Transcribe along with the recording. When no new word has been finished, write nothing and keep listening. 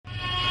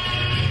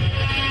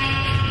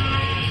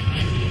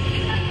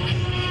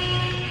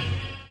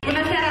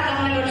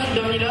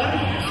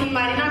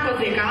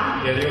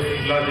iar eu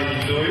sunt Vlad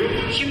Edizoiu.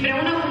 Și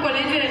împreună cu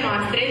colegele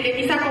noastre,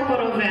 Denisa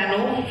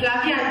Cocoroveanu,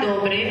 Flavia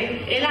Dobre,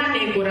 Ela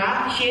Negura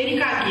și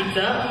Erica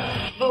Ghiță,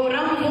 vă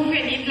urăm bun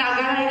venit la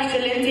Gala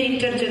Excelenței în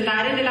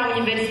Cercetare de la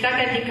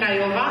Universitatea din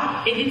Craiova,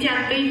 ediția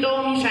 1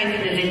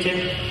 2016.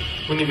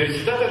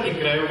 Universitatea din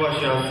Craiova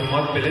și-a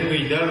asumat, pe lângă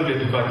idealul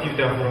educativ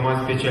de a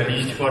forma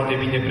specialiști foarte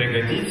bine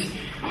pregătiți,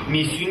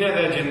 misiunea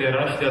de a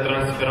genera și de a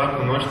transfera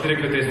cunoaștere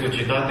către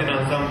societate în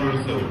ansamblul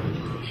său.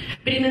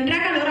 Prin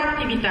întreaga lor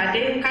activitate,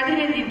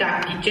 cadrele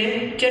didactice,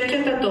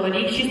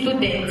 cercetătorii și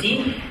studenții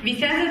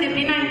visează de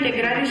plină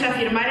integrare și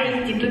afirmarea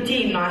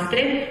instituției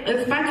noastre în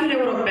spațiul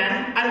european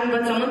al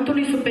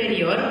învățământului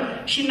superior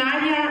și în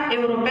area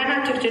europeană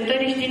a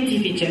cercetării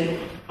științifice.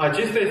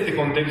 Acesta este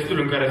contextul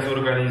în care se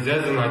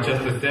organizează în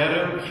această seară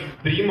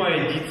prima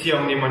ediție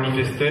a unei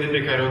manifestări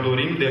pe care o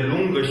dorim de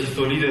lungă și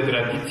solidă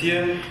tradiție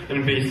în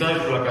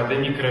peisajul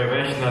academic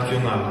craiovean și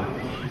național.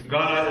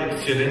 Gala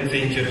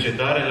Excelenței în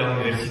Cercetare la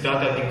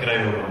Universitatea din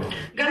Craiova.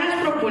 Gala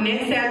își propune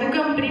să-i aducă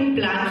în prim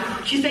plan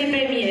și să-i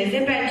premieze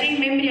pe acei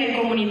membri ai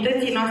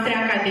comunității noastre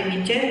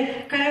academice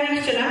care au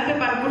excelat pe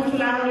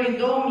parcursul anului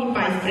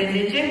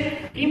 2014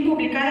 prin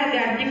publicarea de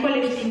articole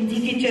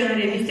științifice în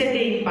reviste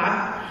de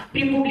impact,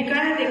 prin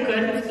publicarea de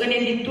cărți în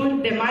edituri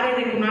de mare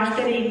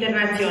recunoaștere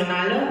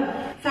internațională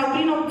sau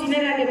prin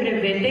obținerea de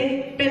brevete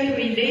pentru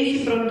idei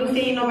și produse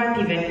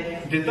inovative.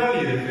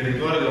 Detalii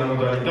referitoare la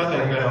modalitatea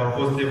în care au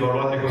fost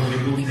evaluate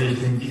contribuțiile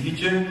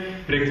științifice,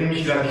 precum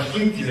și la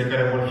distincțiile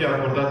care vor fi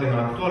acordate în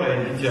actuala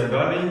ediție a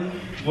Galei,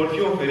 vor fi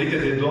oferite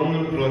de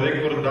domnul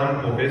prorector Dan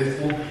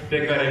Popescu, pe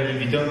care îl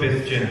invităm pe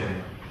scenă.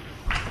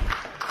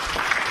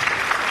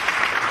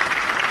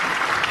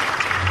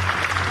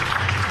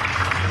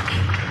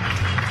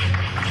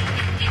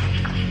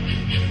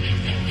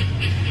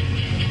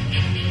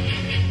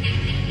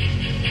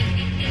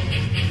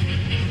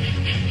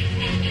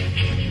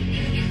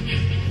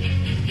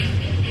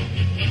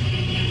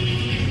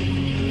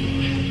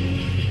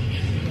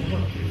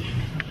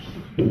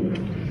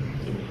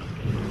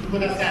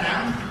 Bună seara!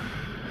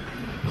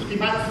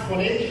 Stimați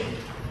colegi,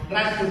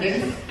 dragi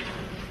studenți,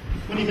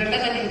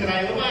 Universitatea din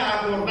Craiova a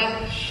acordat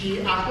și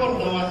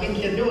acordă o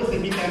atenție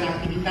deosebită în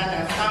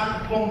activitatea sa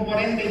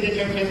componentei de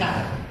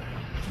cercetare.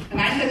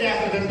 Înainte de a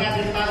prezenta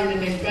detaliile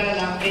necesare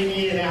la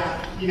premierea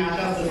din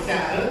această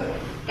seară,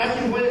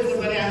 dați-mi voie să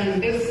vă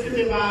reamintesc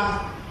câteva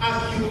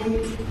acțiuni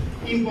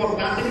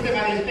importante,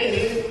 câteva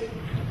repere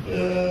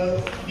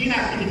din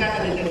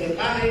activitatea de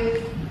cercetare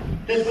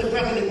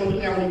desfășurată de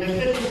conducerea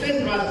Universității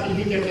pentru a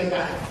sprijini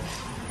cercetare.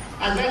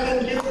 Aș vrea să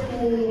încep cu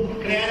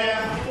crearea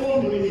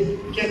fondului de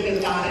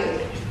cercetare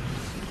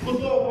cu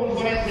două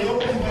componente, o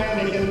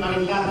componentă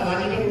centralizată la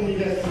nivelul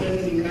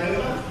Universității din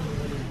Craiova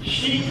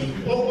și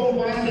o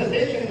componentă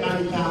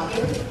decentralizată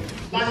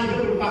la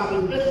nivelul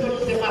facultăților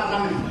și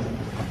departamentelor.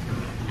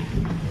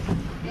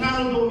 În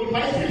anul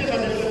 2014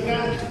 s-a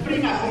desfășurat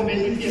prima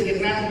competiție de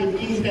granturi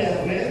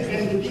interne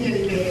pentru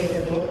tinerii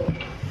cercetători.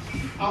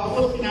 Au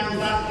fost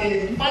finanțate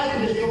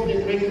 48 de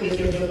proiecte de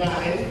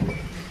cercetare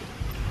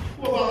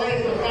cu o valoare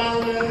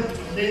totală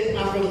de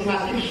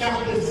aproximativ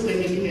 700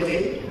 de mii de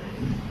lei,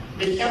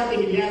 de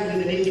 7 miliarde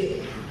de lei.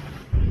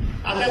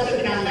 Această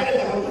finanțare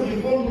s-a făcut din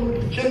fondul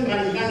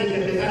centralizat de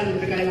cercetare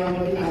despre care v-am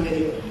vorbit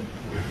anterior.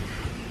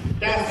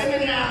 De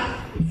asemenea,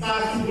 s-a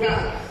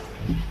asigurat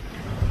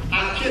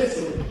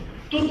accesul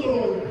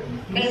tuturor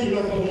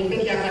membrilor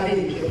comunității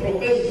academice,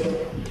 profesori,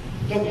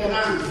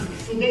 doctoranți,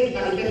 studenți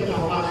la licență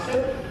sau master,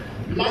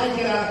 la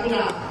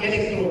literatura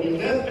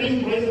electronică, prin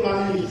proiectul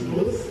Anul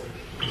Plus,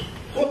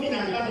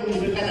 cofinanțat de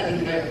Universitatea din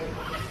Craiova.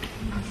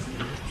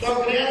 S-au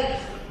creat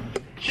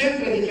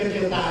centre de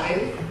cercetare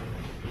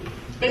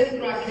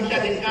pentru achiziția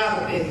de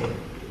carte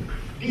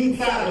din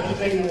țară și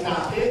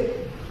străinătate,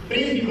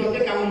 prin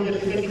Biblioteca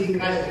Universității din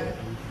Craiova.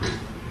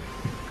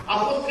 A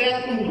fost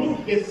creat un grup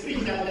de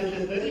sprijin al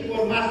cercetării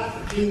format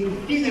din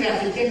tineri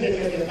asistenți de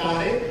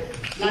cercetare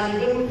la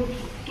nivelul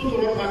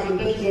tuturor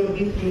facultăților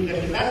din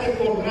Universitate,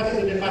 coordonate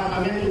de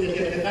Departamentul de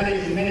Cercetare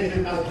și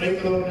Management al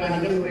proiectelor la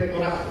nivelul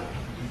rectoratului.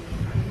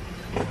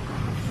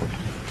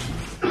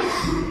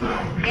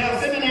 De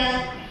asemenea,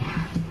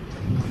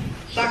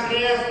 s-a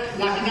creat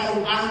la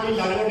finalul anului,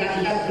 s-a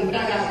reorganizat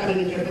întreaga scară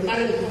de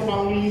cercetare sub forma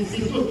unui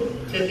institut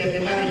de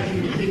cercetare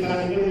științifică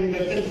la nivelul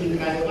Universității din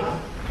Craiova,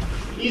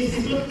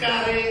 institut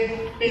care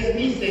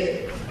permite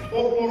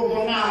o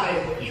coordonare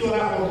și o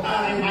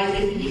raportare mai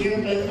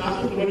eficientă a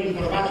tuturor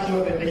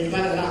informațiilor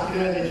referitoare la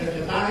activitatea de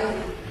cercetare,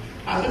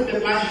 atât pe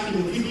plan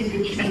științific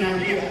cât și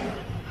financiar.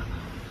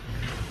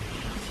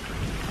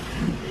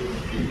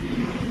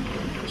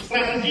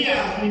 Strategia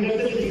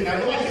Universității din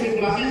Craiova și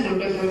regulamentul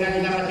pentru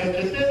organizarea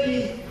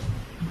cercetării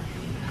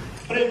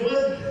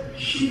prevăd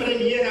și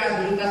premierea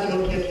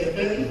rezultatelor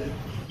cercetării,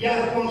 iar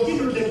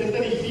Consiliul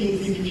Cercetării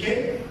Științifice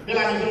de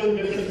la nivelul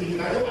Universității din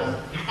Craiova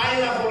a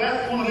elaborat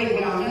un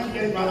regulament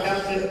pentru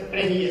această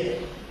premiere.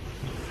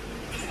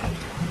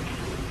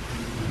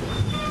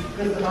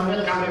 Când să mă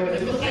merg cam repede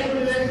cu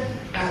slide-urile,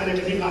 dacă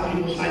revenim la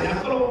primul slide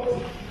acolo,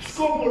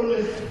 scopul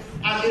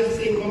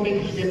acestei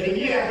competiții de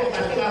premiere a fost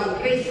acela al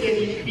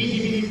creșterii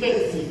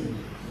vizibilității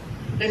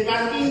pe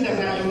plan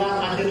internațional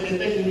a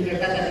cercetării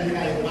Universitatea din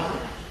Craiova,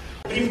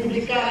 prin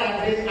publicarea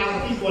de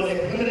articole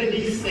în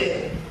reviste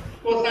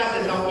cotate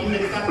sau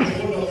indexate în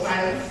World of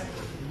Science.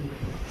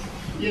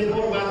 E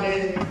vorba de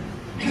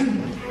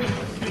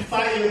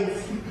Science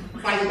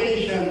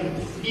Citation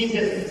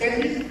Index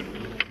Standard,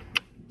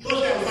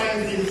 Social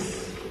Sciences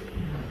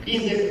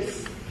Index,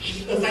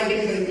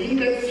 Citation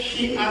Index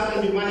și Art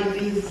and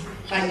Humanities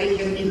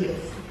Citation Index.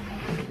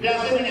 De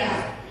asemenea,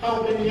 s-au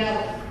premiat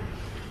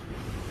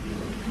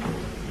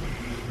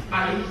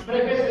aici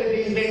brevetele de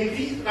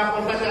invenții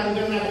raportate la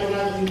nivel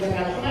național și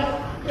internațional,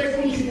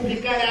 precum și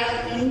publicarea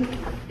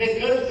de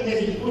cărți în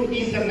edituri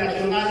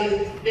internaționale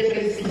de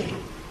prestigiu.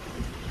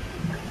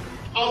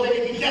 Au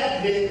beneficiat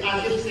de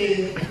aceste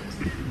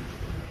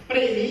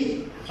premii,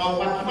 sau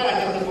participat la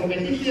această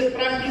competiție,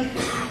 practic,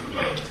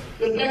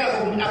 întreaga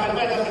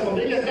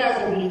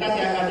comunitate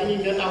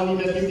academică a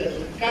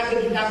universității, cadre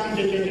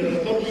didactice,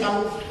 cercetători sau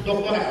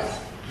doctorați.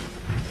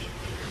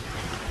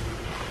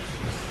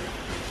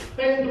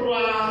 Pentru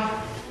a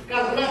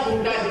calcula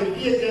punctajul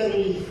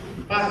fiecărui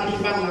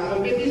participant la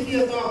competiție,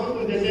 s-au avut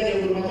în vedere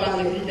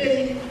următoarele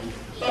criterii.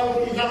 S-au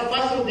utilizat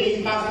factorul de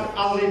impact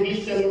al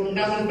revistelor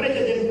dat în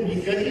precedent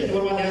publicări, este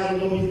vorba de anul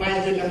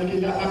 2014, am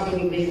utilizat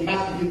factorul de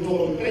impact din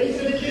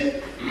 2013.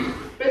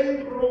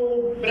 Pentru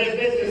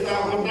brevete s-au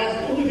acordat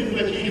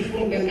 1,5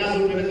 puncte în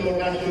cazul brevetelor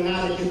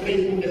naționale și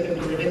 3 puncte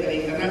pentru brevetele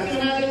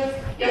internaționale,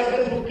 iar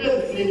pentru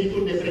cărți în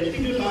edituri de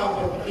prestigiu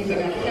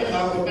internaționale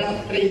s-au acordat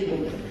 3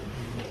 puncte.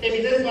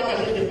 Evident, toate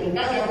aceste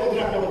punctaje au fost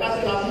raportate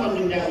la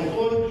numărul de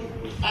autori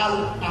al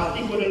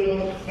articolelor,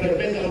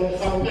 brevetelor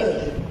sau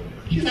cărților.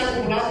 Și s-a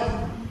acumulat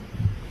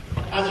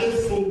acest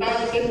punctaj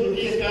pentru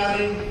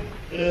fiecare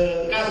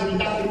caz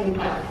unitate de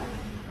punctaj.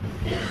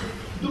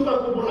 După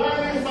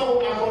cumulare s-au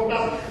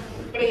acordat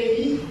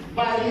premii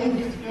variind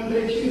între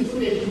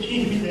 500 și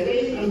 5.000 de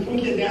lei în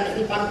funcție de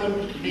acest factor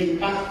de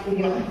impact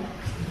cumulat.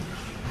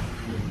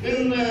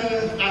 În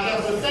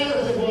această seară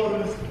se vor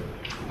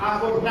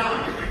acorda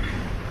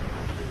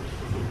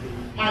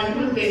mai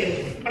multe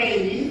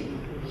premii.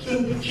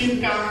 Sunt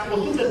circa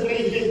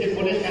 130 de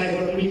colegi care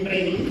vor primi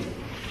premii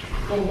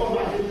conform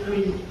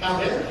acestui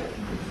tabel.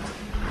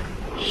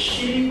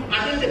 Și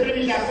aceste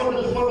premii se acordă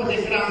sub formă de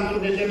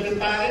granturi de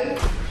cercetare,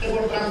 se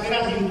vor transfera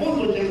din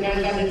fondul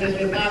centralizat de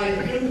cercetare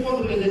în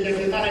fondurile de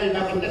cercetare ale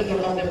facultăților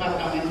sau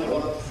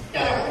departamentelor,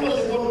 iar acolo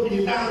se vor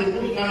utiliza în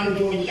decursul anului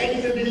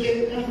 2016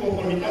 în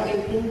conformitate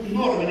cu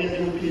normele de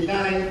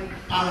utilizare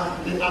a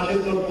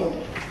acestor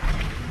fonduri.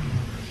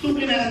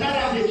 Suplimentar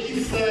am decis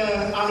să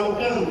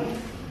alocăm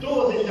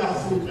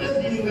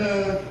 20% din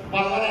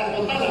valoarea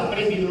totală a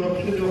premiilor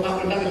obținute de o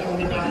facultate sau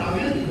un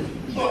departament,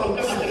 să o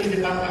alocăm acelui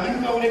departament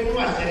ca o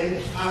recunoaștere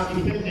a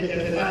activității de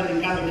cercetare din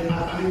cadrul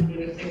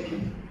departamentului respectiv.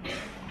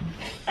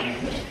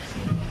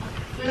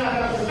 În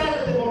această seară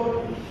se vor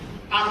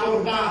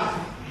acorda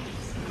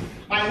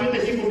mai multe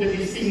tipuri de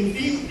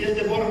distincții.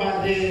 Este vorba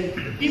de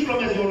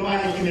diplome de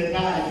urmare și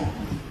medalii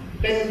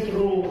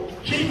pentru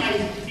cei mai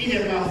bine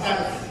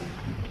clasați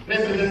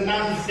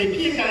reprezentanți de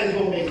fiecare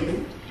domeniu.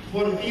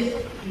 Vor fi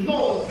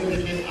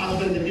 19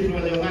 astfel de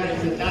diplome de urmare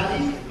și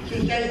medalii și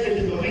în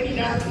 16 domenii,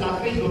 dar la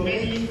 3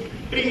 domenii,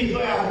 primii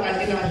 2 au avut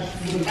același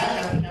punctaj,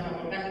 atunci am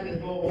acordat de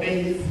 2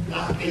 premii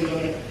la 3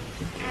 domenii.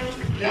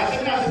 De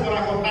asemenea, se vor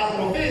acorda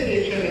trofee de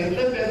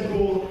excelență pentru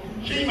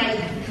cei mai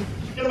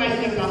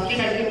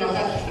bine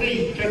clasați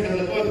 3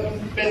 cercetători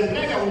pe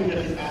întreaga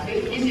universitate,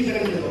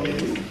 indiferent de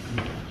domeniu,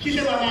 și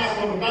se va mai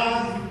acorda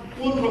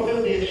un trofeu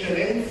de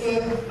excelență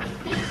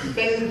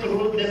pentru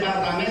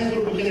departamentul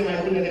cu cele mai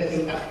bune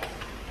rezultate.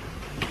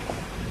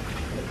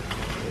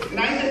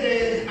 Înainte de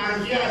a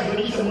încheia, aș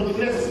dori să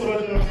mulțumesc tuturor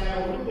celor care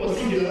au făcut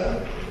posibilă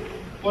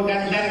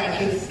organizarea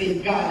acestei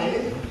gale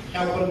și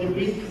au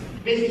contribuit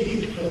decisiv,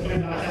 să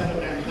spunem, la această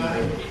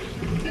organizare.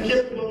 Încep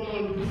cu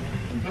domnul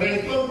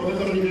rector,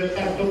 profesor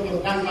universitar, dr.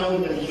 Dan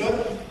Claudiu.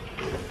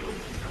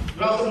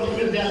 Vreau să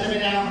mulțumesc de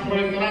asemenea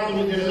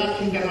Proiectoratului de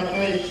Relații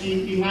Internaționale și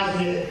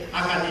Imagine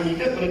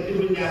Academică,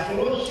 colectivului de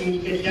acolo și în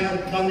special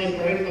doamnei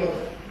proiector,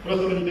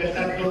 profesor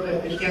universitar, dr.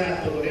 Cristiana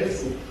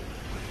Teodorescu.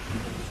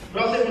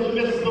 Vreau să-i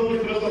mulțumesc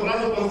domnului profesor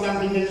Radu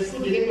Constantinescu,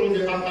 directorul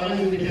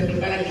Departamentului de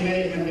Cercetare și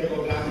Management de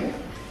Programe,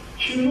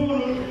 și nu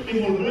în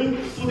primul rând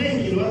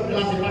studenților de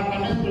la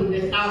Departamentul de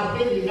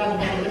Arte din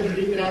cadrul Facultății de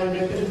Litere a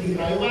Universității din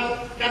Craiova,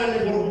 care ne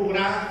vor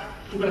bucura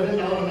cu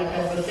prezența lor în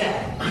această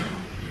seară.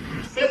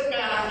 Sper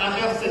ca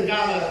această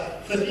gală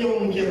să fie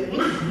un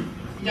început,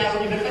 iar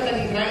Universitatea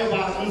din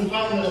Craiova în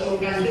toamnă să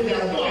organizeze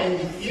a doua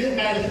ediție,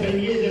 care să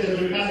premieze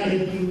rezultatele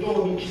din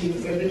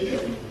 2015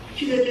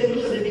 și de ce nu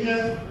să devină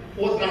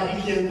o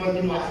tradiție în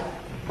continuare.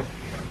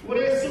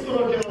 Urez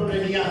tuturor celor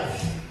premiați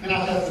în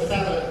această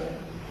seară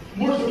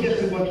mult succes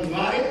în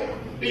continuare,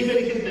 îi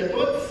felicit pe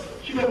toți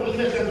și vă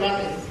mulțumesc pentru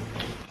atenție.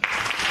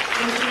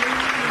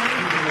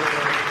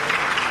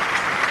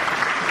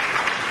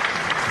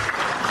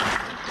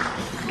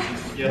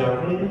 Iar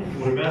acum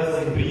urmează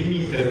în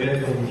primii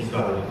intervenții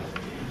muzicale.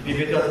 Îi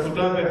veți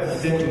asculta pe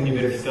asistentul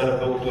universitar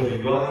dr.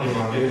 Ioan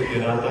Emanuel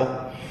Ferata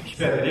și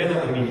pe Adriana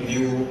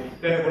Dumitriu,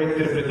 care vor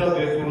interpreta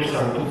duetul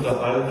Șantuța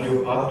Alfiu,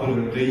 actul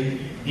 1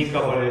 din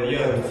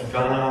Cavaleria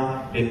Rusicana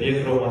de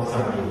Pietro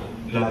Masani.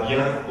 La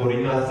pian,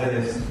 Corina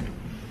Țănescu.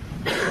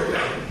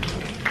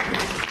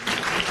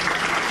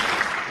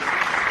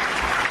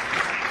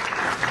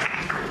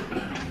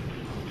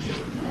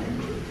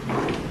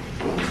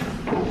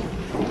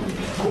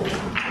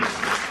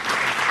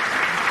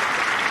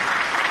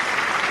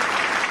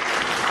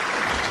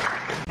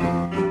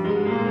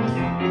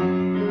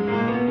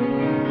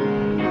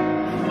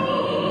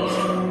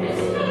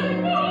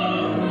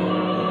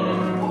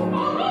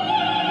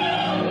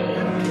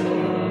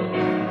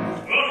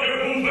 La che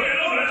punta è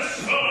la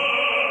messa?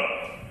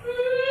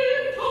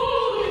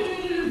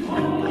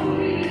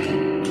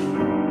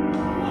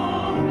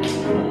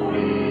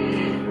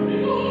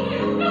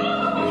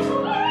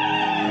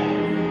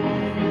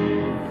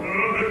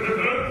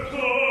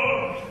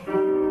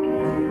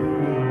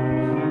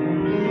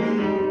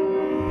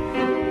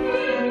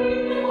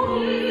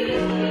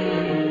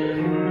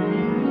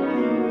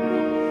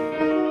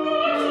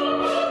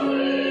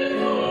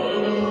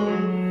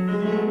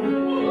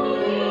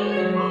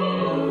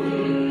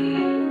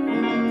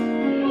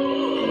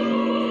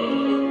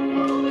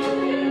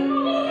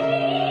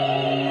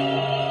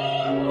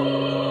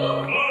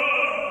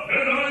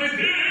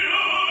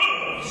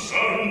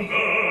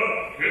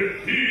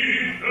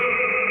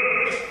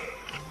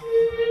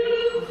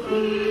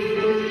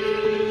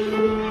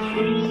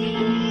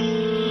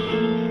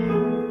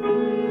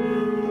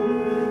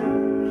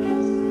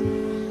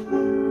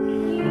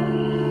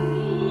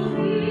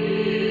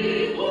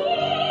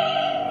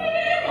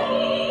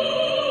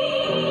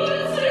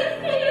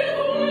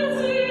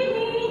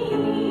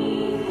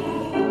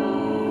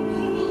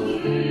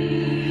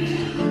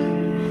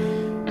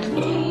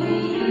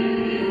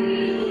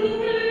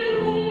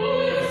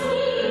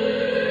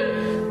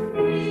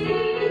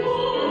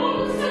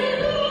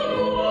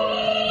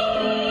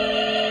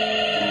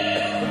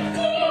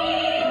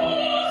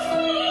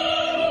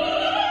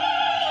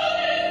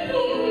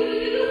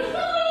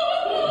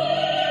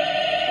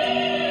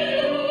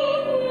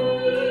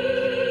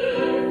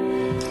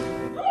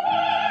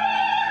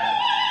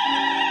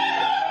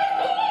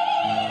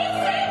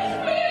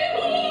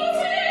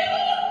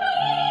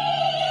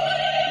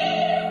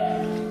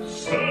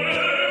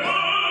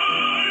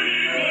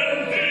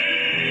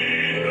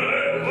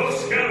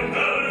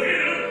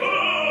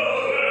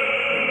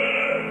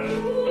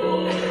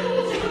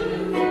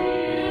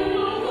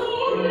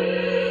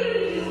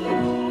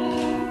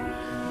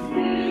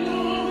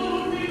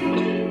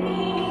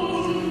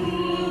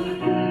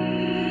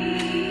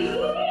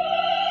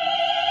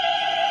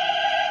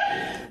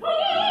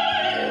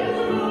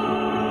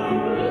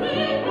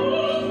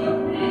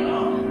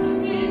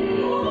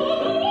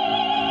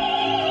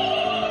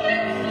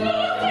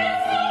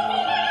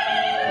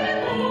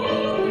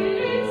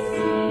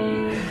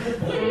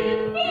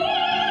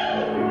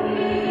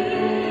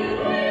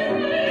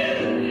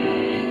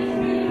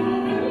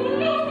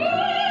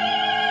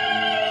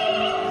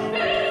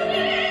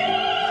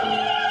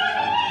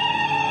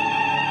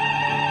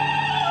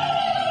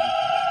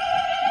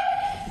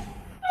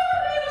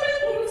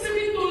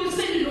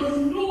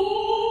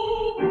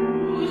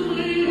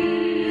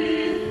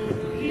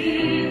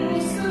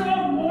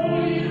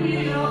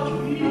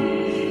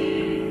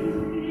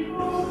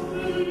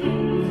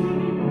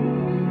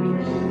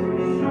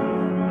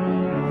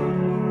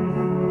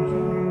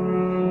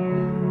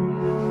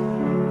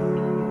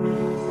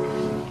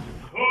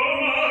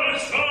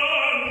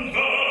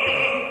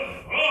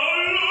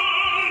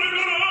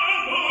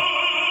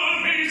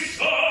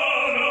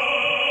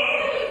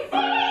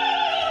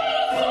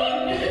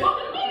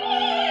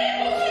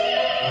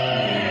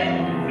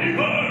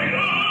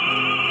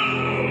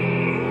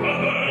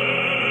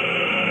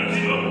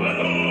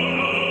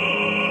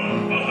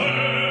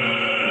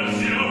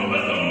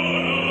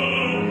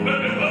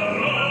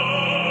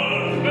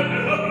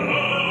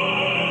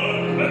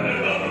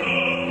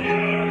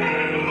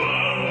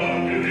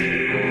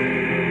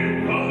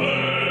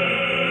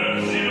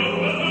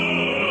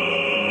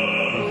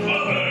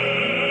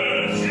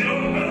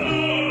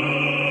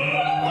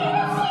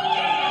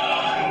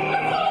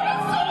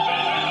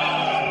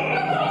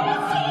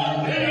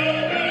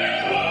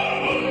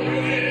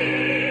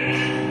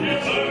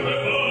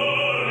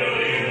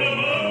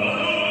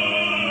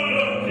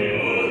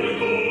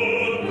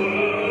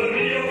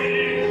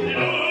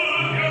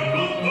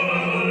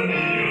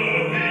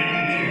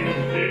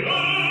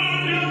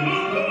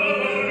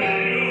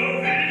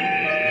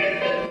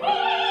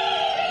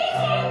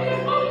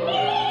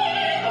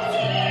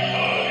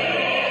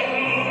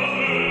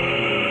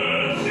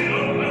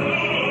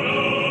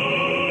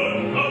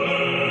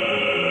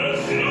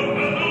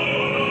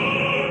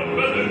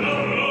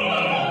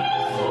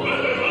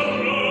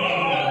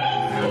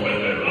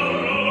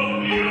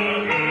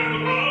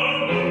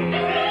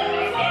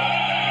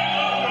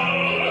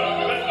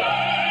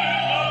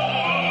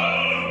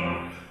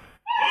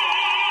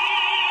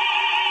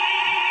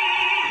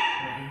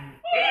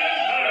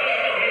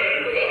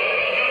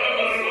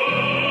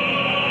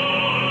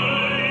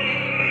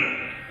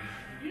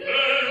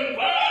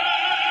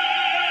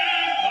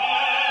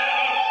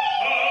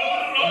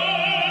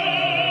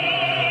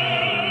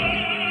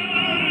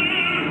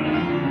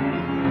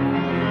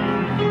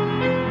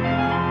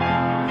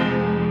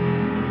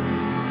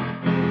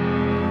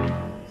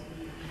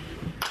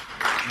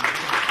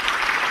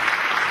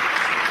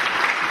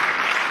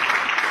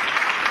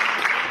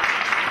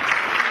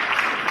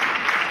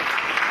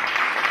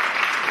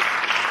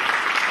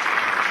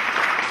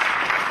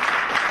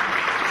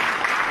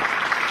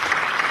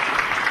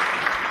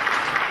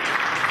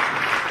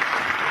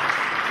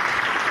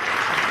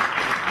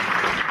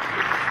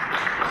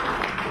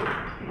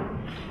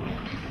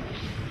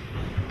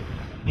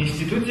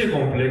 Instituție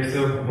complexă,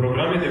 cu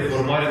programe de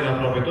formare în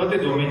aproape toate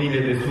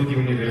domeniile de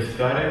studii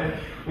universitare,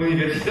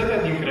 Universitatea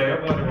din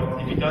Craiova are o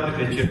activitate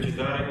de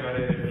cercetare care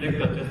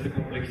reflectă această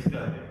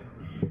complexitate.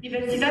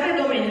 Diversitatea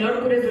domeniilor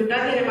cu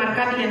rezultate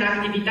remarcabile în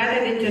activitatea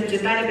de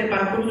cercetare pe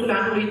parcursul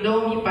anului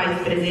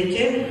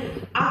 2014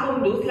 a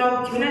condus la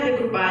opțiunea de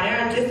grupare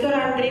a acestora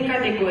în 3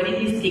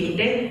 categorii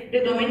distincte de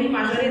domenii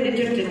majore de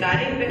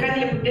cercetare pe care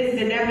le puteți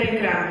vedea pe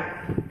ecran.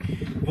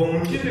 Vom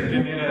începe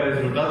premierea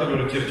rezultatelor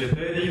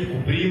cercetării cu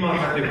prima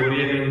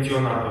categorie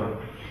menționată: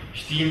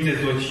 științe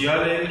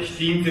sociale,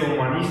 științe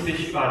umaniste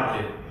și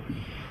arte.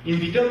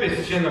 Invităm pe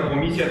scenă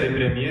comisia de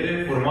premiere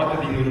formată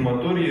din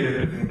următorii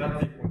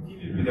reprezentanți ai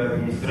Consiliului de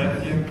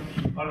Administrație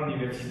al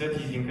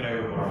Universității din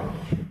Craiova: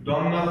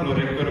 doamna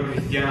prorector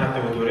Cristiana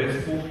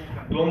Teodorescu,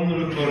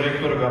 domnul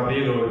prorector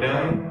Gabriel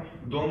Olteanu,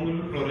 domnul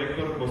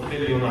prorector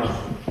Costel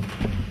Ionașcu.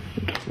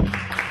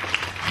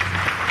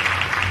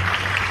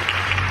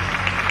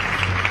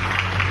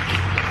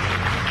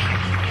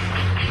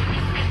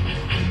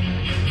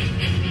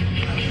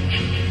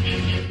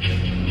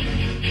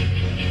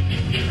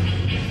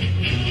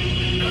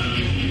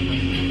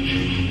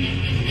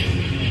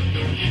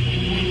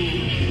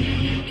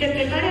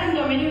 Cercetarea în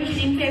domeniul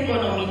științe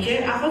economice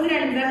a fost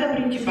realizată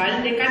principal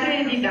de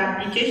cadrele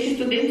didactice și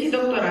studenții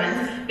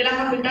doctoranți de la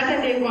Facultatea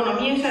de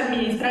Economie și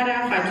Administrare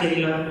a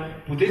Afacerilor.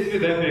 Puteți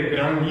vedea pe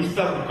ecran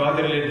lista cu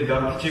cadrele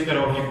didactice care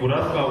au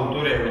figurat ca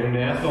autori ai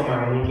uneia sau mai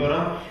multora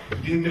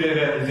dintre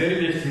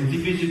realizările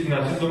științifice din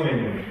acest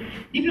domeniu.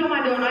 Diploma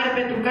de onoare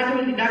pentru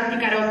cadrul didactic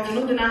care a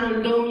obținut în anul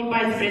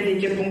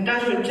 2014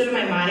 punctajul cel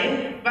mai mare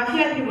va fi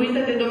atribuită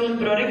de domnul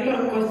prorector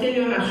Costel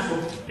Ionașcu,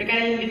 pe care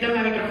îl invităm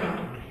la microfon.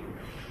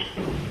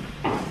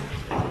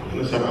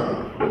 Bună seara!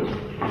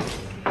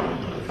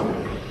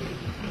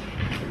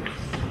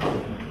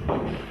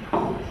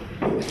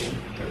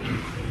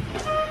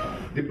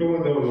 Diploma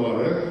de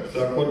onoare se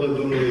acordă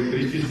domnului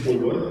Cristi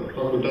Spulber,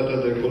 Facultatea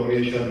de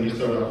Economie și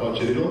Administrare a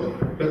Afacerilor,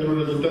 pentru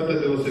rezultate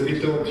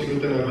deosebite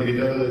obținute în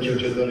activitatea de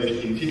cercetare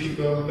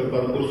științifică pe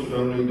parcursul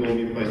anului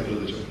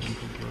 2014.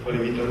 Vă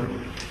invităm.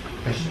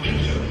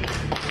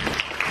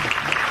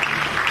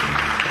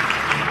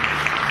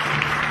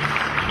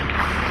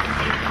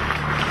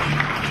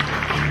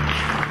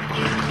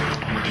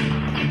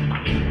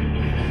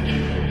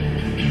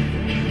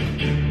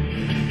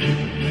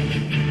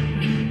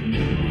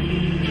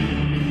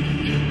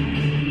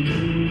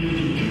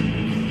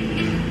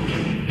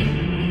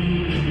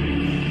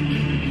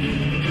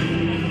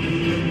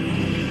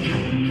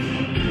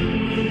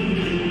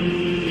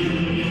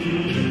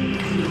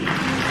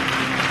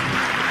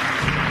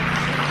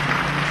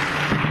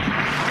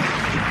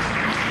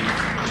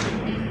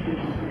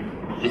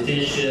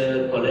 Distinși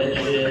colegi,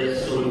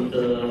 sunt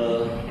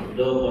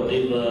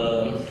deopotrivă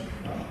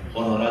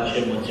onorat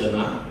și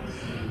emoționat.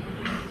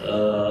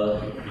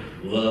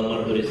 Vă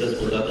mărturisesc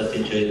cu toată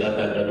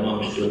sinceritatea că nu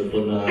am știut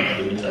până am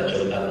primit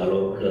acel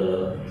catalog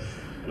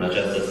în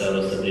această seară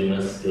o să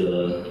primesc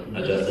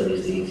această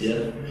distinție.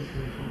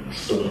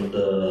 Sunt,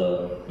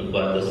 încă o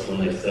dată spun,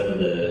 extrem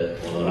de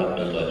onorat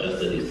pentru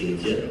această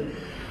distinție.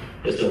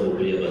 Este o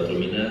bucurie pentru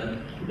mine.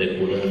 De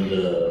curând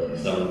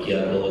s-au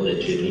încheiat 2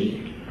 decenii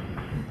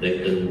de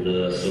când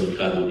sunt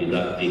cadru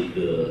didactic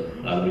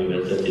al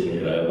Universității din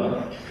Craiova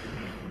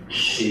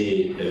și,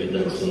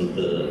 evident, sunt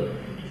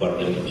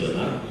foarte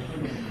emoționat.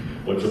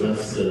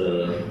 Mulțumesc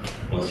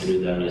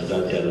Consiliului de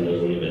Administrație al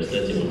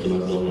Universității,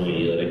 mulțumesc domnului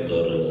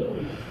rector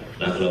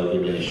Dan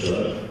Claudiu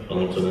Denișor, vă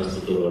mulțumesc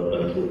tuturor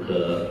pentru că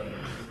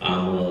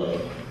am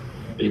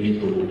primit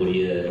cu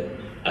bucurie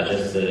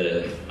aceste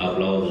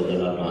aplauze de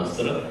la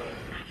noastră.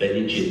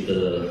 Felicit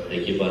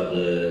echipa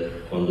de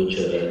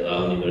conducere a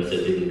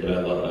Universității din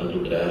Craiova pentru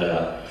crearea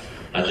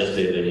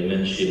acestui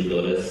eveniment și îmi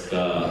doresc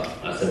ca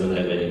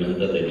asemenea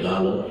evenimente de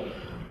gală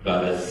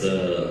care să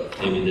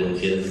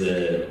evidențieze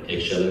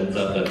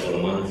excelența,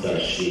 performanța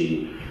și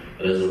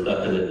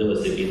rezultatele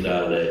deosebite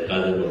ale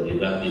cadrelor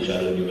didactice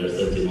ale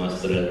universității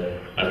noastre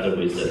ar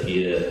trebui să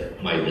fie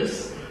mai des.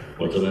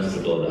 Mulțumesc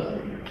totodată!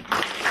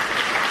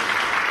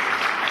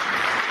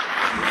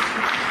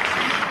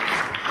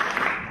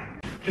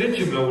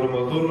 Trecem la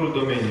următorul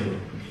domeniu: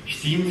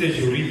 științe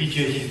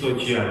juridice și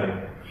sociale.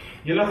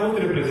 El a fost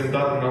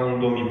reprezentat în anul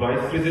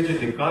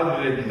 2014 de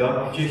cadrele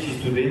didactice și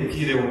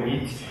studenții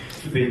reuniți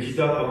sub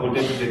egida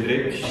Facultății de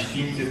Drept și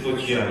Științe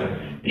Sociale.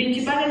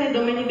 Principalele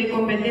domenii de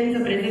competență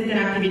prezente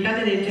în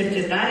activitatea de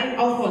cercetare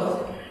au fost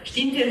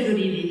științe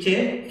juridice,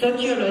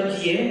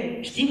 sociologie,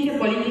 științe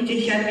politice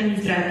și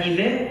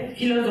administrative,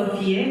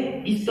 filozofie,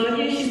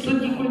 istorie și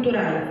studii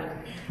culturale.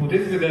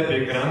 Puteți vedea pe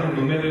ecran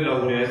numele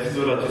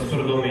laureaților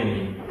acestor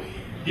domenii.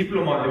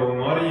 Diploma de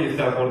onoare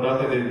este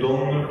acordată de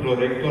domnul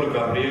prorector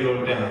Gabriel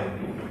Olteanu.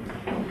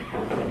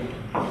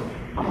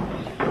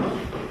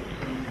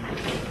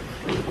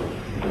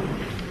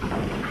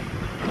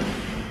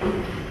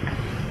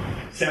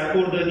 Se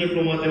acordă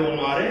diploma de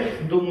onoare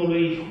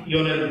domnului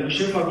Ionel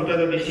Bușe,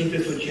 Facultatea de Științe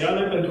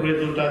Sociale, pentru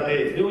rezultate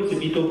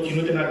deosebite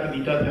obținute în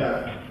activitatea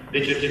de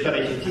cercetare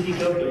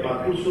științifică pe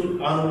parcursul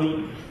anului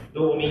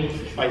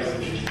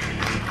 2014.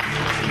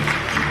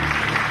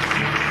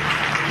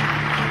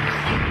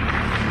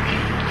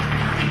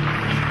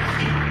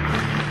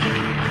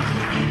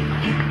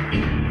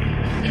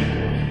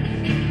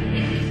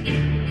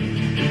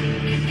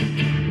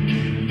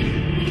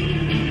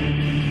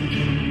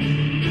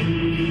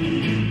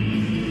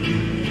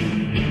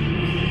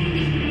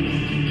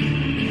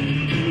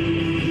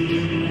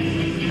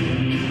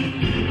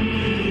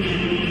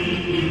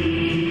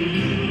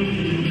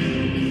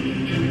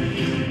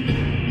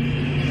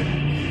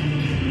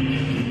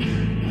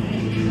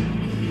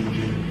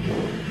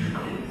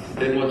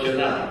 Sunt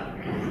emoționat.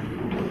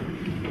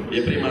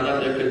 E prima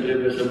dată când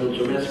trebuie să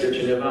mulțumesc că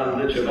cineva îmi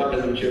dă ceva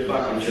pentru ce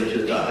fac în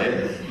cercetare.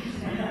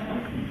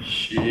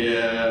 Și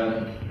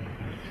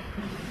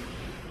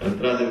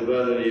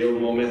într-adevăr e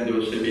un moment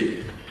deosebit.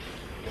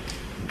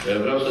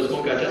 Vreau să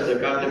spun că această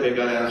carte pe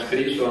care am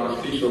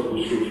scris-o cu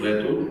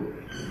sufletul.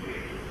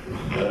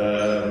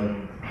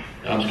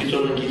 Am scris-o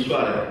în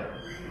închisoare.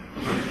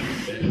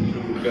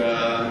 Pentru că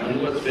nu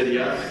vă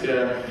speriați că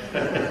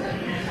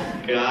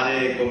are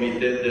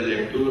comitet de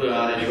lectură,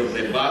 are și o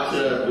prefață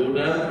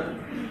bună.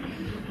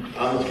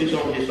 Am scris-o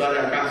în închisoare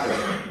acasă,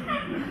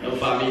 în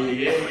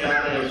familie,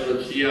 iar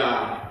soția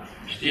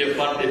știe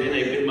foarte bine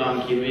când m-am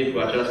chinuit cu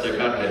această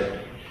carte.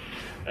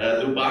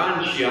 După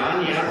ani și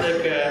ani, iată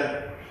că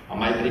am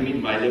mai primit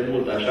mai de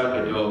mult așa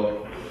câte o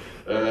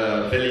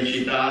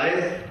felicitare,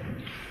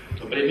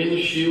 primind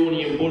și un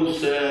impuls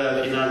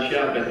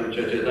financiar pentru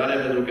cercetare,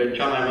 pentru că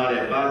cea mai mare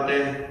parte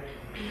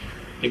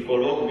din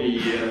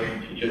colocvii și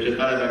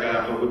cercetarea pe care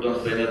am făcut-o în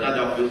străinătate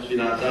au fost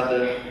finanțată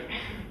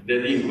de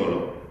dincolo.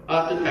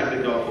 Atâtea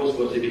cât au fost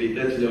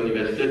posibilitățile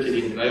Universității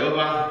din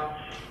Craiova,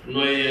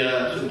 noi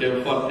suntem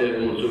foarte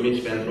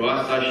mulțumiți pentru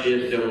asta și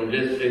este un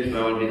gest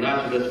extraordinar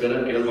și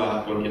sperăm că el va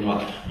continua.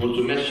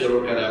 Mulțumesc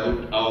celor care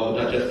au avut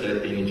această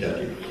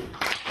inițiativă.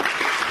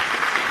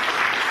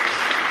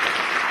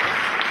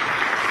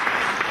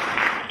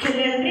 Cel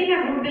de-al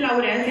treilea grup de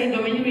laureați ai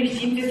domeniului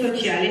științe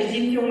sociale,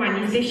 științe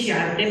umaniste și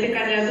arte, pe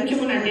care le aducem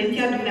în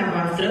atenția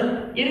dumneavoastră,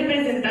 e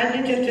reprezentat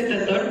de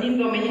cercetători din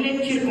domeniile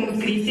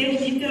circumscrise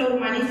științelor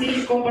umaniste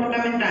și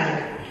comportamentale,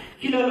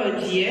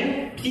 filologie,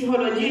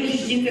 psihologie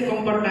și științe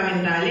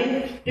comportamentale,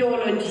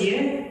 teologie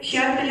și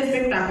artele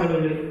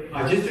spectacolului.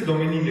 Aceste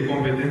domenii de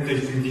competență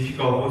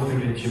științifică au fost în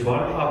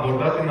principal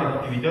abordate în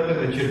activitatea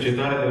de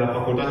cercetare de la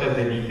Facultatea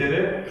de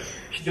Litere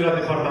și de la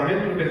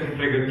Departamentul pentru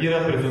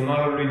pregătirea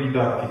personalului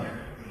didactic.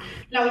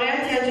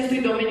 Laureații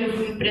acestui domeniu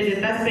sunt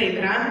prezentați pe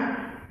ecran.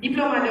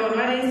 Diploma de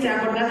onoare este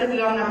acordată de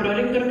doamna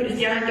prorector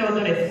Cristiana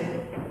Teodorescu.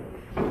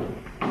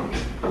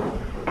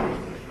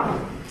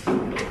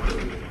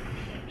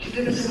 Și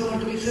trebuie să vă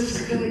mărturisesc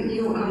că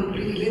eu am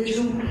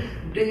privilegiul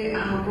de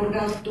a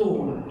acorda 2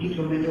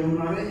 diplome de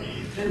onoare,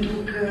 pentru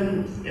că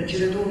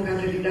cele 2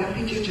 cadre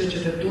didactice,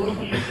 cercetători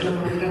de la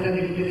Facultatea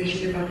de Litere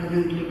și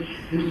Departamentul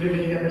pentru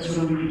pregătirea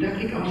personalului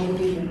didactic au avut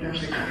un punctaj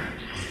egal.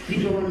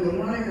 Diploma de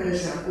onoare care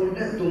se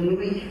acordă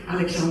domnului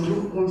Alexandru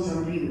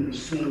Constantin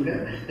Stungă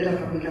de la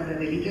Facultatea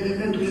de Litere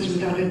pentru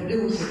rezultate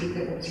deosebite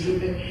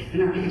obținute în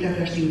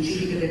activitatea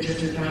științifică de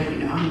cercetare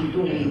din anul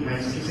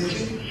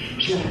 2014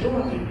 și a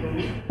 2-a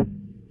diplomă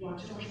cu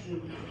același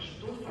punctaj,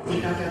 tot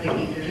Facultatea de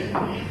Litere,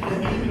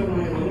 diploma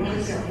de onoare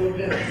se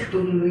acordă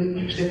domnului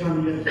Ștefan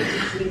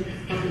Lăpăscu,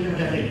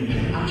 Facultatea de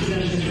Litere.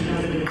 Aceleași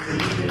rezultate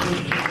deosebite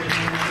pentru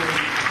cercetarea.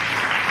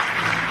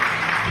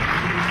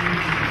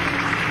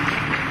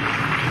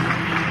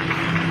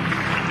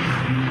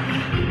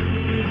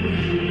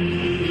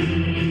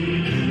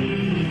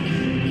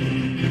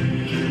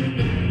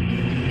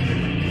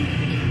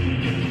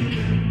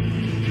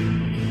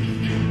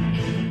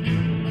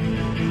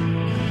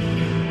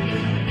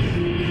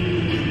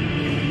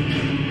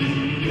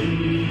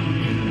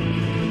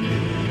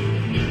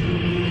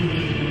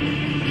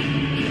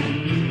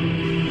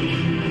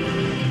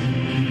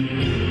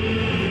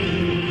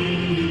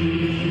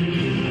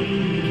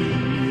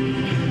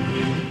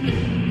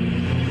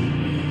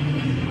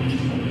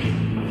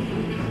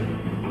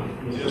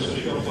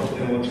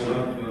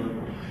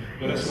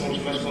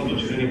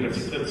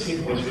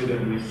 Consiliul de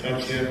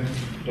Administrație,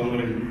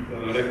 domnului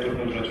rector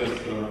pentru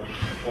această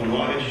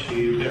onoare și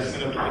de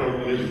asemenea tuturor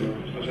colegilor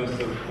și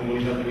această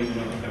comunitate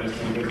minunată care este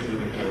în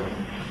Universitatea de Craiova.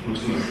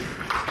 Mulțumesc!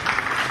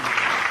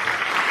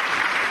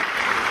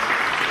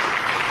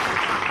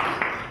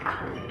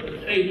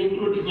 Trei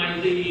lucruri. Mai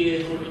întâi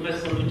mulțumesc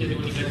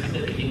conducerii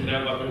Universității din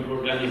Craiova pentru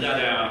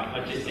organizarea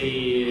acestei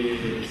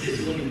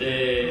sesiuni de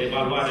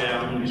evaluare a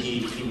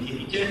muncii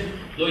științifice.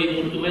 2.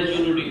 Mulțumesc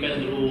jurului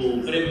pentru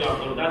premiul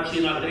acordat și,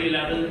 în al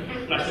treilea rând,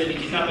 l-aș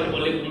felicita pe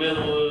colegul meu,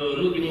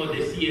 nu din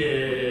modestie,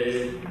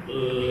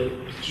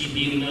 ci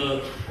din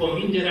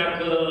convingerea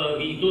că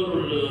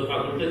viitorul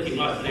facultății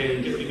noastre în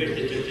ce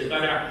privește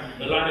cercetarea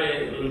îl are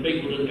în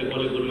primul rând pe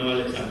colegul meu,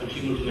 Alexandru. Și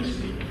mulțumesc.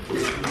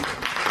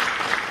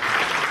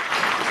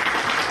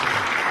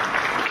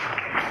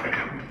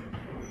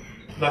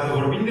 Dacă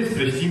vorbim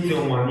despre științe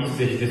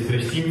umaniste și despre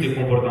științe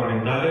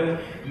comportamentale,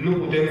 nu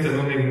putem să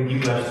nu ne gândim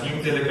la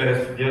științele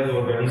care studiază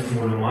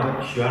organismul uman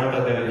și arta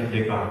de a-l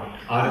judeca,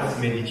 ars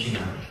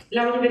medicina.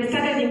 La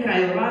Universitatea din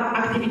Craiova,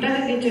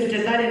 activitatea de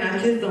cercetare în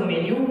acest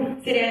domeniu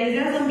se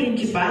realizează în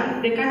principal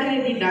de cadrele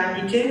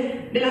didactice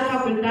de la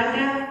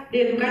Facultatea de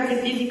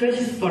Educație Fizică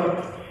și Sport.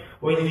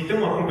 O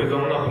invităm acum pe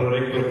doamna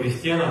prorector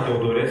Cristiana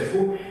Teodorescu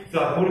să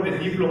acorde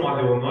diploma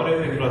de onoare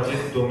pentru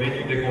acest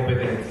domeniu de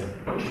competență.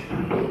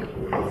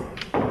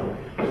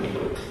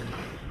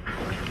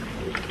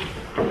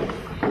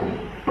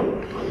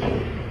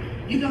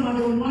 Diploma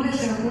de onoare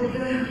se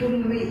acordă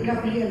domnului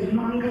Gabriel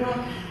Mangra,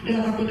 de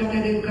la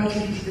Facultatea de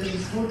Educație Fizică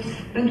și Sport,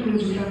 pentru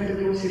rezultatele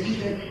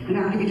deosebite în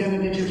activitatea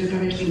de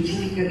cercetare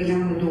științifică din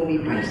anul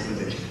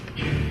 2014.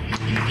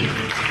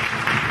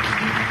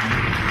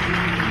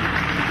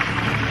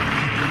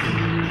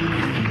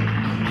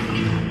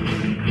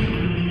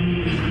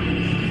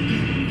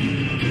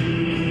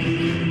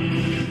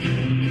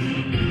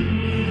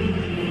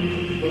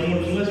 Vă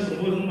mulțumesc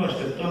frumos, nu mă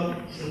așteptam,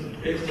 sunt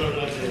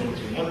extraordinar de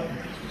emoționat.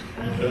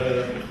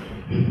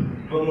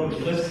 Vă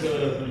mulțumesc că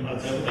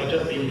ați avut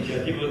această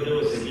inițiativă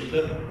deosebită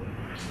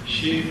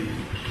și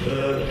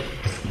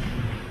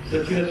să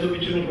țineți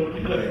obiceiul în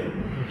continuare.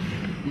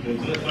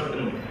 Mulțumesc foarte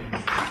mult!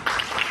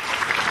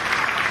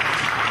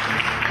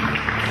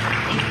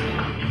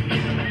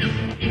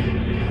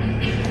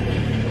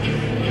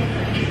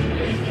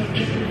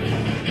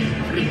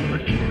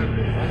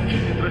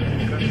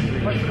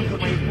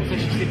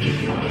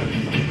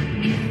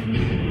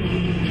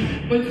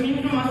 Mulțumim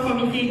frumos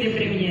Comisiei de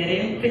Premiere,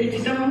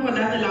 felicităm încă o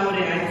dată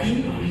laureații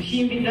și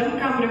invităm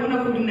ca împreună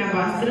cu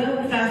dumneavoastră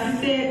să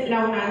asiste la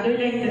un al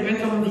doilea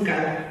intervenție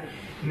muzical.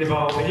 Ne va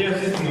oferi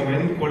acest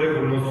moment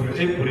colegul nostru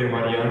Epure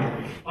Marian,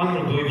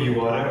 anul 2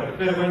 vioară,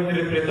 care va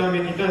interpreta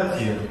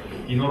Meditație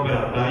din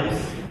opera Thais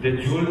de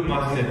Jules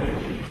Massenet,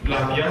 la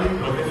pian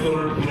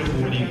profesorul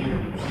Bulicu.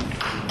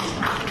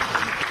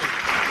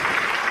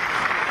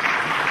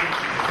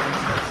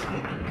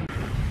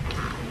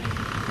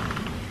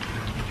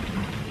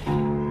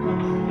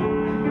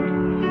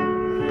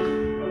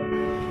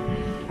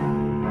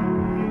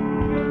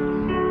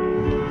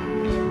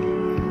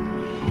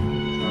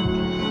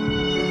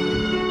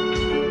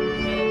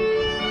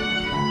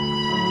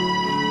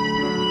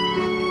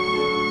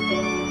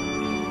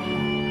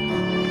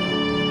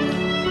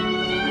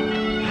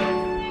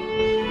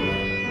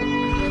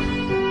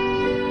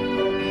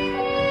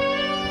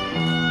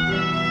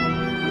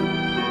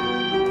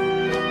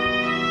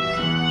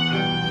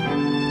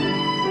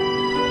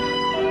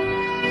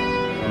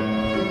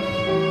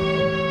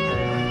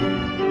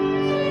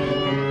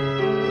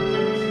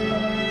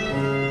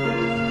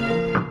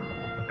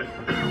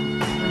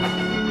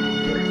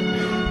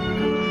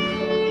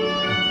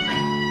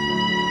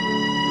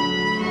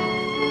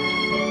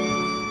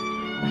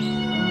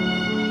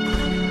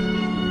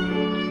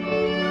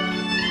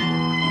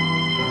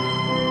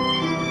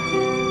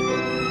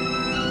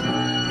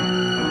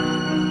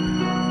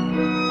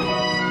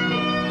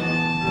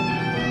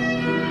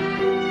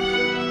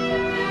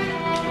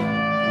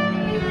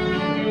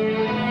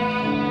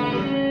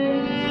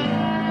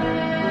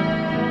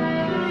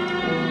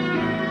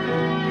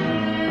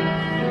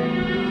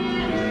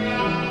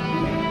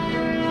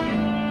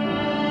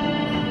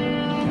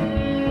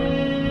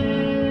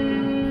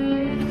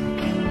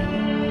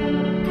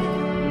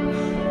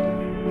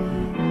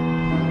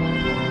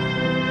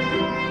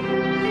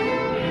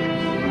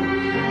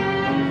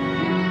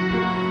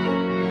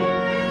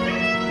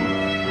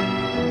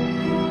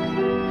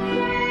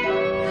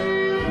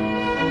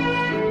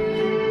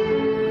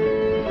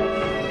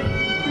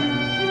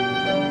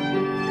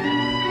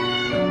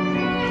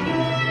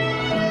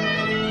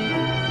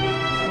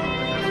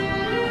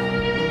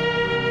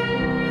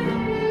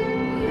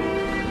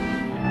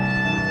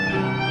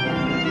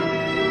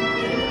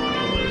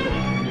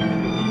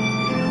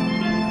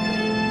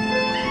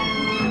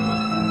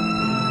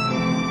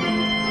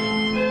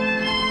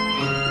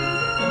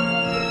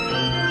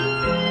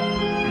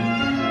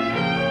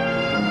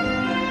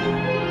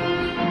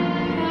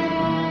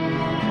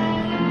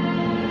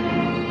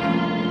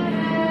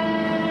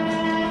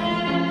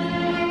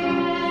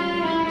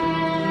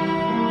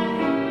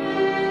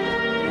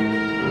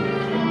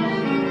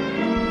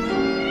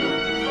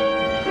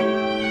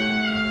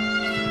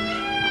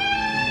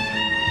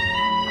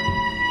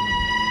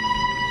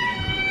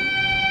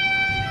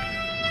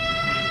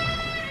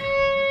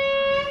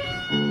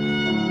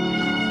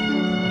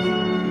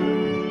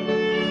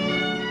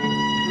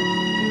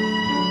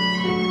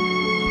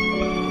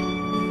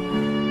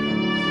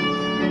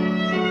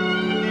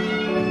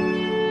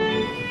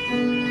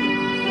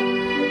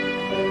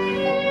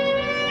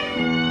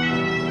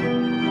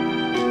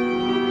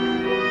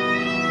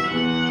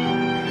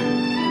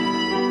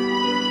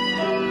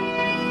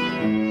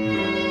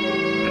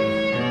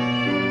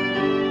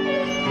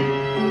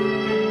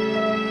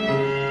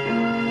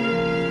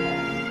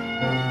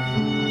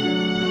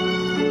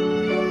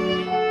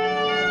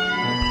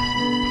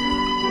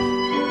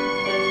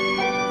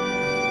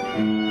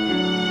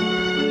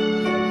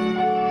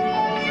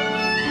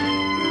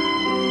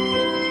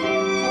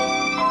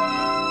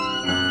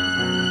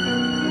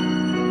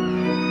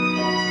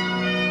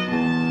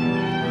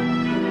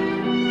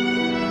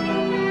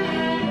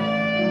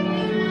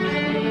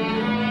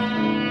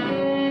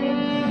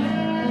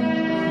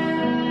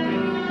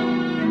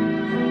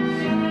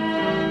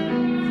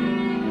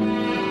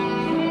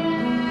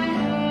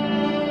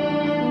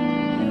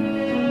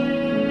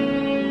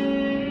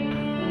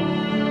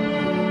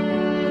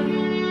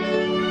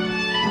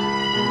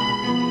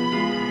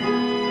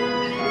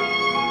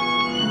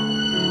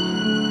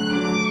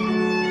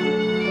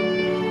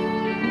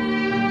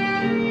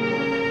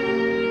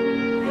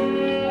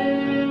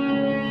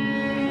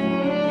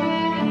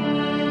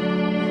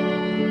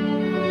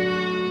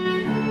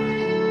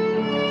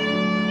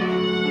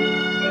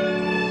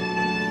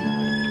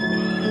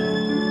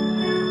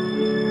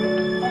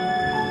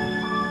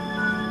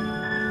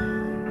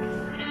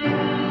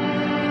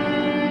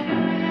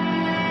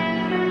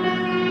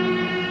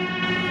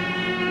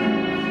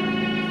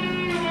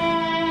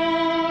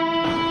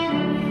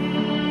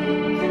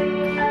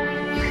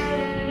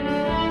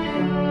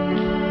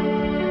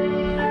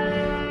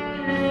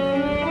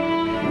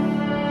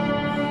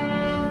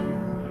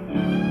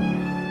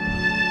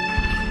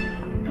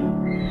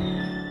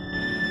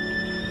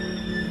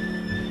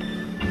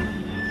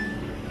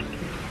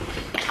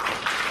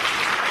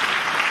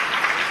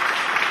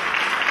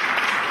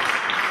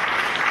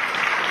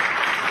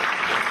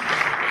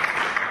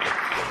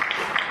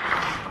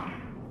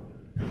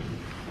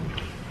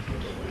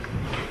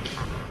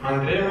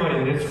 Andreea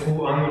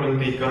Marinescu, anul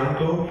întâi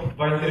canto,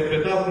 va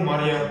interpreta cu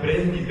Maria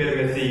Prendi per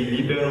Mesei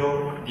Libero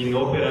din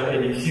opera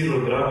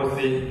Elixirul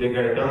Dragostei de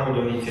Gaetano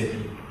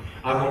Donizetti.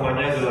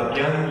 Acompaniază la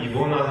pian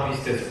Ivona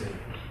Cristescu.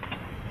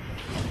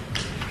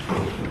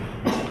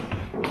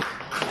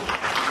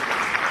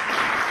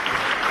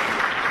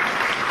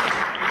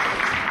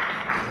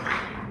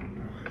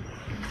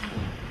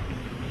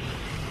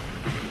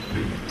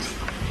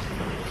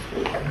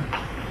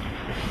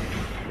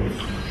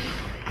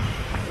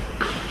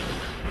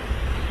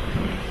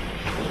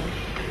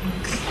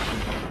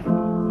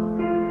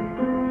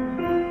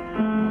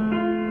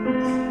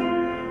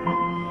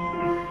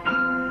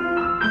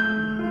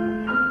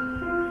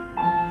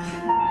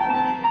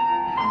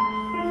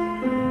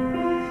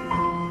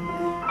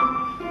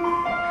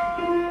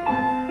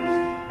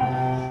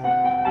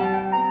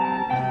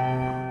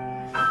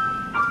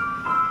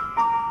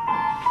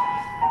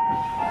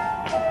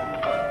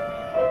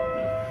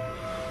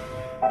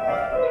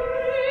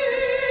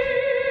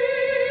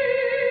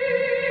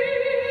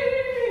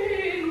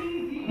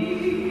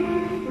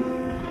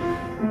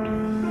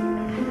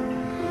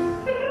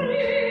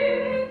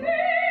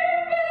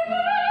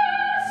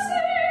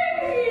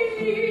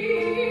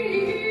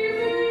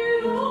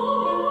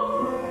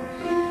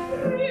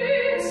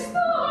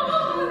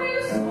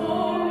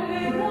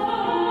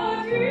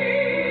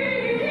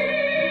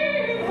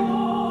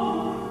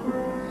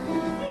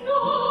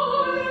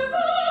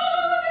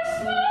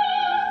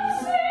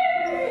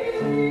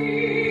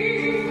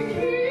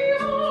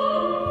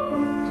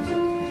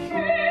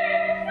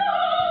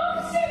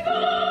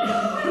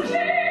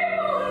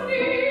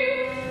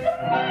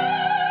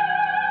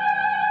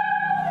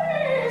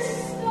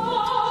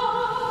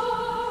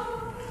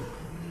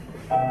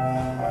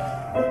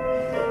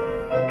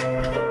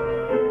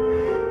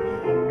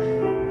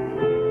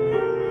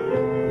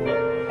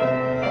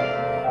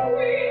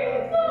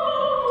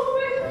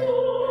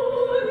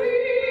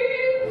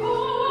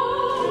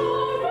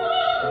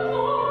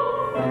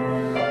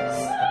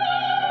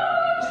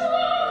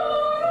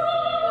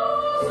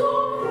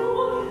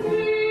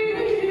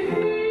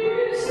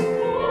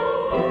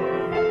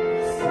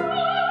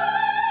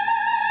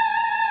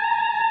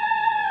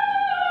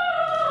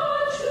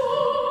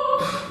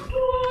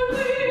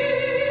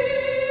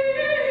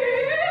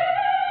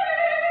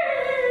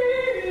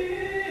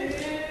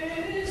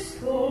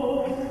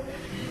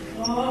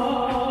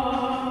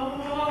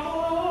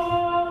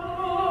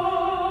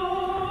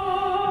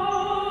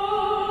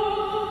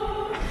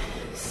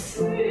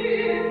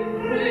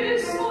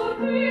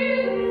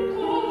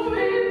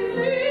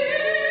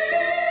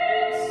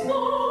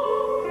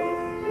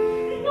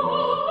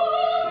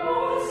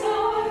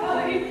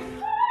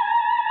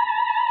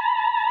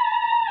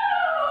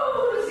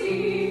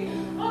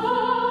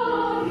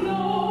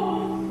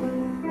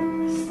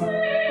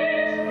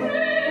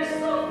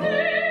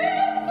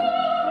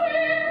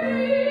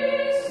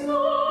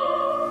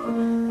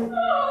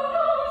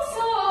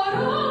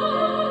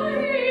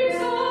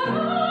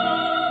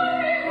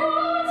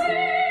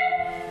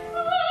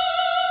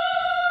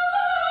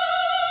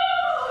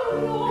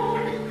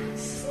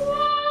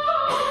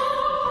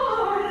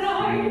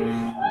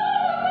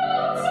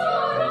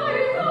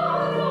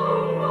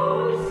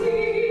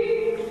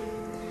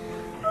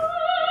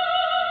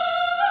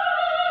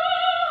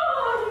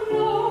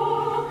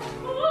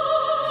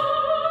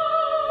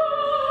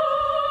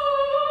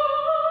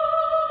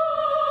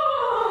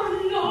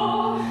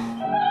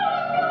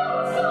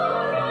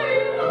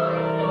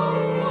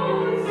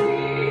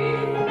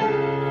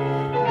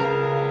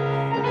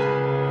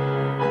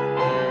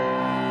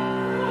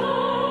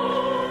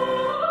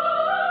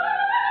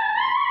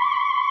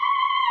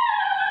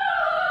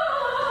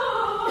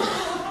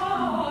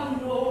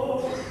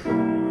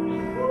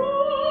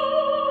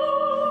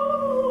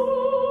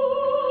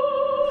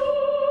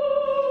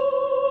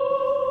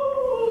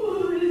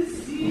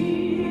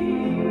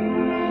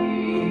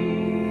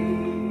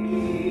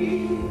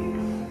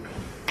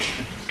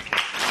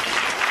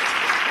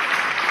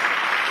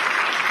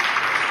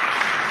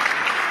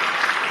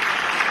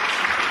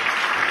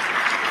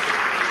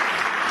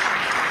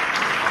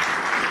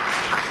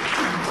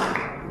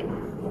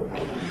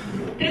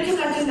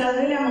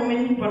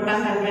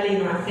 important al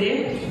galei noastre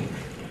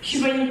și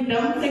vă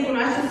invităm să-i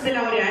cunoașteți pe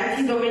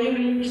laureații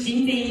domeniului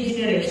științei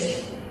inginerești.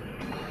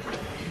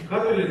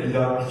 Cadrele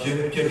didactice,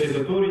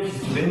 cercetătorii și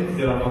studenții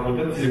de la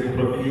facultățile cu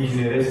profil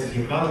ingineresc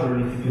din cadrul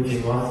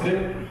instituției noastre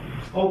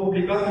au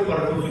publicat pe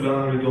parcursul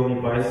anului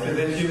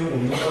 2014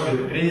 un număr de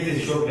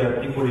 38 de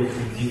articole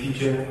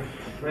științifice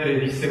în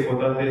reviste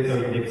cotate sau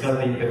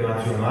indexate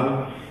internațional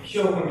și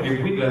au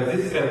contribuit la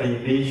zestrea de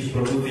idei și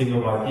produse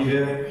inovative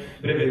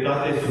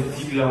brevetate sub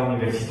sigla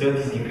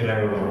Universității din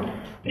Craiova.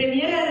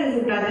 Premierea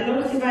rezultatelor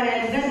se va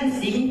realiza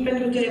distinct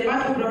pentru cele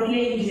 4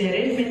 profile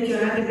inginerești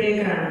menționate pe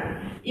ecran.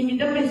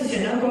 Invităm pe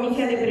scenă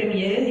Comisia de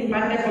Premiere din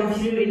partea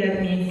Consiliului de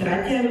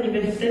Administrație al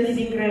Universității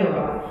din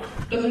Craiova,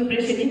 domnul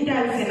președinte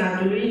al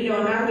Senatului,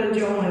 Leonardo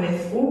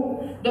Geomănescu,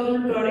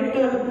 domnul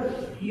prorector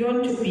Ion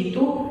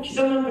Ciupitu și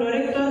domnul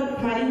prorector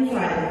Marin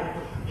Soare.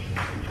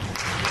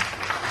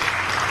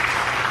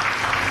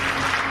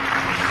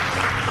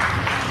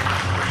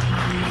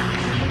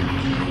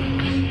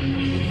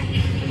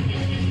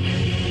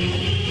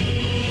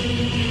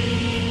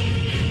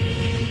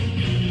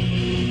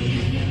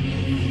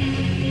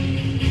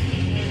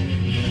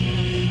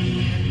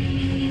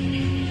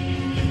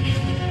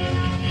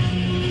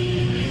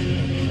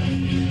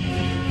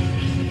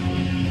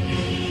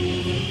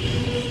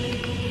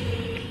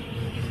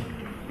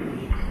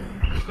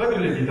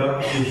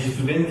 grafice și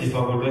studenții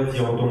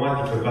facultății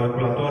automatică,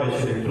 calculatoare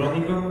și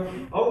electronică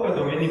au ca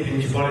domenii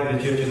principale de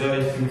cercetare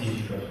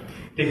științifică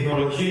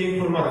tehnologie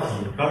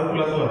informației,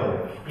 calculatoare,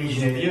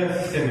 ingineria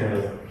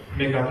sistemelor,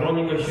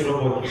 mecatronică și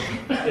robotică,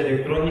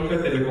 electronică,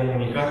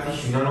 telecomunicații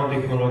și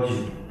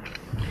nanotehnologii.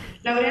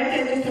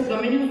 Laureații acestor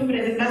domenii sunt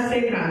prezentați pe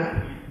ecran.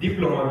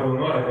 Diploma de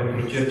onoare pentru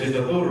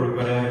cercetătorul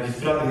care a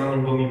înregistrat în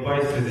anul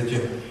 2014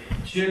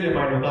 cele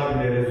mai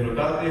notabile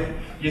rezultate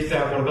este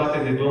acordată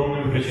de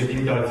domnul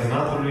președinte al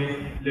Senatului,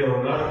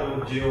 Leonardo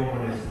G.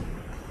 Omănescu.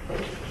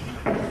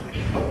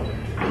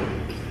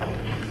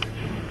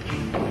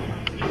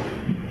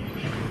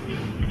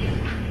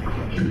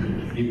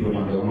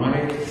 Diploma de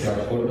onoare se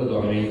acordă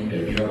doamnei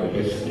Elvira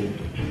Popescu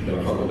de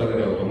la Facultatea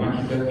de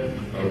Automatică,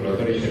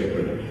 Calculatoare și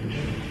Electronică.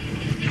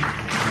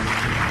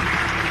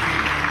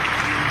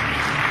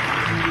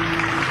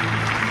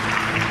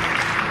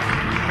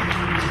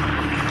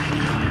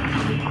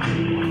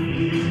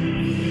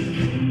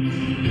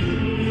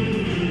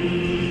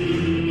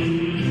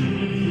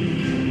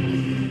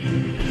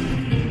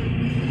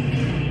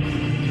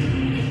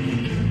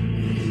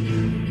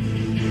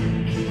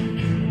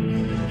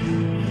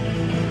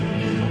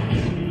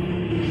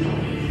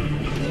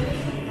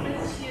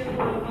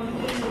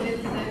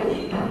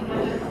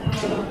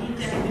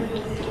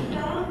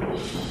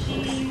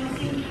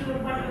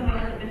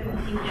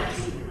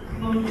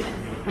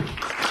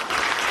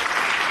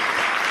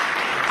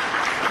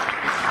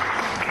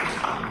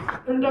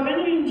 În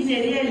domeniul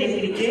ingineriei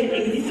electrice,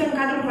 există în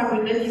cadrul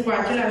facultății cu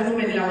același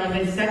nume de la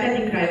Universitatea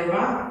din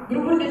Craiova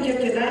grupuri de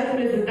cercetare cu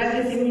rezultate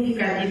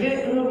semnificative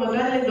în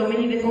următoarele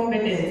domenii de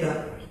competență: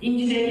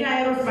 ingineria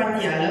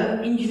aerospațială,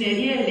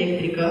 ingineria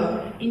electrică,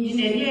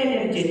 ingineria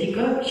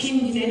energetică și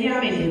ingineria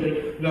mediului.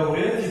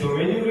 Laureații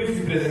domeniului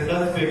sunt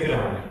prezentați pe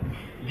ecran.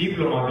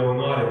 Diploma de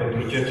onoare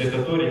pentru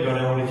cercetătorii care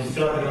au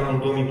înregistrat în anul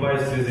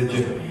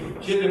 2014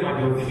 cele mai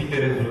deosebite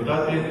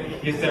rezultate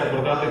este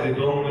acordată de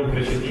domnul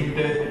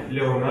președinte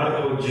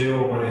Leonardo G.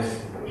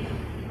 Omănescu.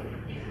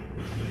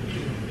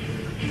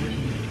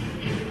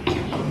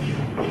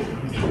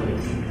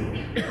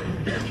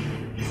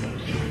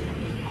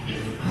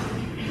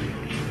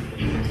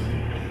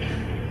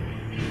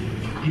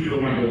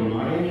 Diploma de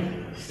onoare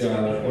se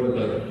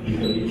acordă în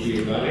condiții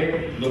egale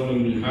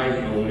domnului Mihai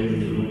Aurel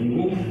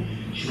Lungu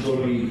și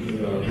domnului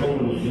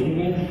Romulus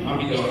Lungu,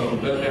 ambii de la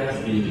Facultatea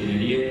de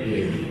Inginerie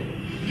Electrică.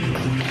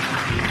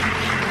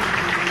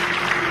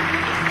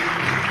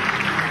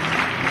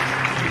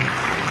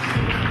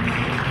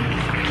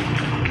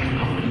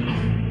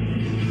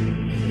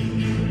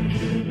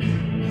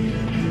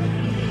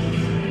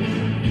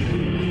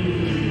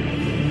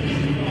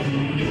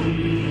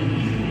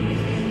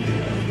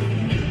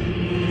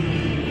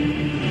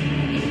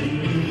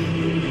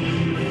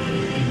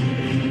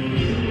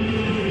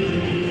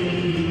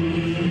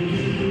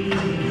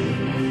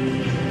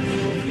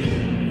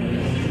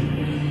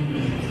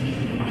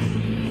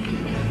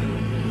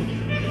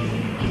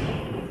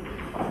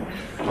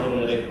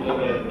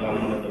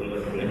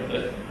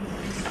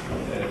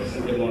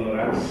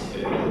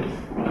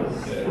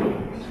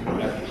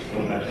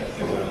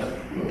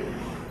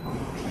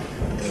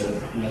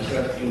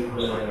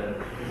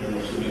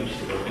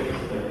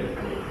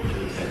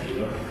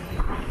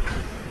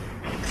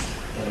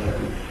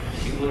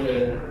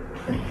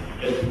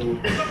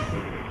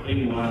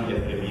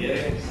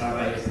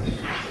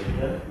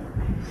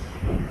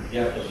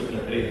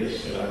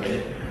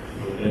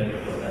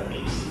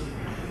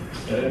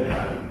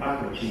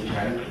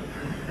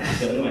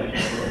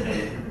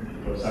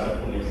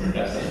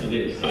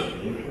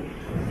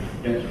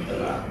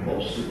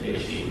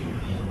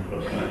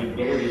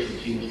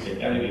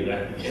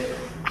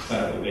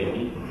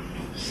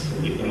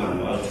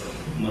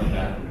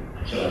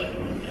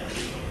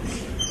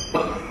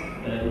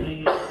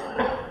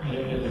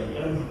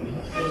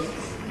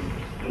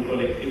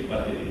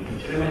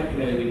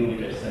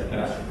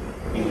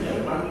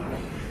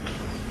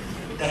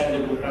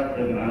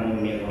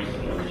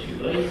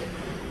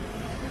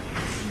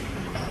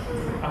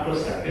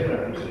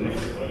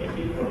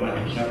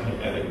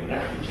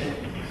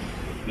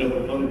 Ne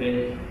ocupăm de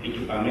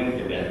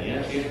echipamente de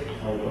aviație,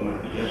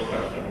 automatizări,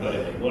 calculatoare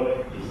de bord,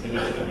 sisteme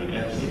de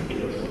navigație,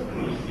 pilot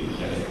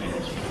artificiale de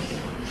spațiu.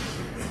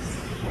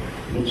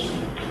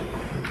 Mulțumesc!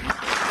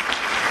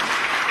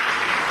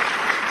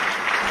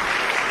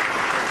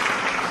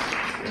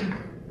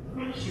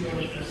 Și eu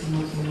aș vrea să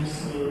mulțumesc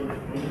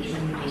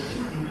Colegiului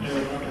Universității din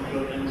Craiova pentru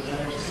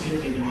organizarea acestui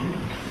eveniment.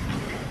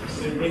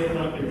 Este o idee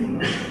foarte bună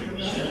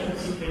și aș vrea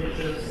să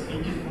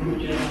felicit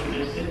Colegiul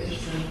Universității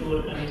și pentru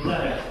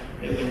organizarea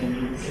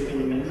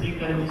evenimentului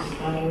care mi se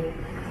pare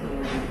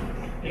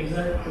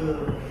exact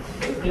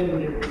temă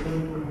de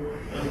cuvântul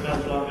în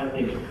cadrul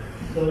academic.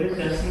 Doresc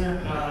de asemenea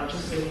ca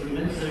acest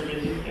eveniment să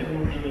reprezinte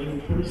un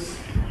impuls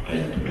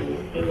pentru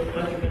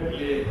toate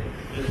către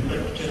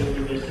rezultatele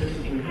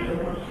Universității din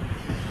Craiova,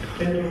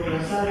 pentru o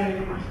clasare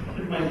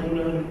cât mai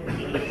bună în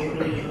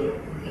scopuri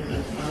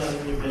internaționale ale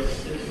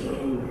universităților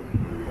în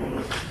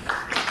comun.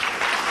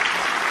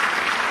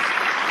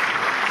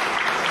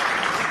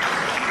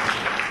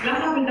 La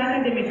Facultatea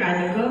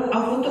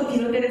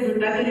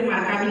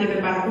remarcabile pe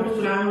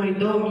parcursul anului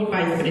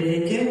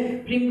 2014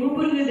 prin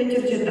grupurile de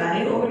cercetare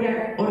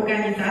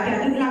organizate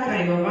atât la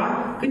Craiova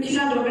cât și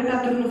la Drobeta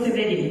Turnu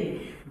Severin.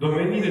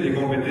 Domeniile de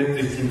competențe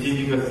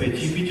științifică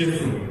specifice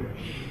sunt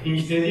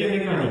ingineria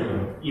mecanică,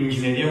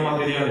 ingineria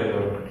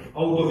materialelor,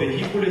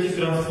 autovehicule și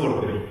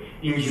transporturi,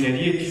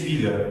 inginerie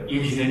civilă,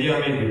 ingineria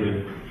mediului.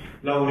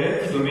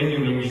 Laureații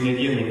domeniului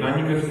inginerie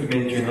mecanică sunt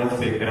menționați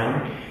pe ecran,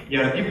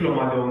 iar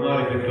diploma de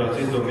onoare pentru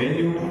acest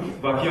domeniu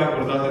va fi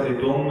acordată de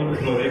domnul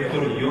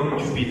prorector Ion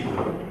Ciupitu.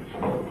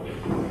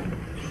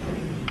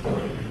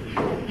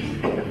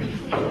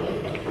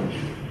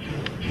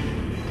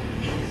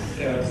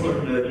 Se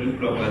acordă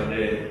diploma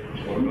de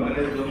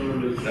onoare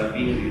domnului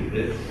Sabin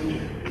Ridescu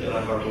de la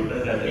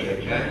Facultatea de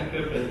Mecanică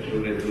pentru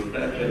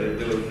rezultatele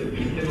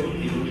deosebite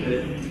obținute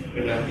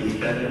în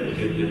activitatea de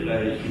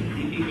cercetare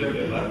științifică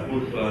pe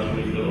parcursul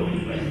anului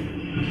 2014.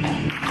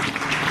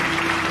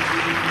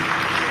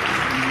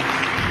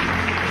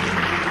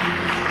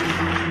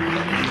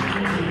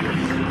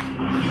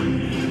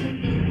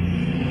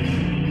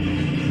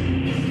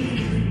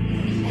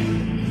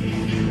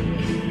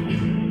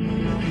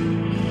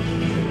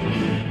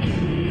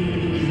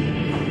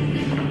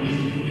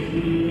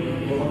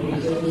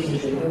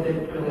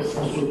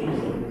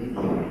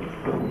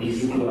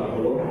 Vizibil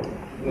acolo.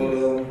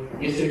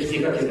 Este o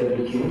explicație de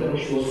puțină, nu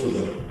și o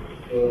scuză.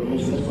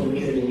 Mulțumesc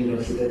conducerii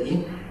Universității,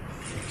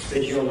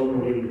 special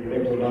domnului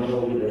rector Gala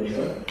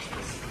Ulidență.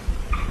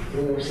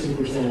 Sunt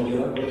puțin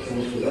emoționat, vreau să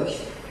mă scuzați.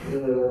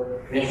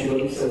 Mi-aș fi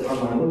dorit să fac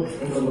mai mult,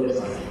 încă nu doresc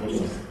asta.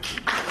 Mulțumesc.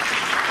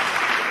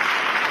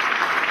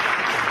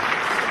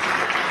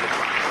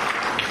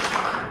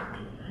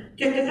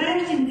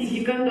 Cercetarea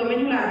științifică în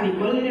domeniul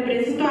agricol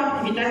reprezintă o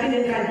activitate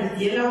de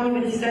tradiție la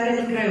Universitatea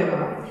din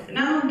Craiova. În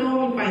anul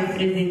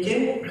 2014,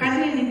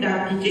 cadrele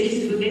didactice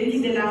și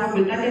studenții de la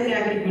Facultatea de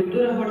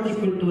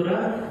Agricultură-Horticultură,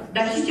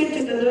 dar și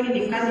cercetătorii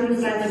din cadrul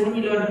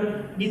stațiunilor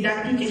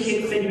didactice și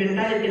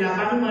experimentale de la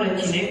Banul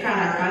Mărăcine,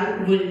 Caracal,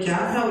 Vâlcea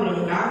sau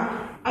Rânca,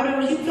 au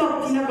reușit să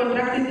obțină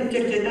contracte de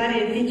cercetare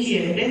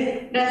eficiente,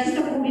 dar și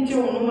să publice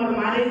un număr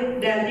mare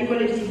de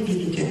articole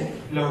științifice.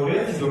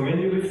 Laureații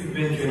domeniului sunt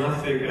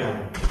menționați pe ecran,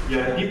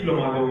 iar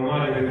diploma de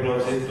onoare pentru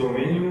acest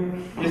domeniu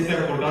este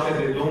acordată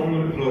de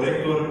domnul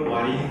prorector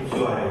Marin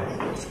Soare.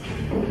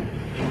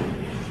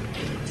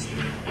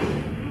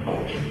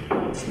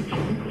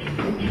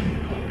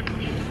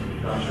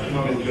 Așa cum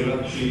am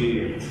menționat și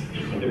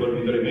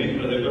antevorbitorii mei,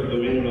 într-adevăr,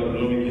 domeniul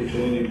agronomic este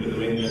unul dintre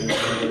domeniile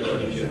de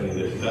tradiție în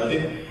universitate,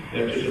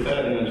 iar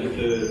cercetarea din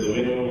acest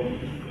domeniu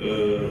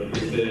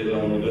este la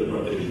un nivel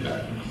foarte ridicat.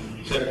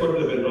 Se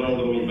acordă pentru anul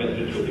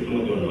 2014 o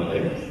diplomă de onoare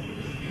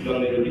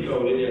doamnei Ludica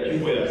Aurelia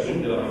Cimpoiasu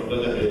de la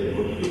Facultatea de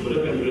Horticultură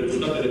pentru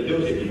rezultatele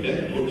deosebite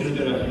obținute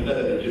în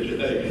activitatea de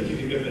cercetare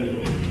științifică pentru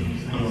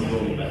anul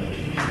 2014.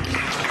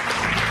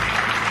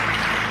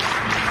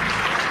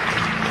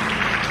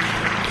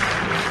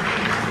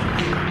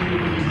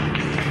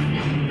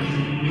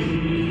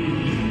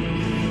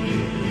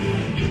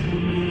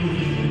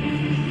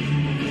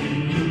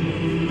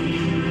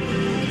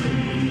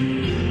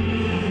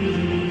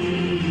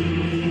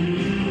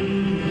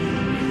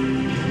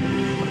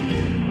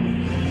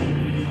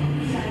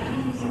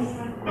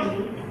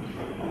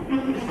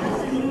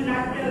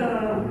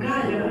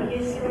 Gala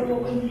este o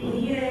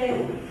împlinire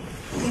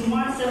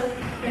frumoasă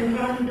pentru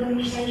anul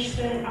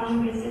 2016 al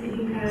Universității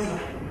din Craiova.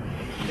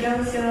 Vreau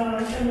să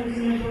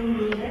mulțumesc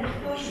domnului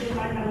rector și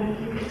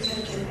departamentul de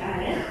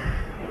cercetare.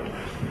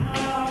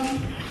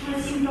 Mă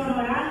simt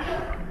onorată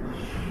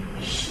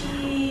și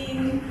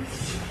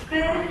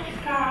sper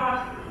ca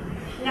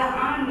la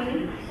anul,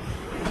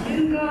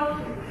 lângă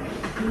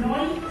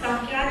noi, sau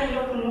chiar în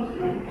locul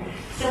nostru,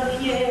 să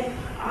fie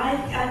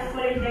alți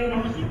colegi de-ai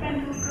noștri,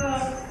 pentru că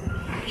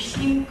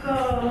știm că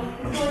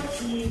cu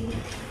toții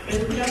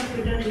lucrăm cu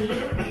dările,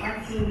 cu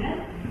acțiune,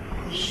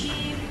 și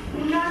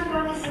un an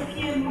poate să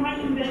fie mai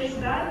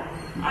înverjurat,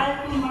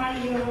 altul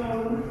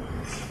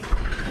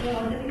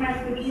mai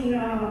puțin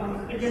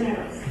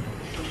generos.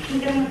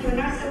 Sunt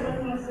emoționat să vă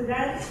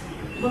scuzați,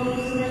 vă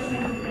mulțumesc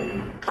pentru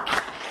premiu.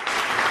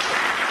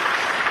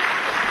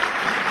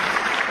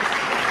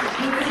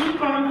 Mulțumim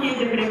Comisiei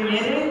de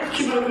Premiere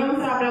și vă rugăm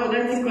să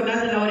aplaudați încă o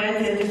dată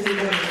laureații acestui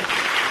domeniu.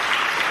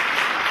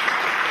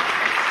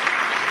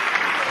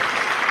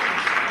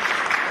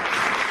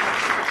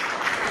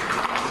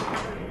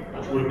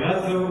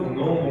 Urmează un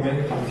nou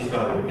moment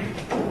muzical.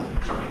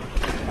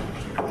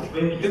 Vă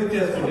invităm să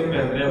ascultăm pe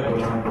Andreea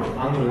Bolan,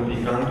 Anul în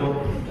Picanto,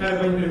 care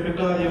va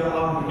interpreta aria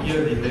A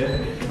Gheldine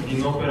din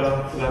opera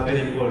La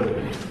Pericole,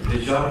 de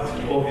Jacques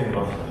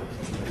Offenbach.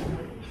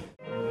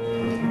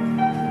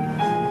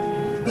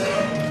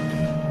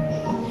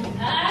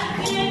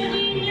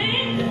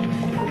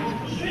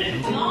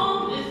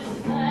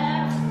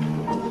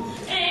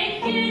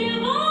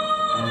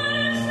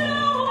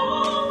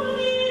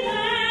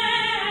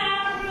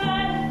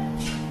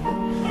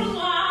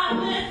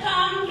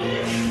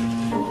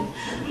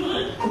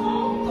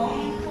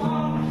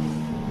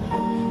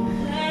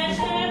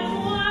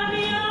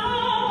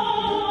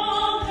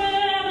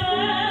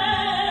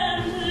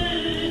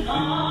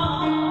 Oh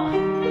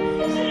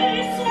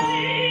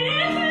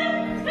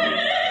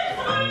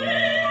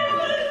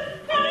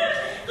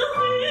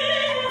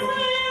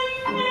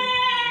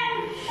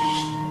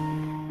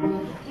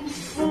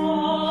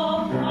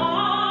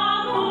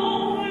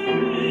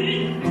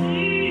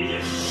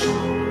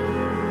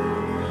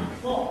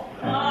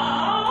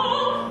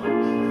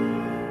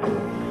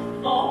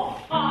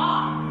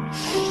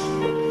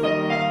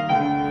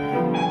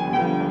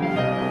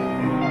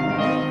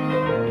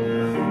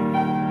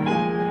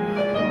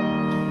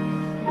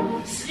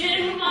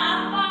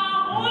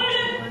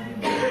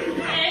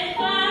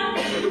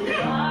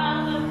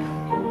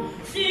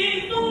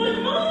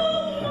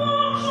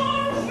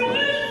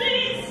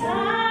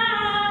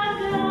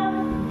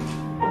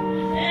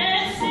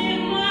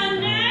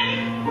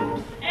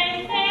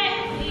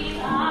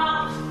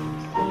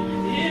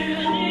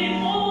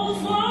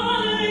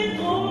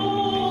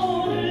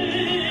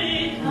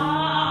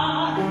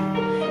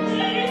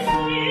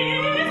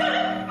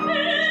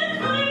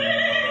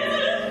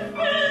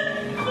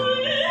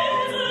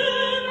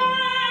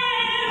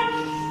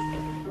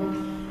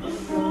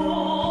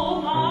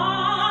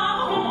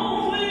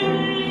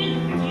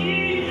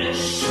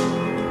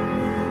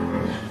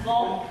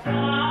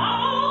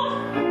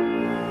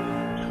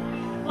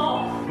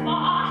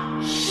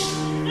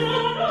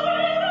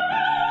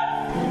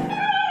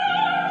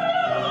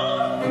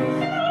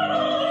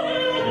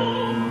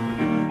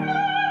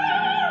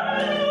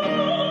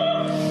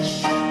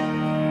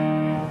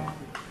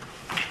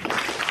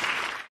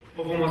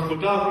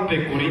asculta acum pe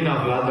Corina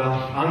Vlada,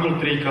 anul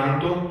 3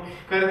 canto,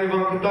 care ne va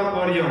încânta cu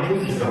aria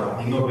Muzica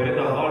din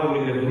opereta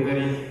Valurile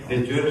Dunării de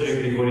George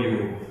Grigoriu.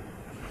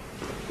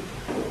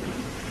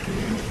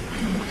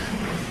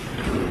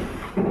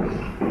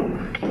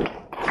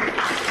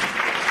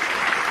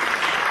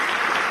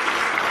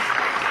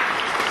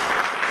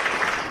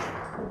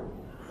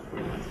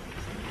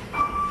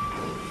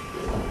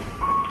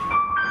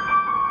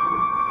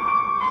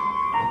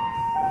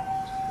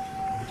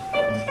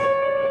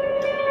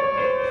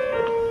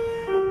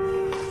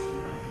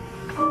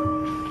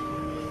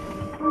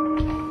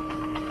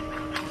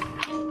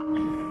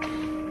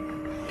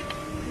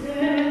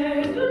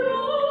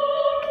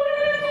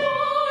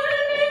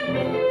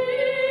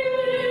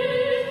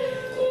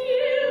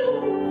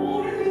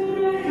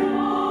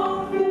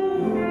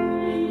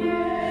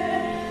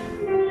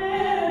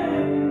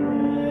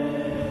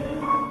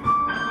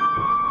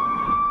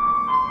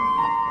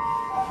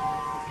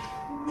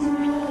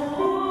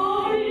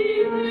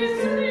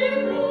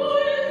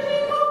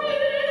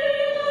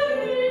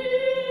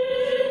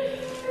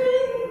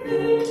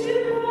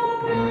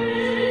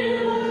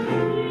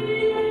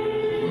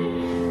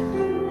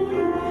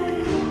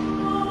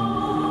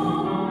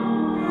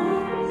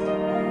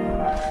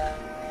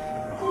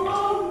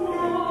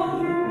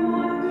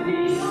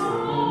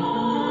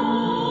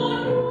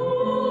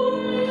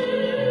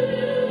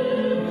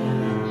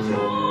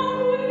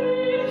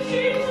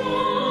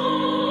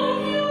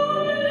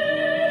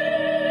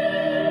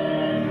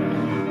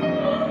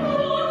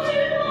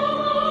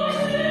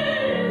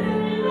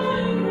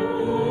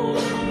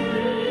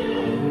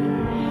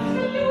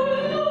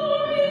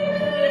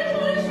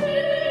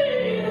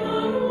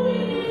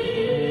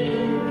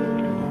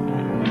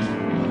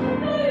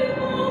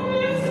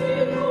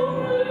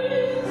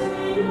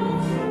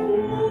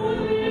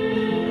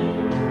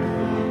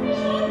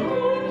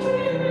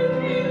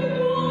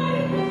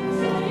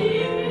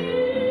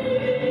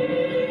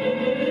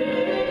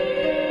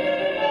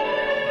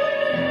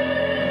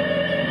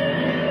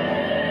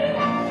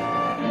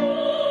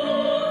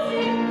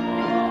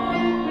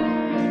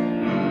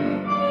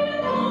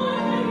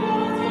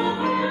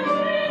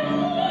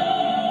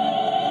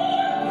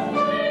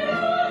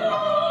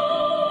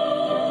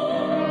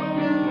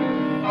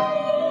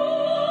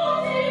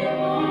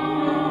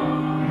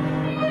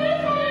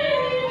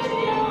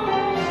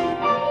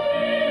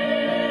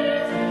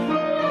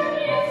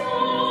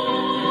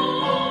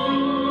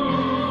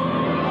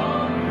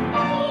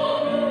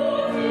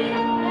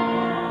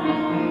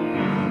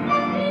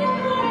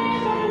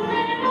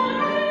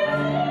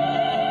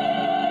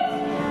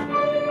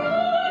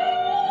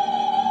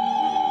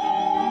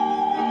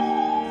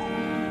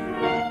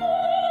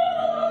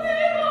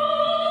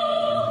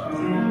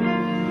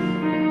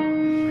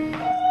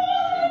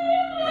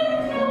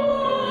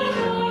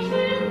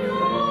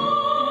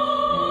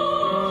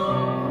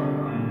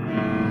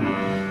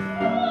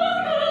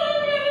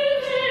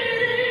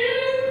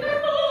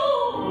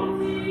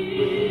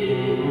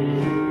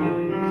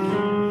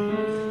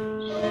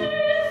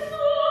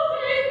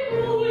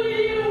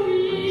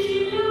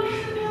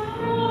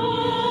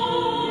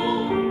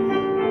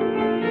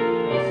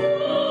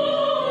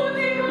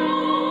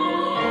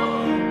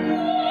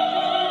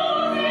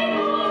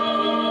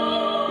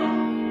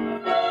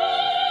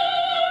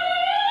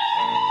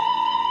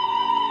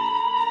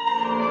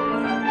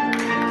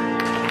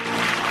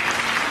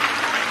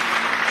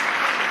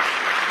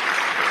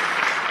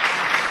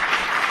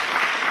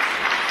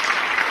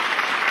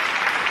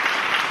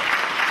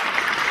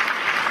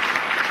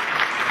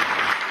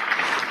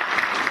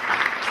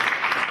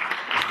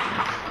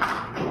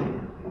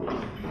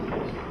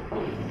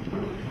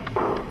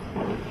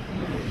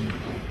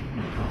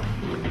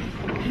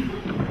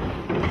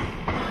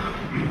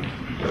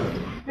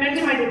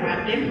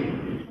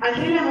 Al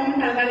treilea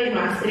moment al galei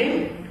noastre,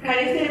 care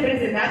este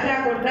reprezentat de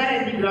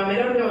acordarea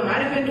diplomelor de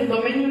onoare pentru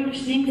domeniul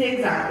științe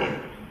exacte.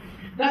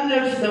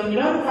 Doamnelor și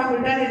domnilor,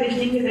 Facultatea de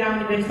Științe de la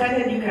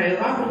Universitatea din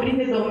Craiova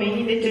cuprinde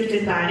domenii de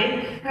cercetare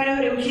care au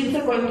reușit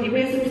să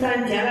contribuie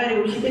substanțial la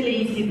reușitele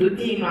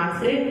instituției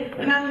noastre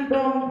în anul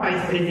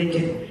 2014.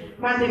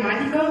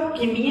 Matematică,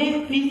 chimie,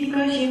 fizică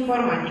și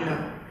informatică.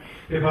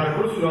 Pe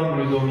parcursul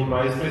anului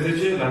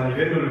 2014, la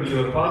nivelul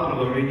celor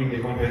 4 domenii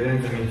de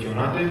competență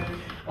menționate,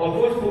 au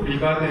fost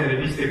publicate în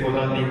reviste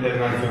cotate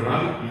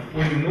internațional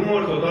un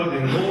număr total de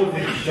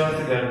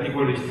 96 de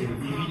articole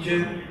științifice,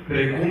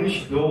 precum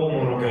și 2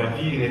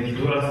 monografii în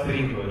editura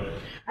Springer.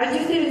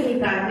 Aceste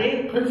rezultate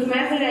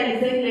însumează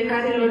realizările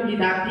cadrelor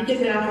didactice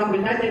de la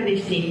Facultatea de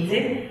Științe,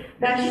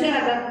 dar și de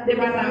la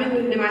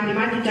Departamentul de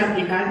Matematici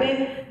Aplicate,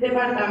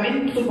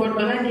 departament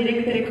subordonat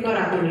direct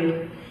rectoratului.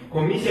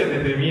 Comisia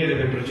de premiere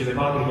pentru cele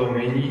 4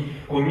 domenii,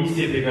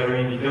 comisie pe care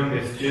o invităm pe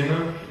scenă,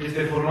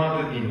 este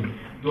formată din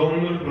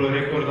domnul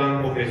prorector Dan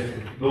Popescu,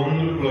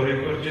 domnul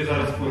prorector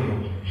Cezar Spânu,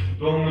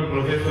 domnul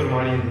profesor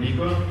Marin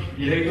Dică,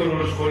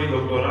 directorul școlii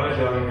doctorale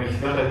de la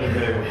Universitatea din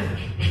Craiova.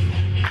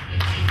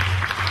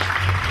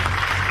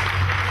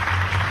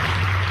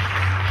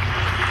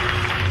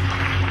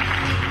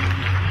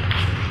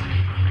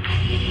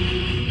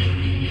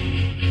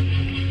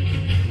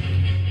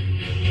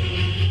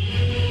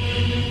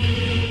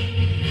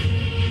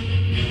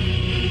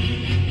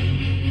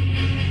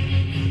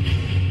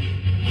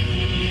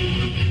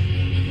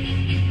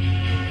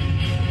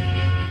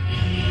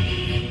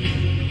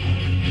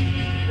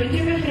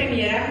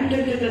 apropierea cu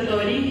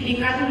cercetătorii din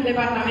cadrul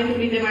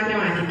Departamentului de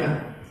Matematică.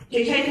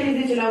 Cei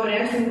 16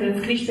 laureați sunt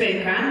înscriși pe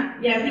ecran,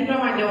 iar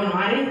diploma de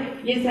onoare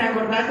este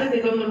acordată de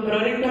domnul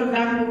prorector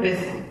Dan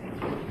Popescu.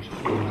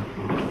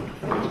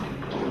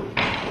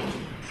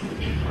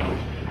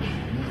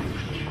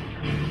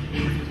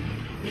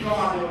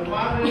 Diploma de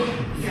onoare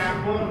se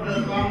acordă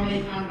doamnei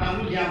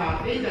Andalusia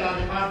Matei de la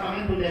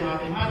Departamentul de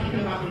Matematică,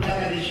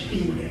 Facultatea de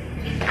Științe.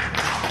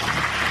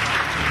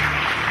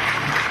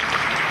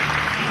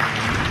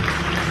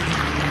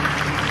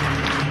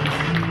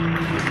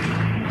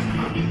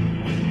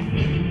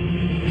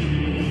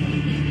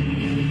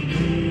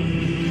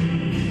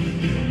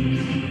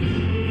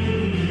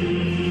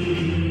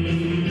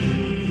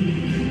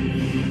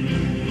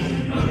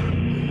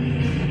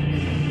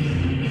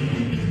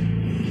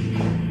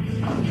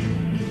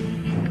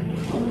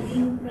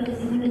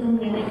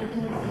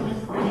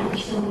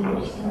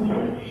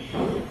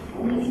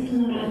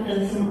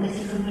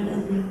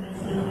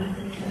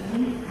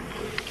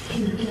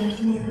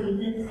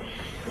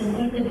 Sunt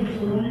foarte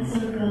bucuroasă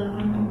că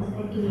am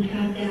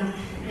oportunitatea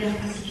de a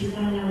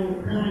participa la o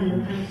gală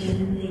în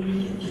Excelentei din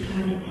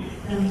Cercetare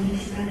la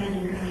Universitatea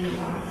din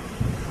Craiova.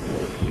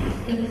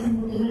 Trebuie să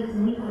mulțumesc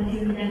mult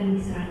Consiliului de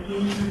Administrație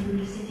al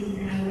Universității din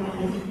Craiova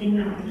pentru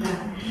premiul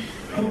acordat.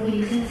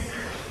 Mărturisesc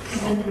că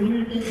pentru mine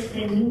acest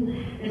premiu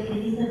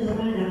reprezintă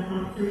dovada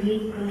faptului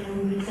că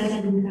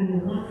Universitatea din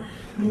Craiova,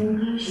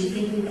 munca și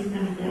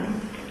seriozitatea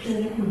sunt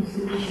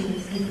recunoscute și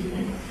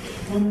respectate.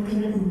 Vă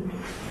mulțumesc mult!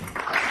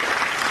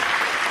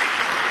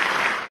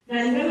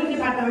 La nivelul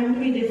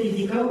Departamentului de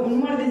Fizică, un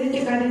număr de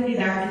 10 cadre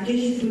didactice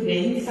și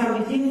studenți s-au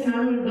distins în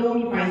anul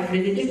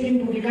 2014 prin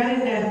publicare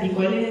de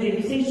articole în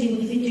reviste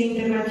științifice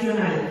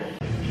internaționale.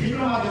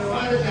 Diploma de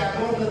onoare se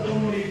acordă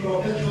domnului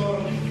profesor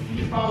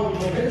Paul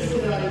Popescu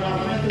de la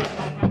Departamentul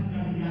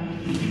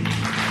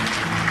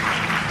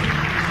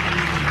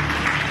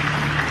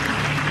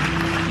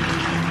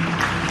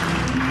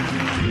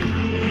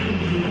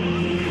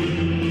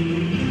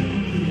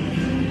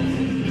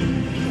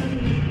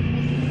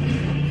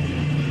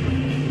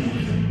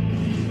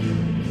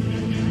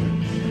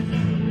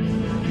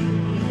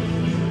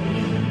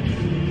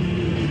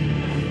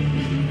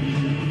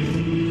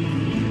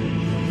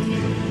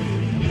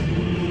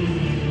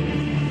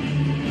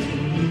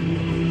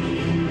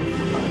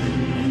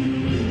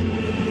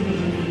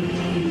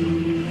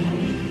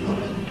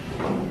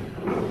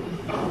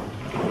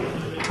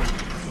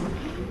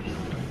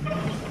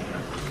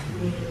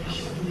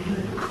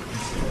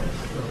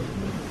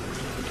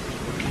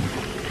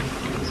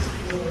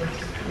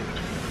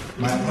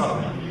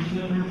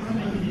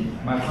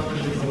mai aproape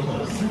de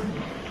fotograf.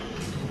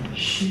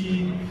 Și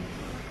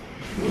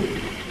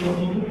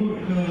mă bucur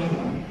că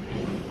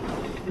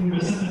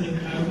Universitatea din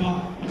Craiova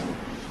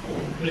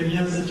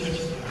premiază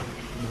cercetarea.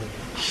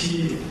 Și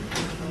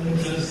am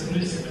înțeles că nu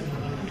este prima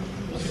dată,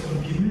 o să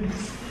continue.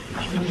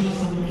 Și pentru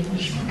asta vă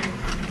mulțumesc și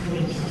vă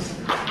mulțumesc.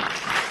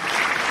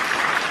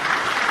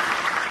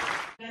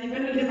 La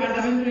nivelul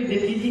Departamentului de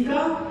Fizică,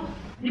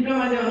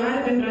 diploma de onoare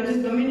pentru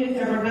acest domeniu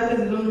este acordată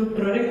de domnul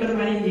prorector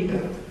Marin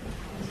Dică.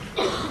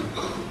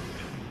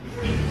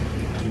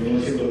 Eu mă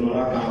simt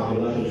onorat că am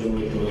acordat în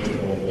jurul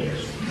profesorului.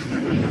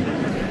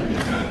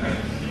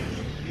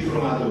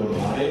 Diploma de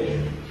onoare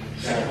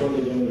se acordă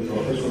domnului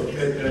profesor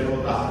Petre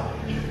Rotar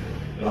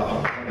de la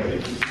Facultatea de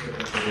Fizică.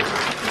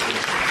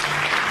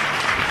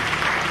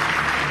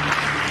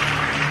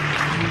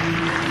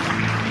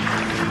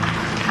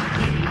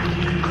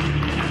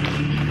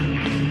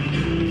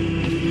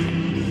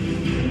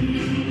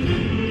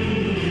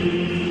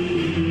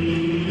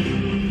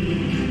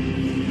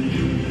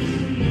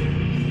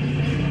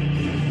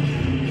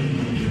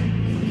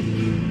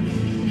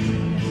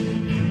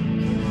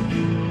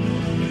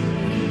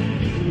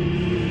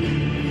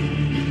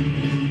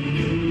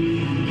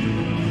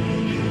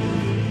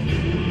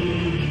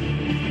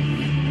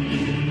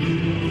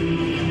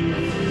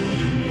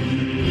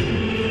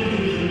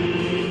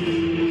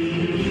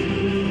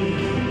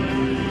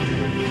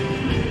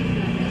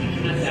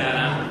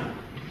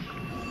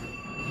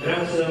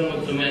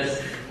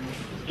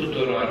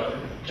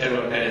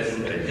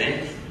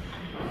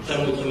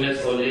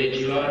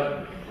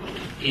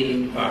 din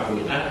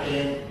facultate,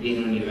 din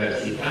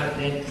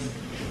universitate,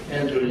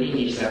 pentru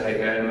liniștea pe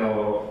care mi-au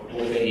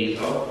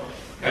oferit-o,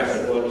 ca să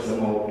pot să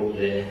mă ocup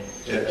de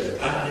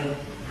cercetare,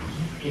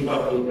 prin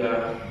faptul că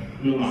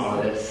nu m-au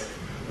ales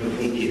în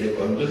funcție de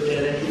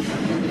conducere.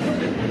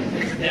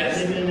 De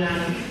asemenea,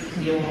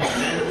 e un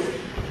moment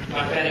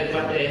la care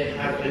poate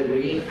ar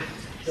trebui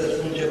să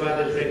spun ceva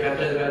despre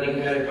catedra din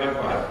care fac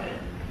parte.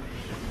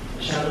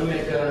 Și anume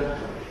că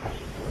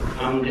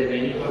am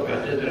devenit o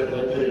catedră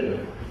bătrână.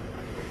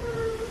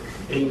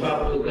 Prin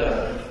faptul că,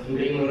 în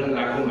primul rând,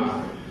 acum,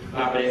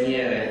 la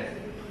premiere,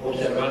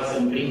 observați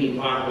în primii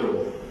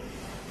 4,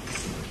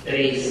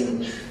 3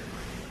 sunt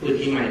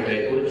puțin mai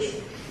trecuți,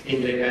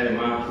 dintre care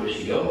mă aflu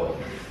și eu,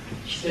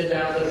 și pe de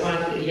altă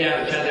parte, iar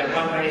cea de-a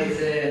 4-a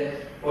este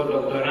o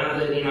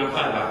doctorandă din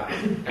afara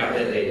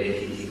catedrei de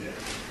fizică.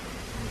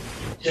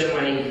 Cel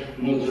mai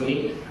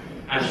mulțumit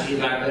aș fi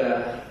dacă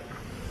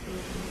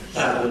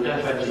s-ar putea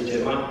face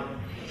ceva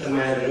să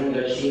mai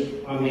ajungă și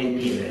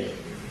amintire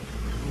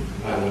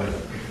la noi.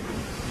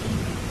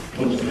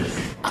 Mulțumesc!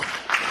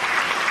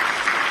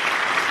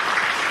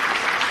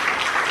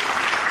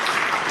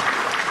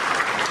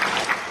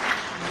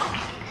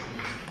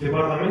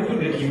 Departamentul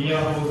de chimie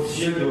a fost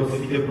și el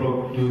deosebit de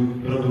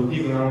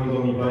productiv în anul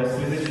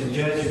 2014 în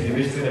ceea ce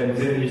privește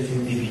realizările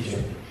științifice.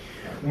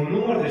 Un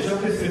număr de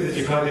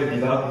 17 cadre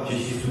didactice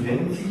și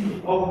studenți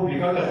au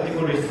publicat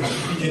articole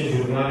științifice în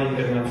jurnale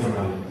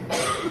internaționale.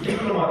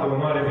 Diploma de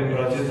onoare pentru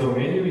acest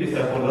domeniu este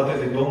acordată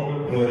de domnul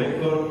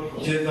prorector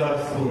Cezar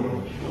Spunu.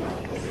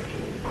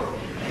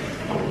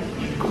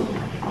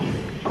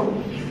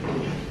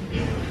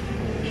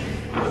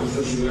 O să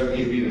asigurăm că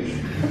e bine.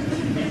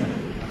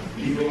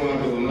 Diploma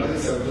de onoare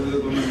se acordă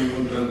domnului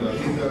Montran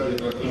Batista,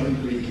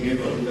 Departamentul de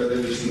Chimie, Facultatea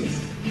de Științe.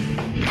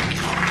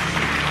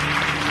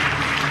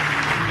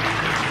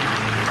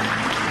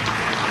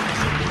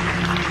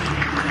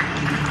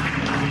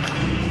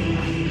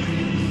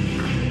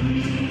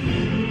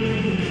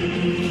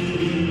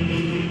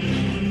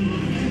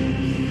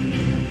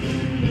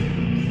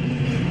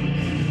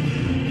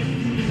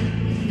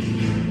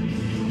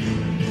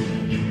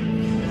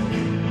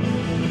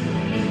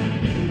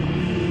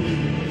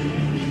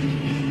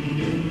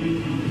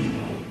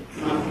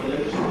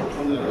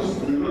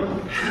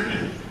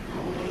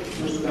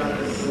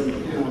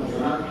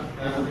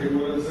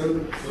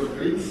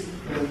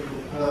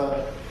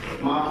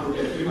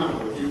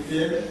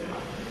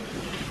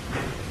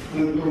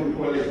 Într-un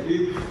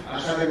colectiv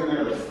așa de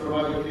numeros.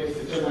 Probabil că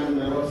este cel mai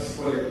numeros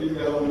colectiv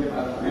de la un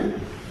departament.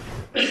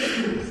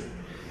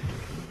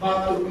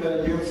 Faptul că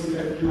eu sunt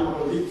în prima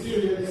poziție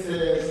este,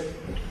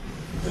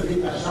 să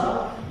zic așa,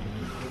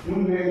 un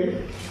merit,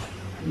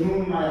 nu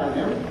numai al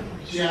meu,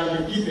 ci al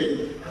echipei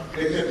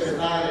de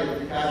cercetare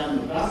pe care am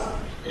lucrat,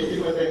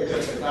 echipă de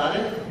cercetare,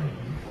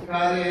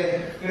 care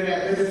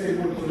trebuie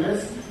să-i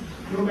mulțumesc,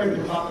 nu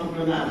pentru faptul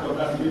că ne-a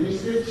acordat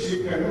liniște, ci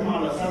că nu m-a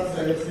lăsat să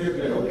respir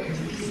deloc.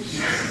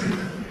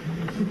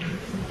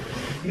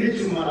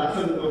 Nici nu mă lasă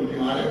în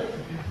continuare,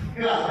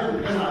 că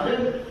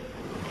avem,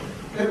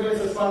 trebuie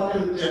să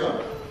scoatem ceva.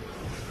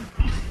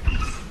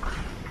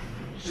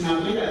 Și în al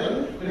doilea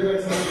rând, trebuie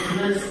să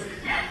mulțumesc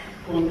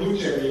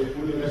conducerii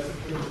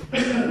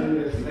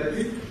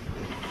Universității.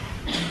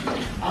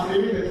 Am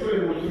primit destule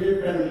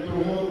mulțumiri pentru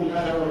modul în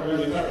care au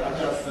organizat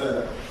această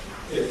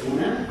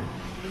sesiune,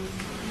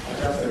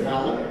 această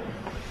gală.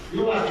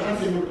 Eu aș vrea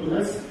să-i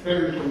mulțumesc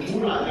pentru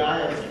bula de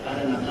aer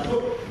care ne-a dat-o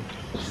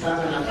și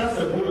dacă în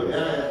această bulă de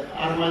aer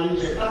ar mai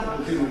injecta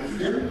puțin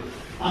oxigen,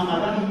 am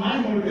avea mai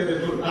multe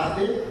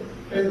rezultate,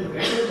 pentru că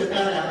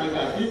cercetarea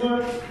aplicativă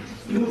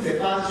nu se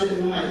face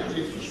numai cu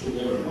textul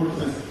școalelor.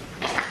 Mulțumesc!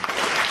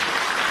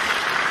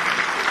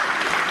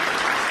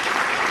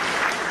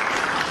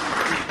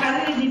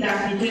 Cadrele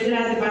didactice de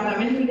la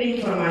Departamentul de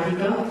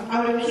Informatică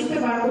au reușit pe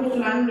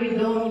parcursul anului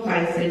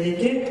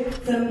 2014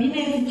 să îmbine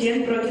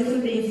eficient procesul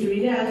de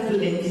instruire al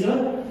studenților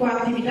cu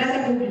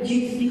activitatea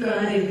publicistică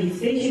în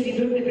reviste și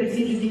edituri de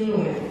prestigiu din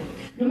lume.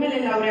 Numele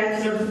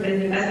laureaților sunt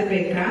prezentate pe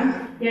ecran,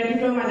 iar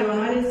diploma de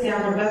onoare este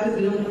acordată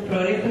de domnul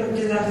prorector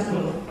Cezar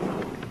Spunu.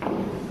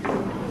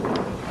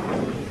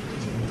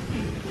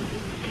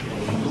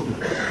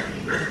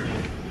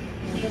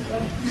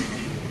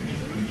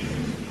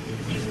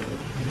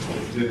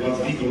 De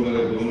fapt,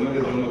 diplomele de onoare,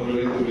 doamna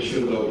prorector și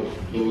eu dau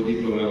două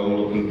diplome la un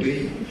loc întâi,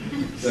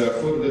 se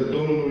acordă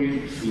domnului,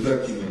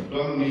 scuzați-mă,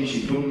 doamnei și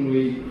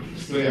domnului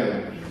Stoian,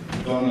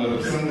 doamna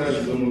Alexandra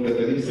și domnul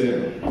Cătălin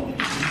Stoian.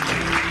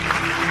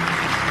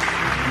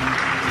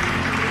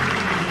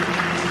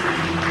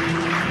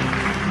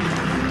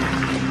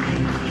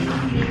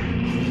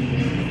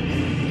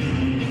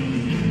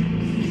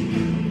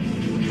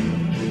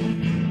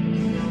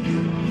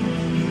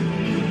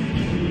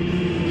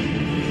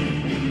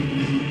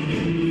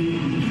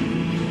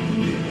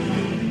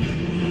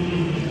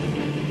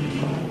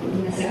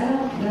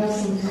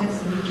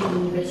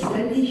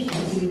 Universității și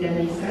Consiliului de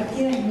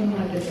Administrație, nu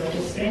numai pentru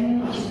acest premiu,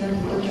 ci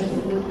pentru tot ce a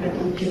făcut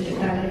pentru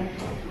cercetare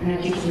în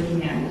acești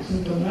ultimi ani.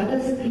 Sunt onorată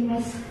să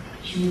primesc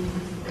și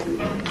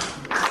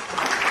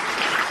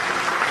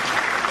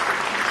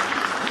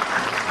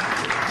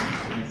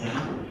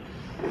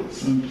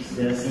sunt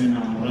de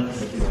asemenea onorat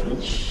să fiu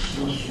aici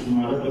și mă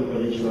alătur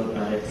colegilor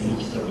care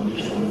felicită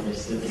conducerea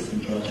Universității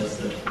pentru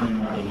această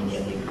minunată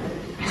inițiativă.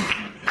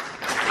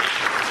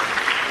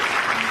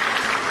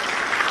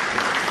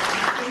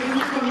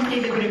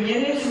 Comisiei de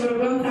premiere și vă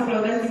rugăm să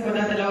aplaudați încă o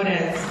dată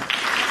laureați.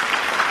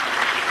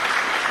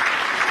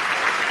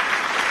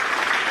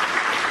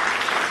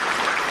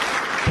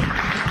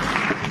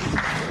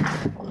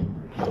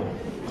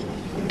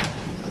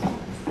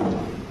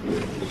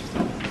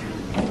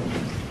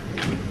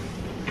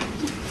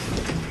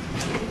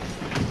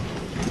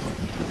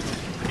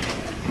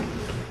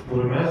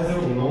 Urmează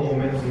un nou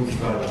moment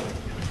muzical.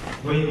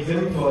 Vă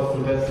invităm să o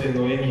ascultați pe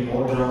Noemi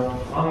Modra,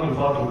 anul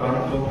 4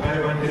 canto, care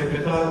va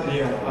interpreta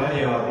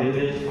aria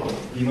Adele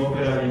din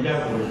opera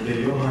Liliacul de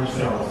Johann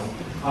Strauss.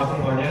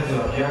 Acompaniază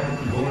la pian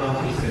Ivona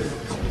Cristescu.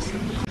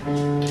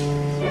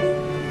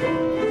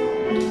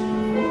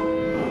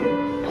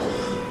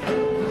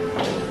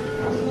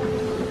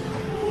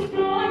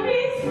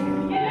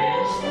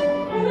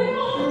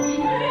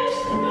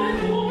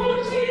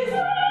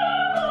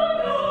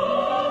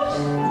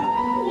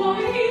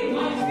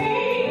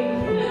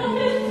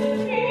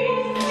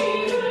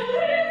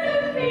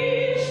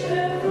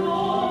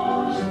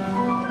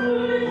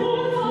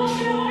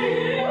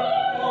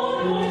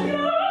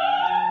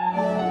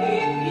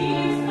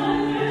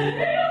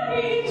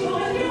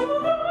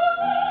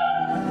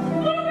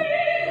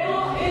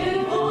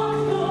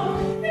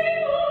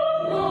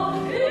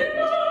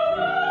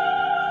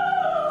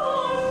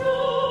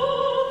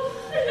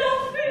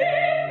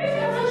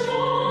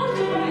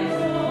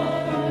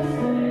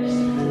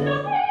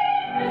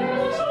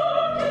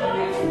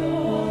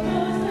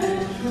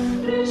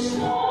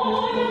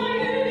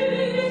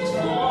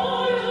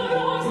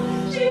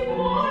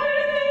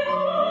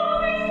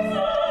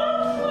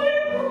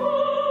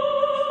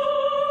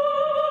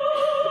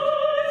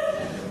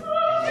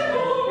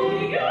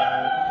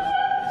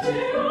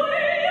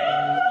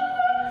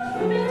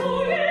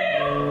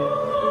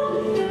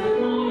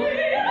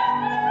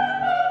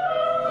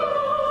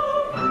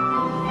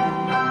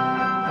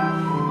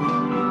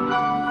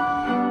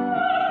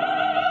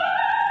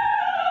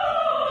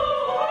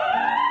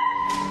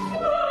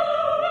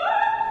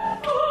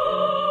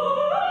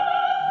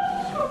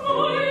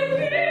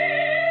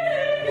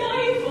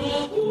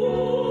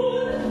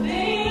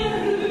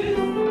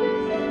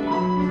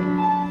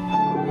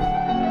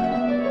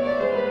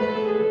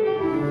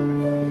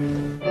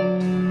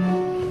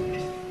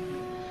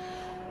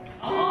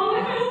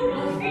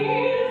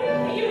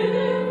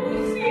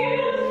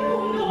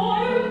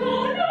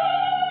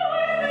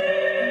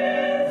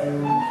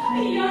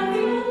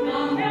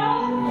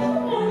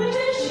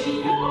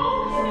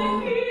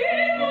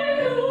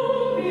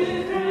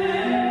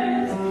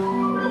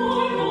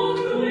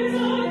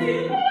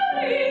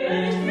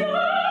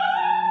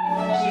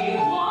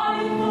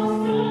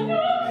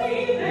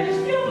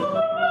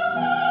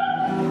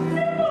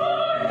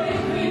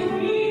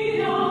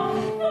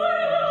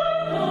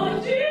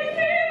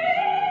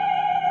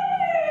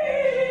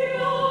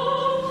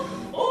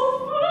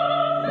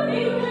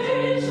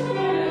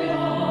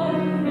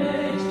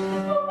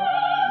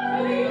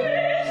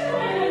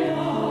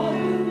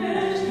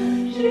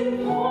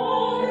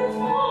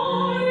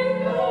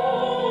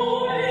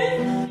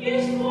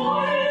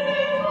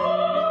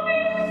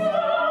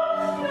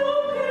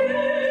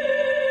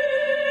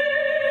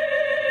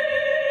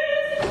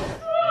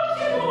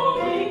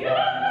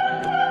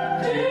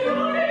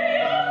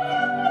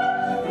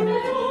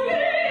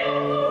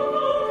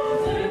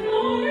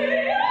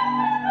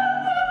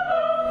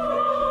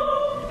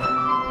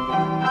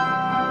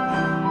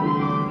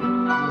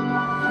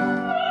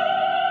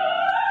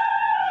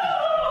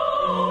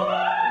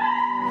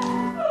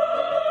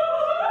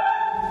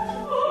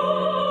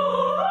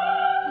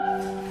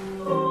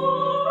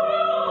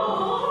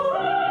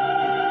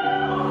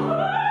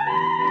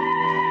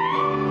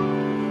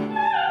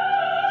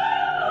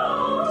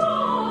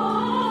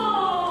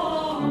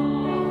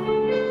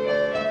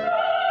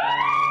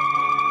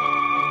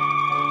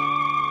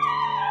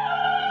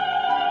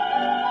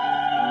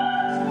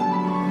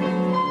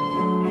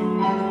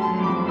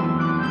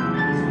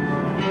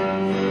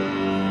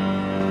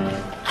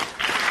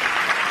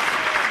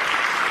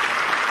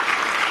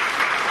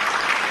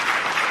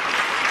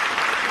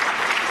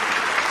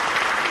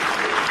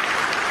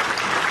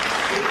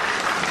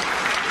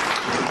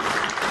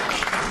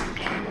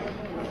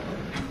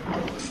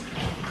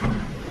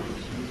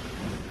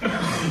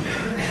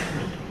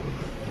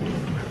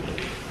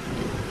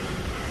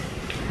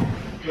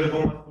 Îl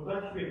vom asculta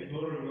și pe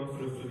viitorul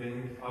nostru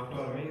student,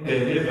 actualmente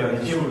elev la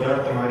Liceul de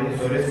Artă Marin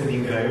Sorescu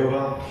din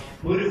Craiova,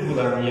 Pârâvu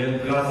Daniel,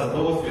 clasa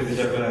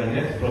 12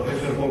 clarinet,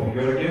 profesor Popu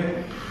Gheorghe,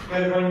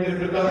 care va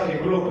interpreta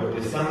Eglopă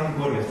de San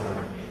Gornesan.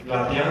 La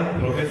pian,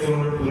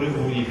 profesorul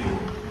Pârâvu Liviu.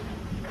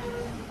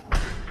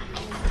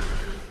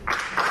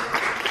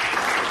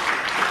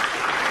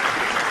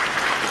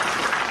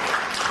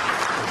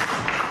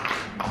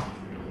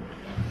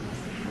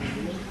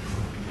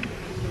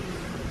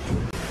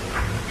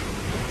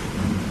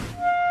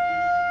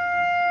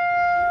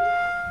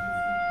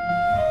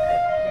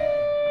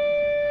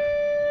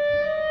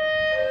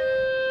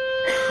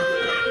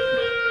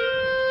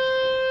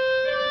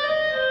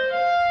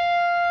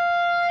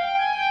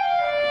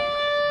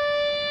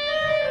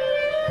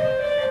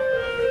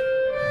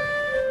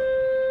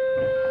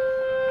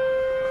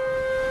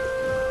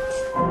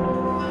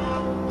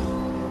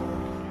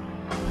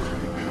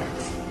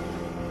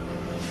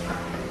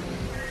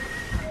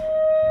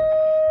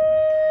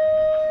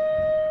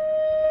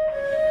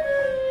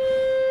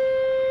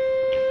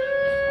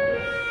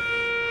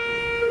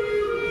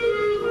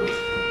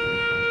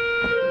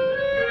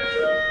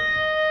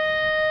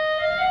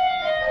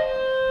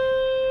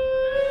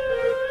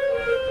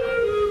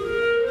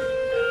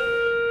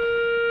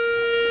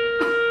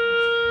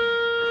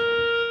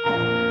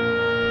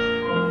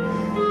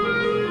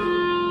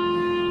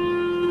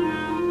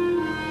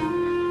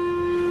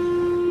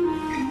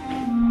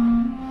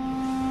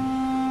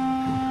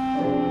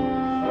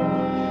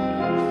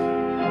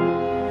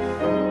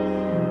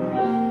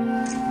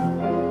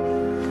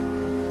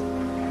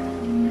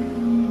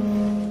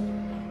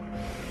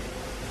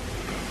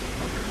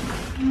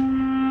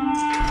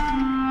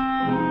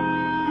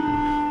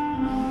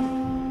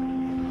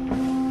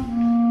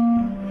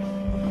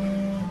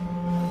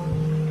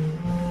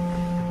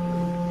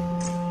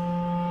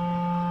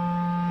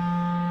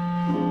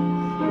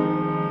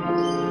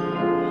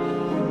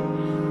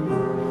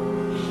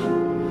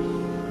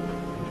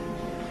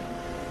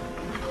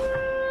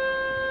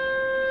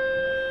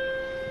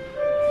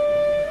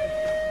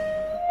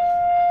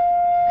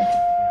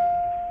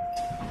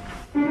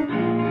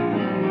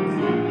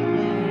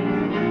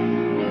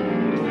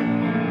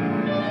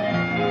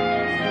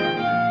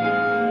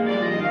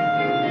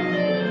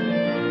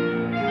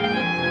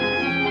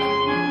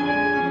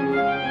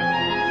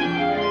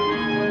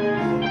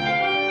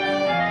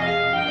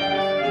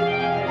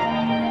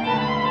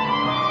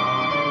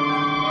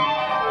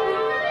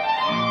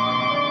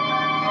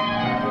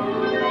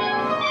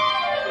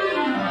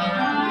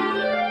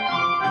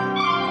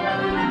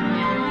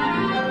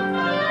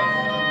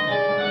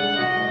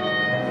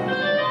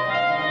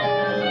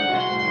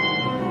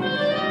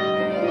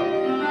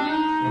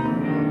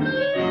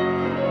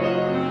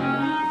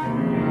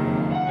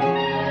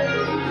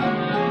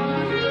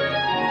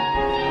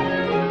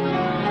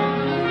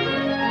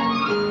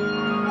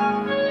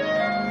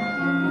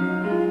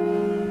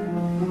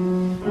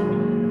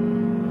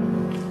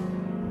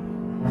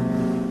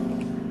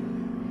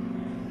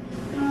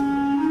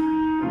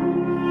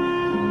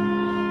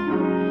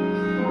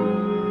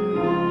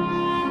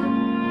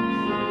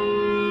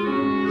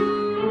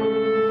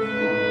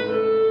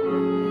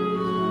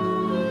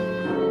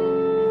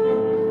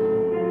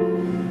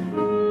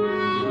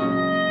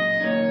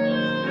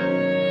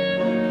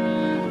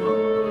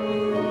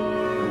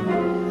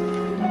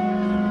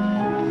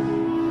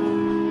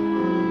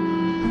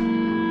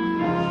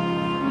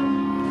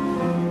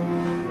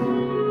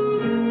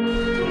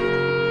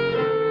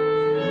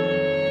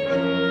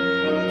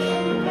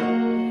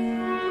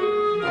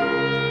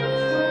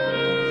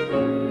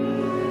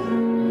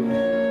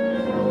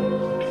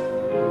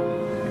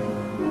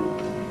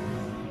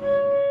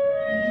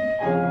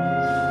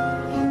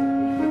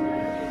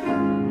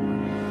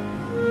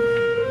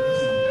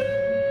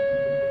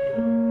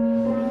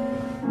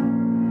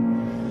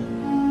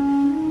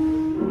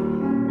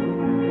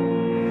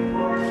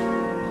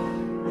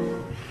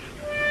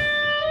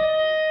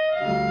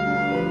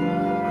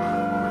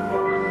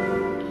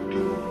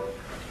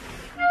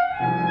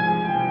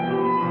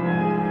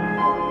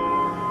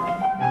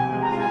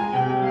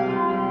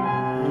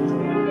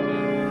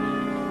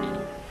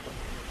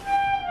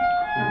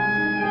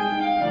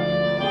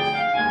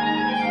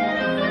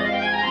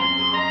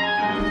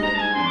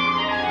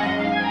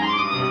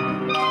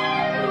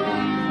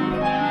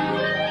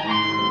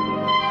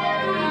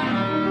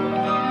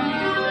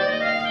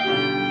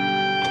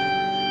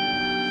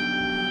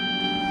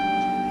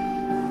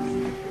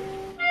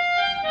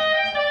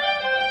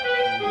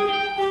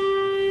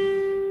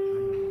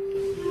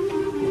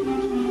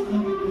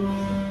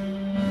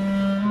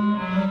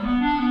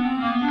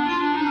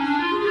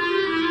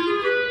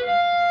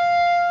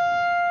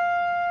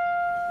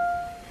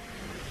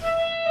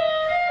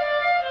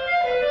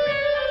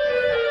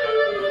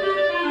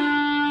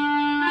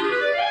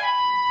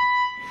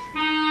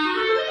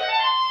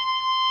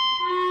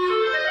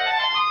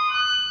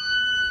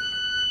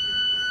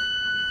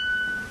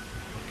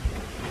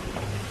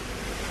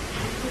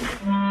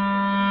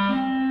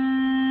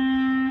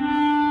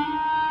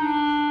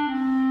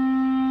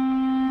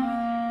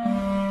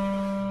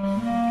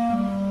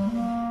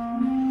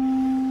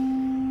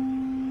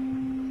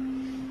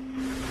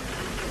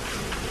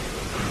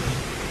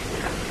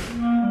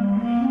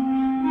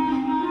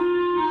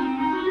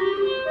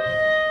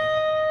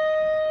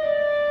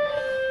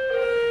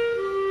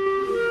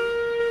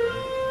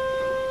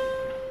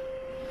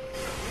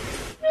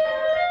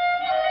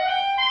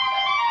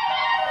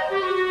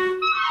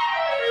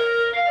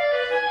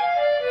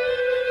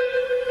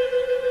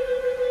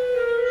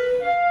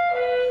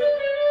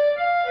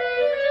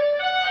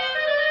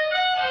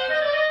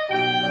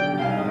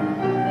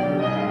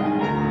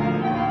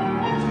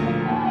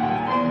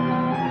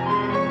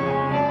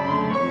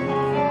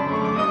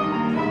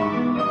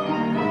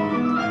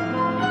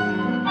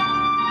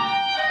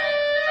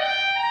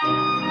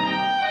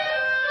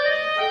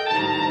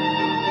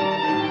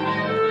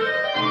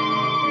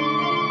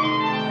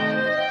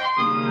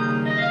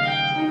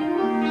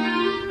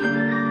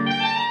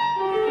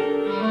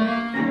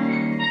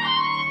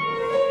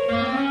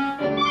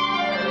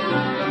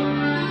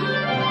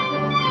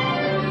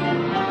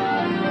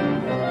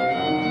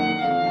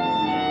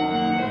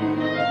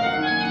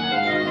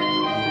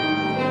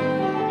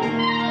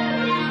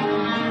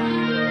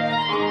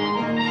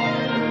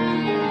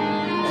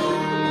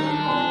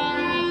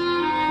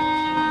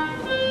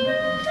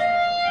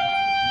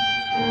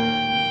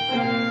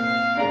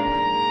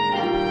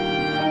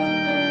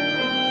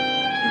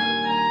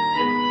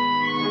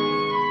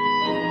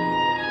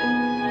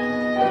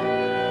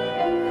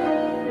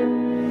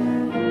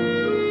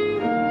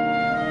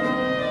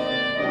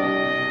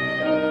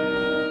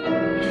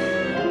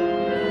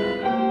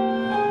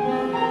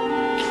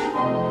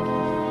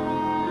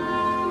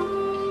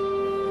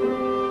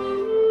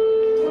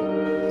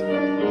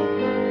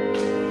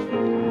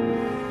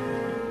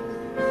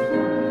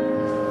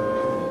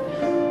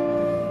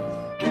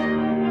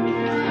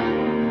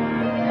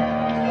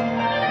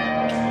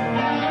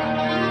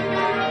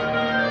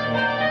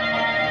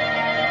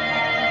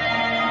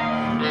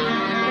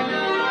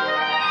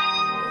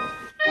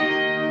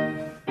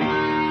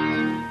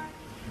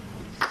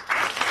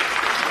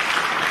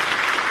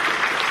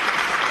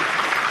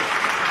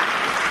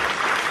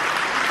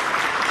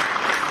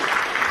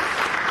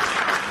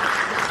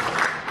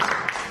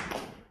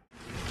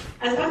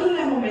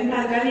 patrulea moment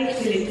al Galei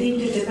Excelentei în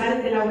cercetare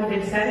de la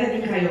Universitatea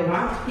din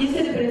Craiova este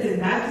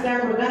reprezentat de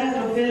acordarea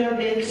trofeelor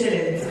de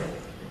excelență.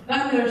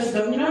 Doamnelor și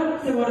domnilor,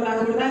 se vor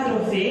acorda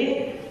trofee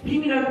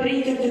primilor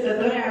 3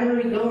 cercetători ai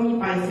anului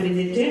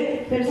 2014,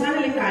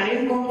 persoanele care,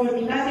 în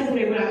conformitate cu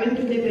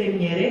regulamentul de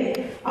premiere,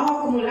 au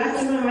acumulat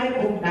cel mai mare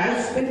punctaj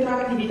pentru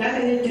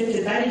activitatea de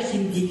cercetare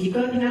științifică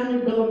din anul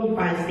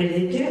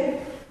 2014,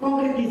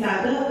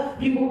 concretizată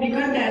prin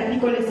publicări de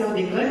articole sau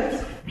de cărți,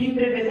 prin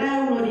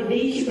brevetarea unor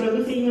idei și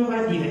produse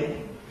inovative.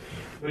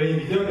 Vă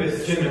invităm pe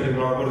scenă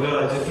pentru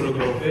acordarea acestor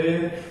trofee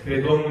pe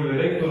domnul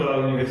rector al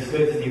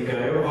Universității din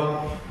Craiova,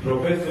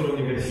 profesor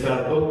universitar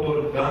dr.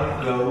 Dan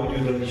Claudiu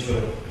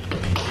Dănișor.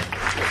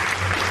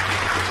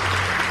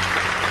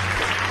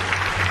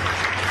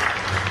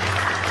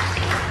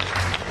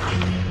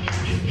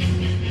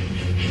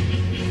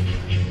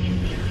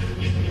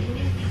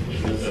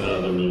 Bună seara,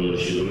 domnilor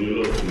și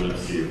domnilor,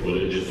 stimați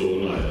colegi, este o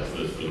onoare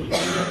astăzi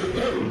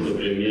să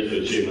premiez pe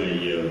cei mai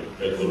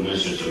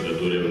performanți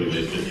cercetători ai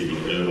Universității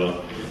din Craiova,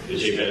 pe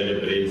cei care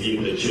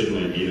reprezintă cel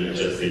mai bine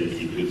această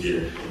instituție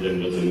de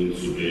învățământ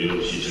superior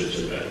și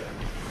cercetare.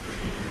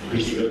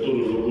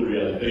 Câștigătorul locului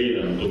al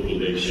 3-lea în topul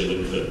de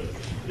excelență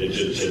de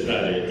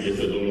cercetare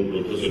este domnul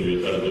profesor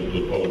universitar dr.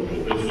 Paul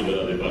Popescu de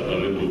la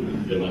Departamentul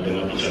de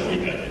Matematici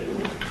Aplicate.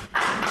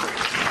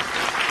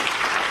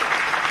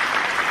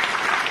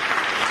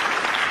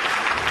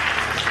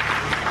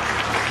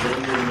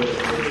 Domnul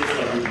profesor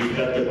a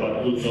publicat pe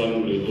parcursul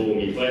anului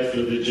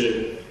 2014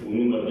 un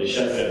număr de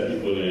 6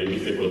 articole în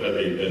reviste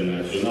cotate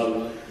internațional,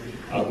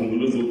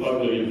 acumulând un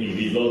factor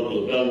individual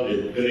total de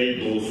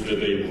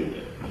 3.203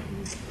 puncte.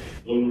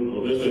 Domnul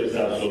profesor este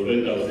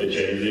absolvent al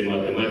specializării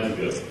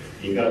matematică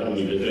din cadrul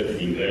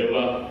Universității din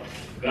Craiova,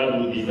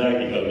 cadrul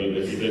didactic al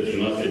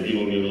Universității noastre din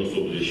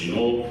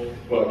 1989,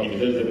 cu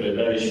activități de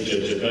predare și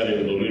cercetare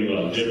în domeniul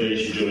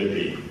algebrei și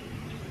geometriei.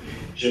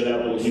 Cele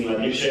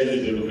aproximativ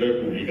 60 de lucrări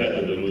publicate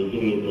de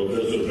domnul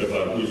profesor pe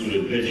parcursul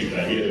întregii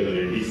cariere în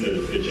reviste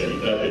de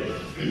specialitate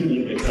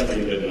indexate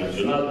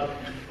internațional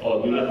au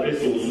adunat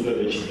peste 100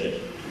 de citări.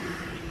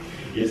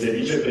 Este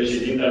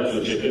vicepreședinte al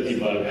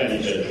Societății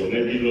Balcanice a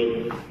Geometrilor,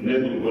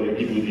 membru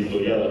colectivul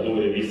editorial a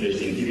 2 reviste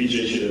științifice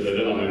și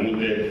referent la mai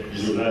multe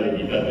jurnale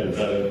editate în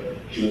țară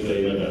și în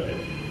străinătate.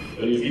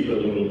 Îl invit pe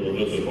domnul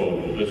profesor Paul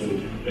Popescu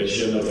pe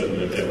scenă pentru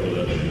a fi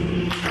acordată.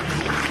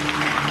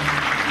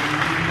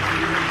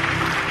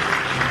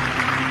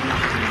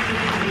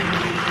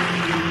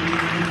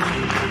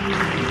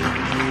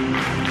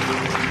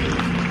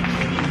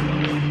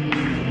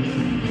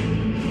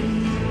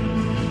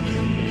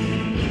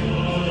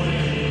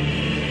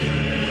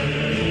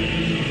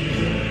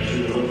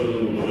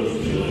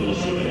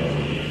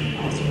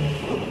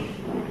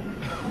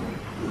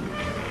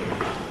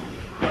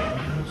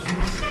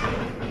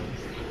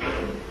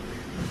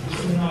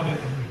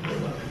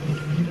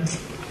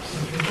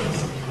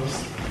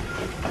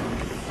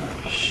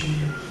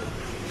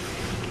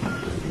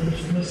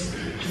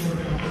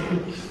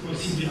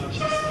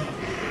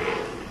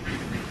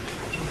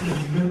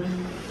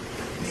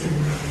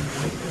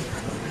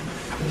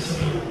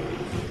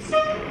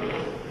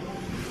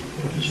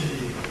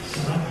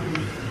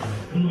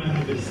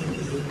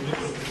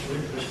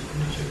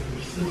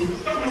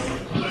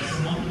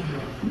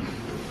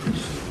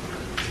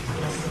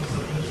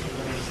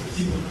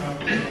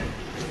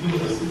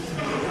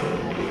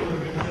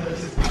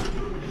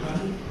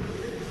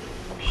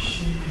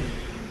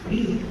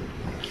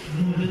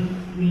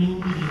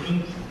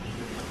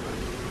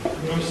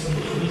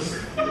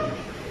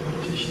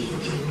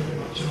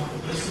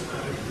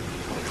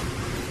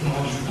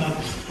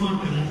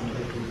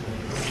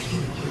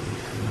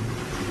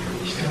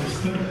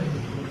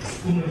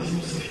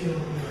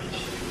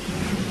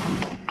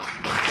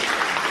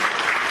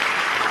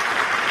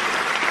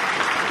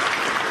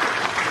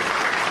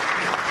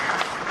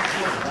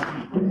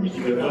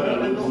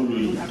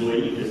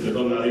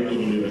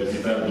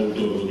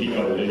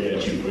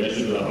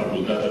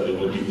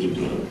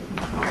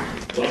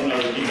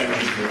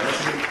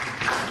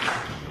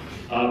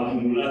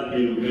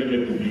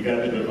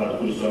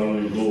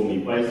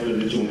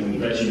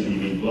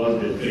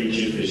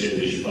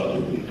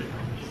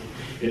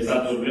 Este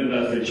absolvent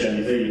al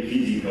specializării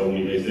fizică a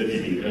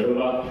Universității din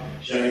Craiova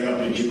și are ca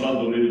principal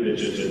domeniu de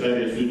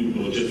cercetare studiul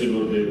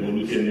proceselor de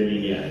evoluție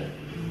neliniare.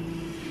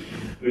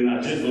 În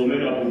acest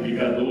domeniu a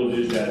publicat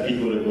 20 de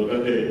articole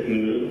cotate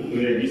în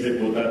reviste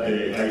cotate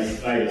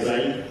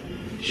ISI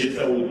și este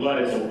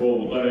autoare sau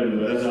coautoare în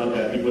numeroase alte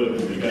articole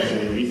publicate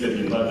în reviste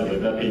din baze de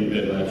date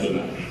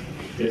internaționale.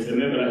 Este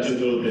membru al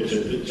Centrelor de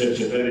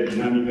Cercetare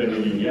Dinamică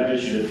Neliniară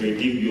și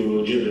respectiv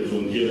Biologie de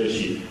Frontieră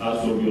și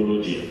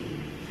Astrobiologie.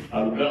 A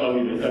lucrat la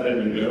Universitatea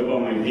din Craiova,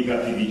 mai întâi ca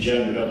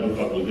fizician în cadrul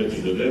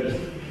Facultății de Drept,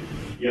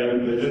 iar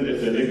în prezent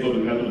este lector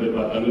în cadrul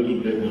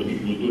Departamentului de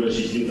Horticultură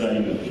și Știința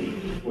Alimentului.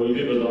 O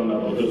invit pe doamna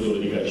profesor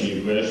Rica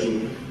Cinicuiașu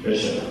pe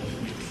scenă.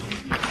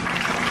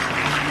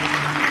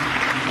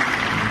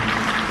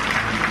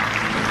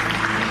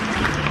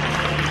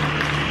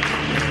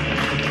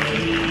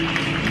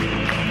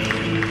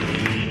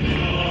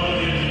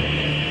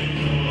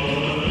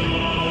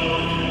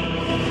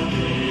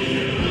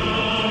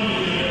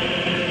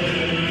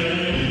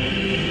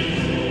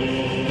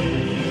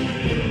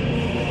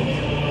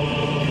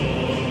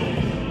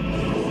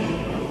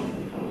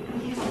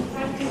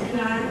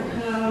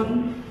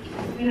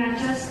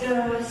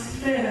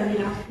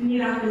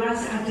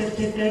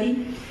 cercetării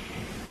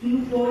nu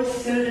poți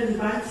să-l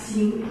învați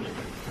singur.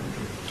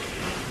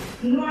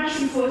 Nu aș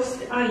fi fost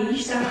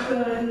aici dacă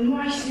nu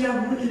aș fi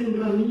avut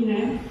lângă mine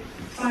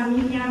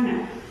familia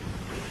mea.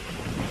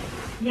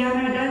 Ea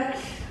mi-a dat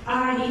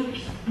aripi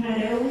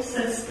mereu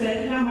să sper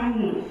la mai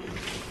mult.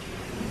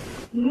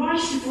 Nu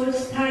aș fi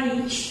fost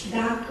aici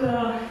dacă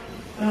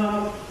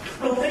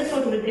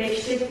profesorul de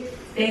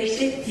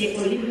excepție,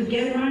 Oliviu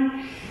German,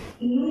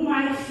 nu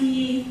m-ar fi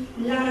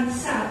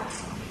lansat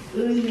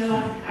în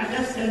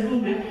această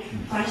lume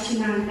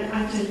fascinantă a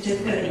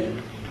cercetării.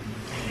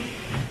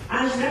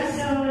 Aș vrea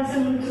să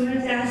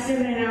mulțumesc de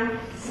asemenea,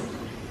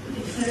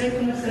 să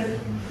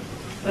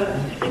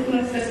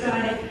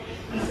recunoscătoare,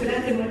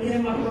 mă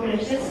mă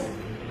copleșesc.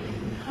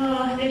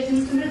 Deci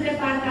mulțumesc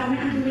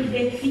Departamentului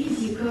de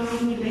Fizică a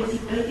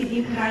Universității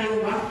din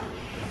Craiova,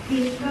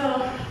 fiindcă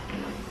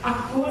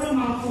acolo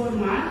m-am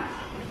format,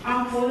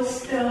 am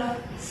fost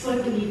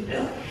sfătuită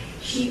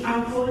și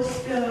am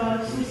fost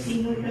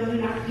susținută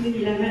în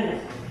acțiunile mele.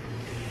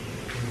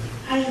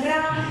 Aș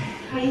vrea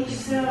aici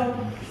să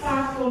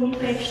fac o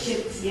mică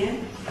excepție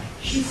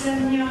și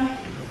să-mi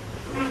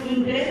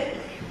îndrept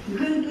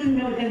gândul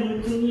meu de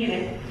mulțumire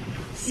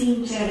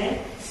sincere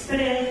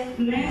spre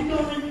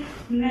mentorul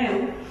meu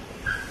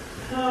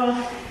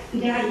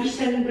de aici,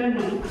 de lângă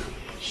noi,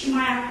 și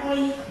mai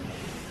apoi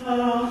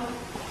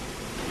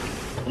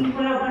un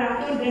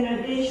colaborator de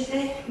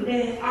nădejde de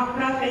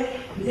aproape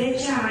 10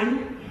 ani,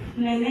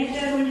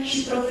 managerul și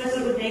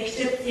profesorul de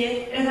excepție,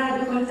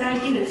 Radu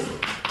Constantinescu.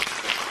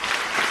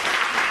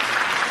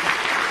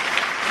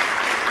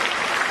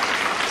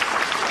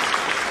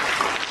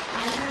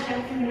 Aș vrea de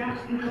asemenea,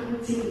 încă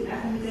puțin,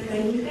 dacă mi se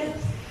permite,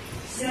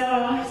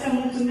 să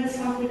mulțumesc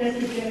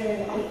Facultății de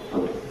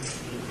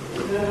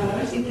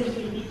Științe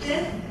Juridice,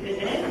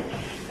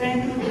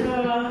 pentru că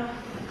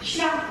și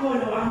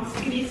acolo am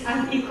scris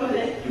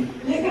articole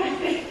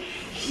legate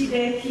și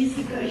de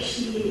fizică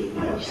și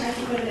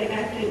articole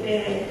legate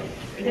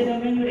de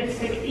domeniul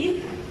respectiv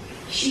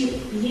și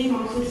ei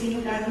m-au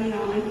susținut atunci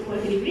la momentul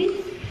potrivit.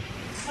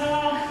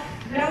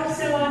 Vreau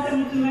să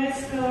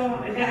mulțumesc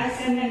de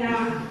asemenea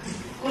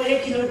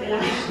colegilor de la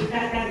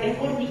Universitatea de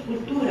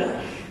Horticultură,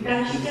 dar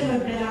și celor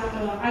de la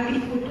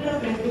Agricultură,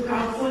 pentru că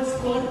au fost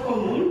corp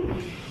comun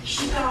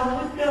și că au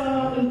avut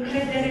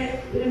încredere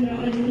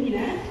în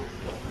mine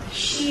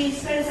și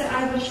sper să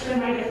aibă și pe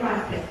mai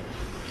departe.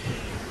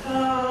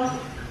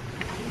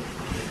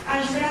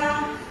 Aș vrea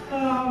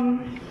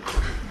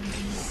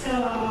să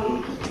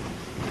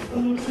vă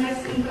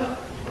mulțumesc încă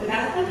o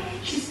dată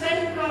și sper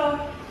că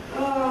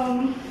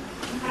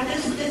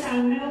acest succes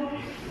al meu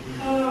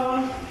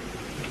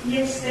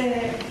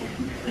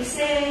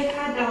se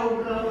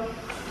adaugă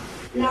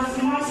la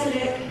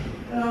frumoasele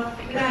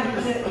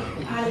realizări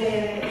ale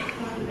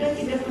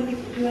Facultății de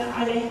Horticultură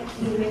ale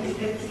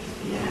Universității.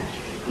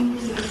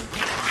 Mulțumesc!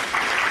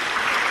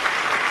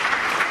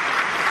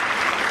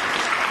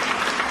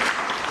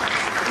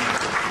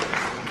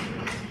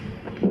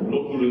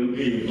 Locul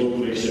întâi,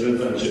 locul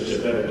excelența în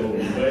cercetare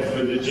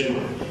 2014,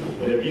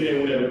 revine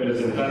unei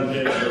reprezentante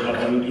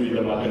Departamentului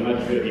de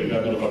Matematică din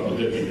cadrul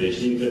Facultății de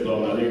Științe,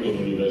 doamna lector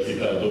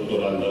universitar, dr.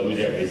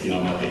 Andaluzia Cristina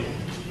Matei.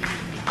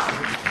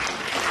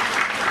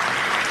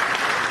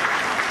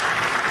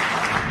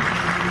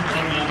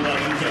 Doamna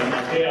Andaluzia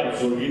Matei a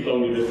absolvit la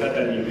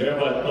Universitatea din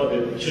Craiova toate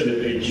cele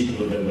 3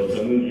 cicluri de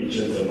învățământ,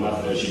 licență,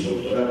 master și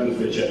doctorat în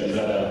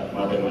specializarea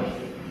matematică.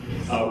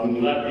 A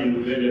acumulat prin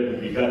lucrările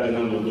publicate în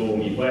anul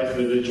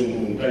 2014 un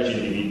punctaj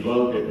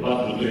individual de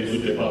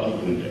 4.304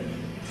 puncte.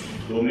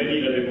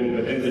 Domeniile de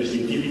competență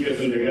științifică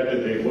sunt legate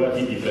de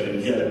ecuații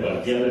diferențiale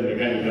parțiale,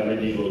 mecanica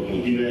mediilor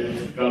continue,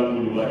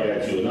 calculul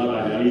variațional,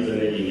 analiză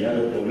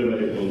neliniară, probleme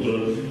de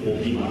control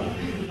optimal.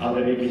 A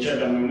beneficiat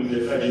de mai multe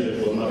stagiile de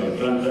formare în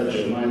Franța,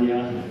 Germania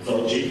sau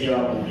Cehia,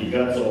 a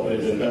publicat sau a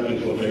prezentat în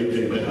conferințe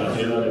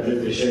internaționale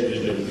peste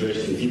 60 de lucrări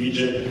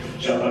științifice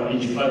și a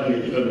participat în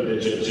echipele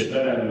de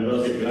cercetare a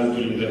numeroase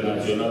granturi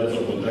internaționale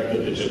sau contracte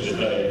de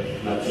cercetare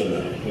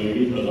naționale. Mă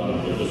invit pe doamna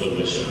profesor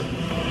Bășel.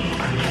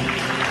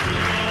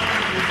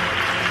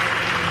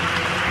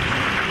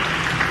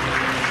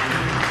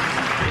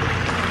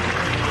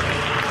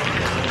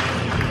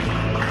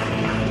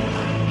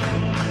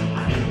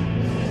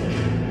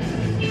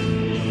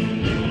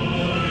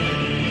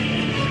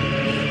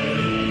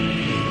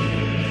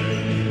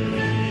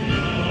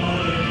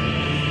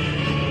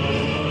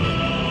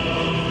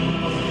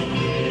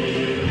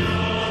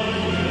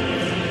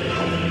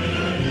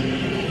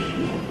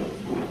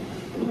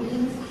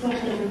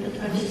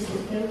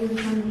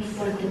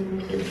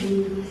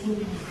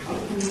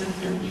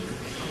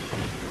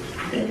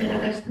 Cred că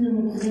dacă aș spune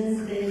mulțumesc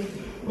de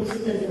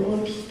 100 de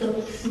ori, tot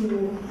nu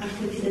aș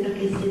consider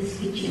dacă este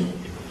suficient.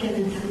 Chiar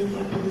înseamnă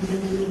foarte mult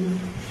pentru mine.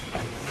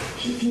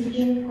 Și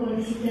sincer,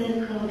 consider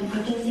că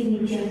această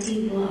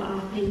inițiativă a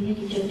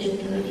premierii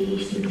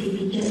cercetării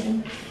științifice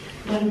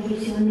va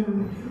impulsiona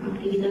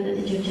activitatea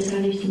de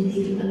cercetare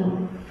științifică la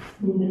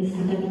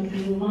Universitatea din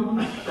Craiova,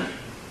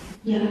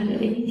 iar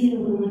edițiile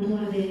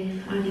următoare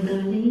ale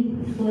Galei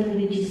vor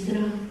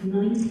înregistra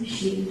noi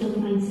și tot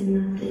mai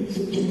însemnate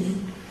succese.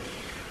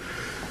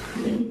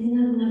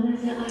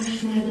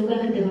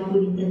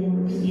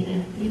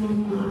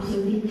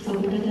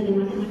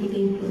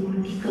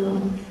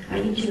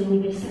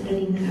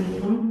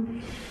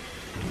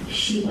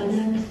 și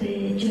bazat pe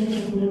ceea ce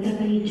am învățat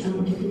aici, am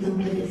început să-mi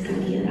plătesc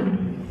cariera.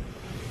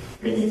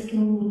 Găsesc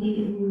un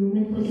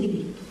moment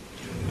potrivit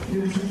în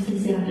această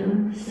seară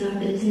să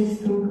adresez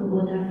încă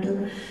o dată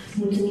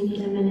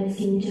mulțumirile mele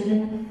sincere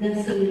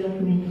dascălilor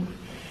mei.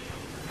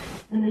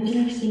 În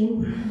același timp,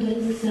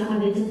 doresc să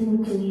adresez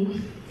mulțumiri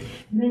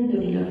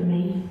mentorilor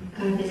mei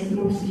care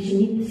m-au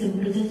sprijinit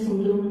să-mi găsesc un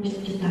drum în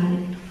cercetare.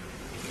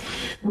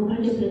 Îmi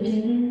face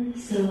plăcere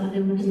să le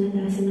mulțumesc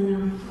de asemenea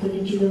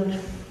colegilor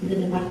de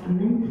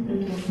departament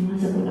pentru o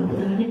frumoasă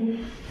colaborare.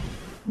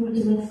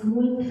 Mulțumesc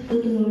mult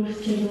tuturor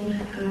celor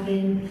care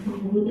au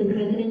avut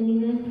încredere în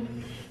mine,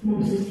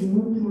 m-au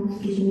susținut, m-au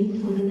sprijinit,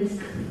 mă gândesc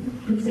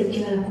în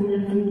special acum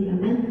la familia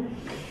mea,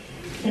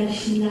 dar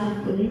și la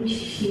colegi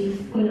și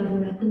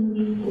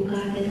colaboratorii cu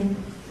care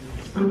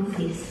am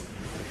scris.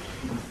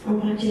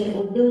 Îmi face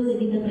o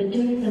deosebită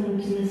plăcere să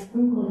mulțumesc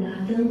încă o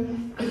dată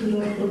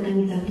tuturor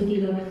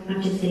organizatorilor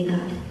acestei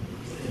gale.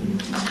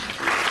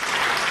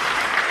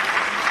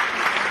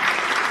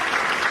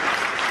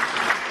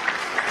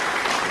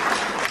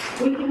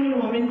 Ultimul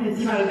moment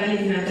festiv al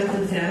galei din această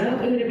seară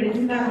îl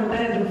reprezintă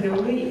acordarea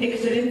trofeului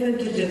Excelență în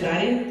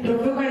Cercetare,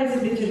 trofeu care se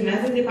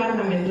decernează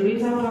departamentului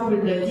sau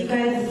facultății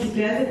care se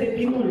situează pe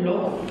primul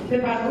loc pe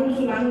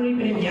parcursul anului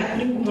premiat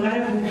prin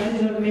cumularea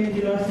punctajelor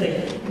membrilor săi.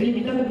 Îl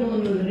invităm pe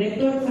domnul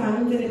rector să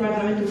anunțe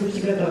departamentul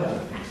câștigător.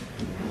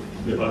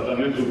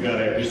 Departamentul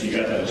care a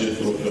câștigat acest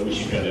trofeu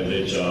și care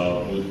deci a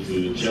avut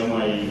cea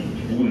mai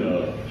bună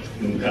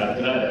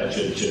încadrare a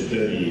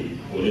cercetării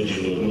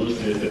colegilor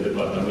noștri este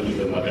Departamentul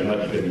de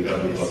Matematică din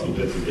cadrul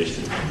Facultății de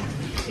Științe.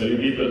 Îl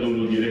invit pe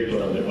domnul director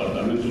al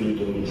departamentului,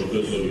 domnul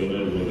profesor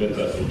Ionel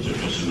Bucăța, să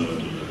începe și în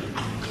alături.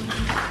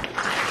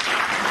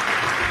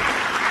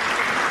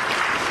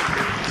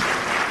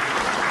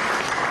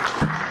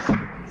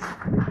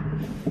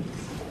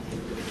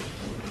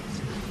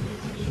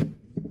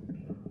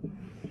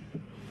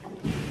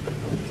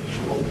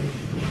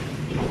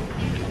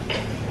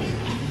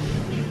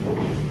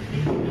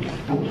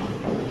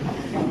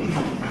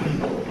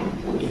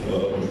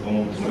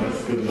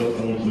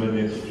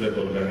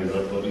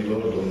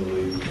 organizatorilor,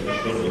 domnului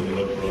rector,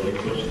 domnilor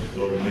prorector și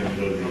tuturor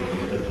membrilor din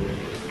comitetul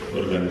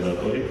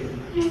organizatorii.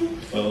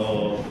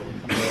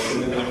 De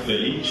asemenea,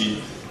 felicit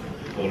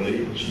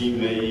colegii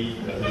mei,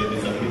 cadrele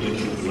didactice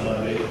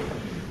titulare,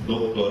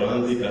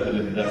 doctoranții,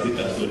 cadrele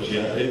didactice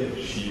asociate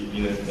și,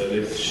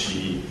 bineînțeles,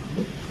 și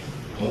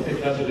toate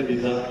cadrele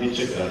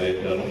didactice care,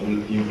 de-a lungul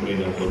timpului,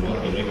 ne-au format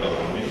pe noi ca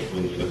oameni, cu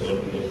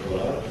lucrători de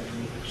doctorat.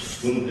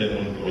 Suntem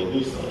un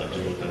produs al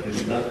acelor cadre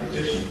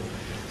didactice și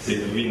se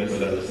cuvine să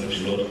le adresăm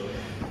și lor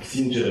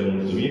sincere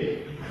mulțumiri.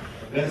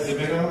 De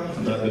asemenea,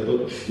 dacă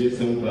tot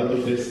este un cadru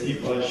festiv,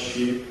 aș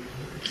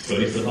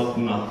dori să fac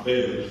un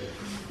apel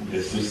de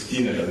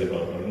susținere a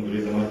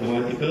Departamentului de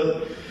Matematică.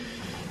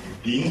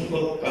 Din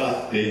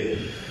păcate,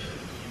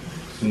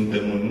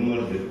 suntem în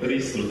număr de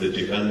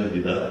 13 cadre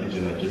didactice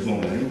în acest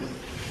moment.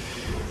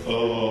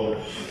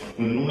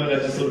 În numele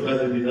acestor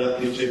cadre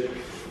didactice,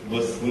 vă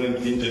spunem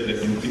sincer că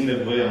simțim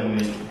nevoia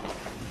unei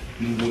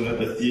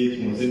îmbunătățiri,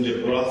 un sânge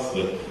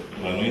proaspăt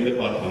la noi în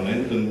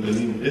departament,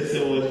 întâlnim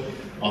deseori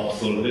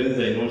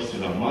absolvenții ai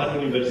noștri la mari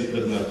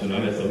universități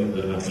naționale sau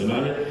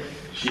internaționale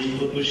și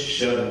totuși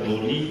și-ar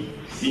dori,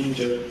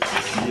 sincer, să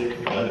fie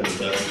cadre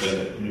didactice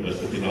ale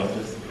universității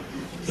noastre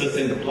să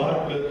se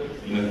întoarcă,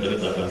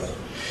 bineînțeles, acasă.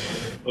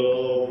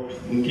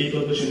 Închei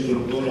totuși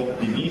într-un ton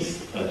optimist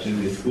acest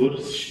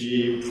discurs și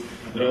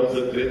vreau să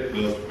cred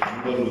că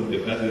numărul de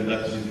cadre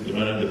didactice și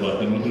titularea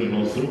departamentului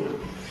nostru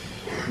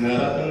ne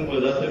arată încă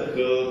o dată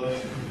că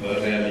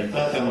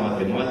realitatea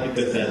matematică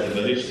se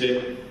adevărește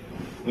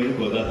încă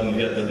o dată în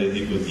viața de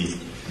zi cu zi.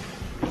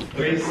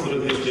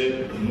 13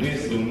 nu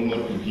este un număr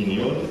cu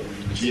ghinion,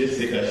 ci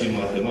este ca și în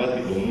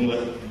matematică un număr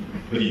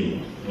prim.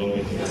 Vă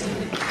mulțumesc!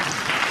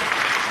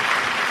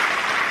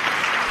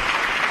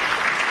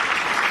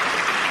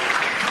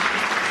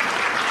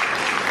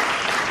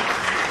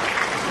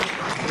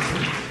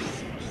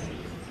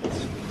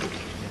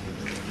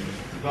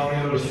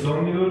 Doamnelor și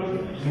domnilor,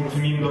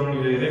 mulțumim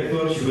domnului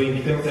rector și vă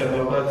invităm să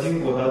aplaudați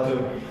încă o dată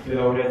pe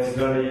laureații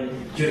galei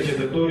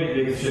cercetătorii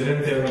de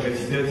excelență a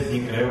Universității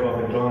din Craiova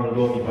pentru anul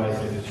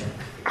 2014.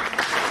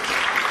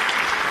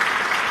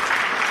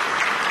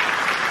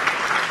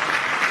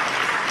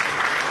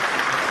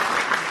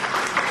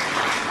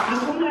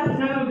 Acum, la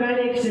finalul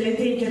galei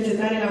Excelentei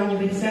Cercetare la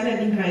Universitatea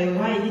din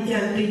Craiova,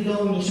 ediția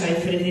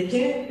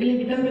 1-2016, îl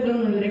invităm pe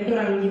domnul rector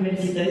al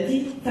Universității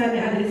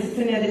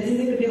să ne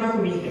adreseze câteva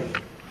cuvinte.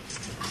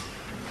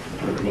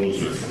 Vă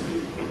mulțumesc.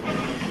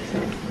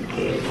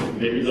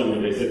 Deviza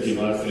universității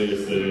noastre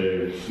este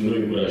noi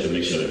încurajăm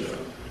excelența.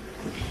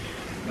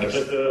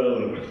 Această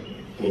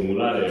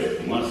formulare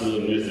frumoasă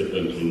nu este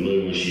pentru noi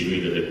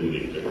înșiruită de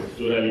cuvinte.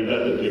 Este o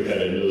realitate pe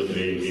care noi o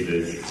trăim zi de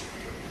zi.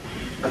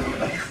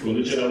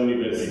 Conducerea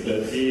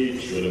universității,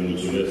 și eu le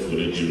mulțumesc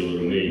colegilor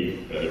mei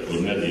care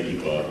formează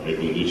echipa de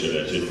conducere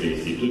a acestei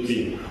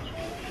instituții,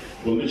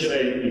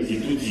 conducerea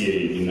instituției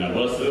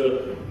dumneavoastră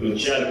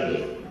încearcă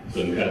să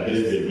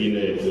încadreze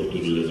bine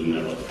eforturile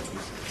dumneavoastră.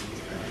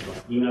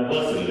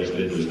 Dumneavoastră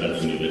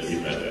reprezentați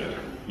Universitatea.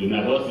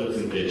 Dumneavoastră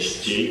sunteți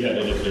cei care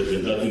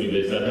reprezentați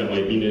Universitatea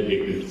mai bine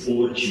decât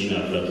oricine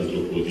aflat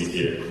într-o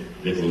poziție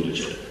de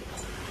conducere.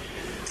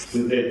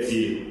 Sunteți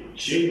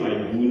cei mai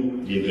buni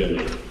dintre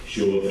noi și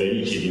eu vă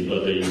felicit din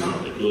toată inima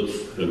pe toți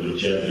pentru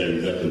ce ați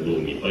realizat în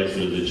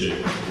 2014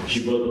 și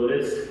vă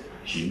doresc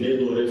și ne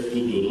doresc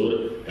tuturor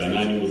ca în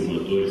anii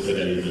următori să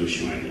realizăm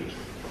și mai mult.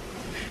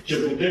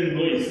 Ce putem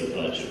noi să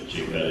facem,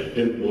 cei care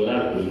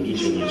temporar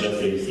conducem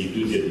această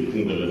instituție din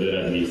punct de vedere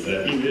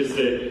administrativ,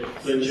 este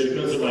să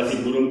încercăm să vă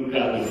asigurăm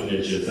cadrul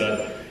necesar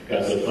ca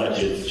să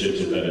faceți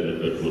cercetare de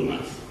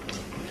performanță.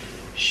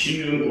 Și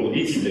în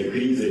condiții de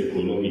criză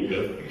economică,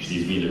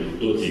 știți bine cu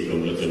toții că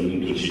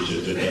învățământul și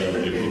cercetarea au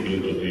trecut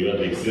printr-o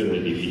perioadă extrem de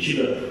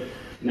dificilă,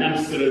 ne-am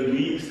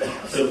străduit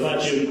să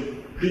facem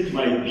cât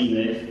mai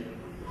bine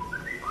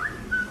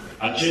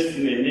acest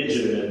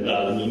management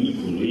al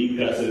nimicului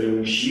ca să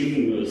reușim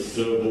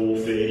să vă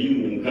oferim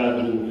un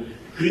cadru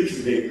cât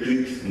de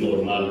cât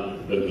normal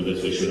pentru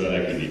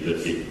desfășurarea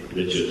activității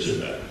de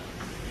cercetare.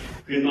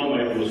 Când n-au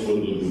mai fost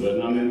fonduri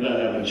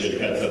guvernamentale, am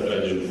încercat să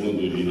atragem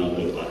fonduri din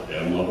altă parte.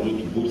 Am avut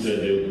burse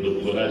de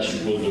doctorat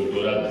și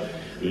postdoctorat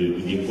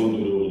din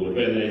fonduri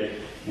europene,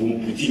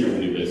 puține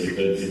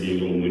universități din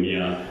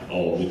România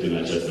au avut în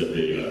această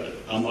perioadă.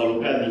 Am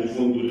alocat din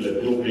fondurile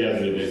proprii ale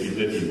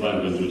universității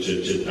bani pentru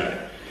cercetare,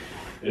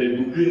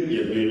 reducând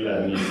cheltuielile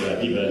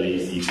administrative ale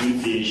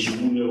instituției și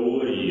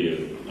uneori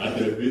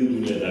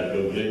atrăgându-ne, dacă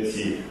vreți,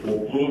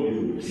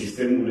 oprobiul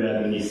sistemului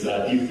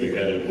administrativ pe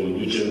care îl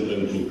conducem,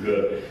 pentru că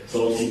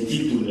s-au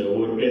simțit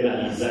uneori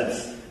penalizați,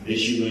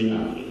 deși noi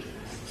n-am vrut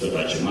să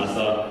facem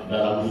asta,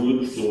 dar am vrut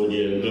să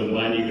orientăm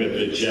banii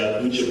către ce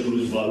aduce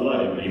plus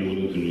valoare, în primul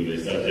rând, în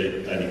universitate,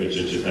 adică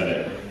cercetarea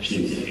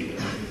științifică.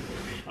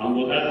 Am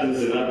votat în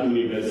Senatul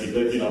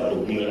Universității la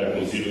propunerea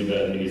Consiliului de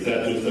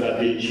Administrație o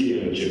strategie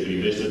în ce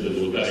privește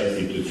dezvoltarea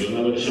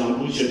instituțională și am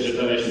pus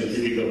cercetarea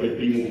științifică pe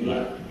primul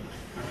plan.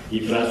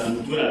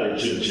 Infrastructura de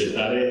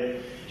cercetare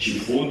și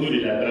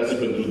fondurile atrase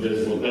pentru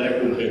dezvoltarea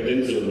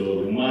competențelor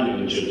umane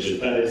în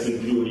cercetare sunt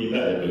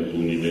prioritare pentru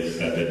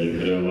Universitatea din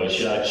Craiova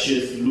și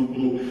acest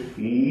lucru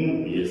nu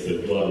este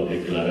doar o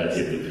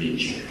declarație de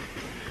principiu.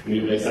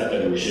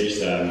 Universitatea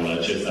reușește anul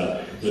acesta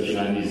să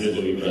finalizeze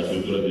o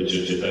infrastructură de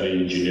cercetare în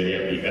inginerie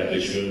aplicată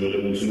și eu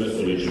le mulțumesc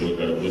colegilor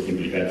care au fost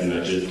implicați în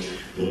acest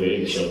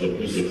proiect și au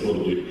depus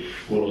eforturi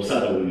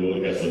colosale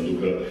uneori ca să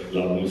ducă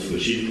la bun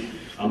sfârșit.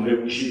 Am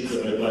reușit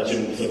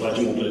să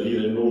facem o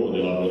clădire nouă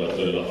de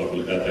laboratoare la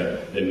Facultatea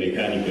de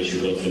Mecanică și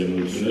vreau să le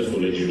mulțumesc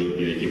colegilor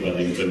din echipa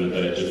de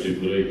implementare a acestui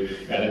proiect,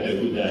 care a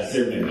trecut de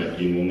asemenea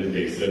prin momente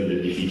extrem de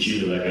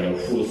dificile, dar care au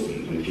fost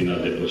în final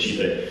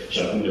depășite și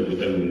acum ne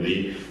putem mândri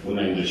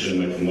una dintre cele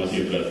mai frumoase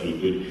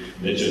infrastructuri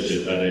de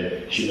cercetare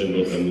și de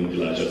învățământ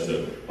la această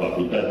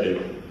facultate.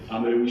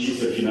 Am reușit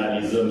să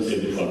finalizăm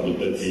sediul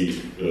Facultății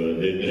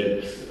de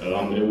Drept,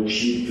 am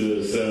reușit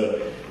să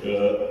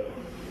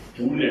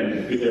depunem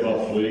câteva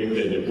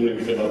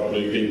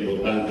proiecte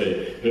importante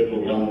pe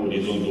programul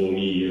Orizont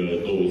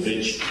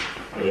 2020.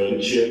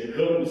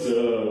 Încercăm să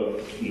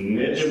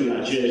mergem în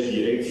aceeași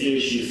direcție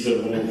și să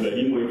vă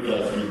oferim o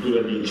infrastructură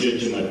din ce în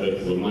ce mai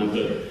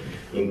performantă,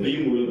 în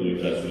primul rând o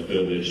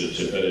infrastructură de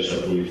cercetare și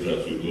apoi o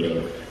infrastructură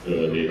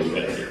de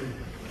educație.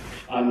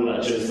 Anul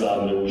acesta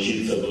am reușit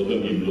să dotăm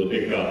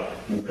biblioteca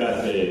cu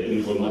carte în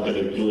format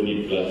electronic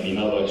la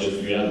finalul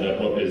acestui an de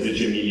aproape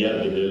 10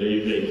 miliarde de lei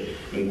vechi.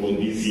 În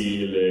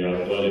condițiile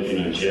actuale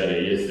financiare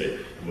este,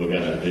 vă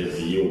garantez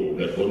eu, o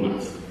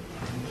performanță.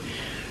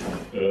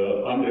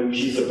 Am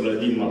reușit să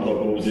plătim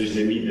aproape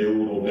 80.000 de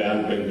euro pe an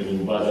pentru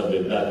baza de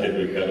date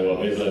pe care o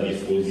aveți la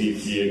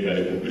dispoziție,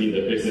 care cuprinde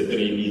peste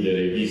 3.000 de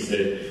reviste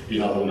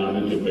prin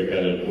abonamentul pe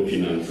care îl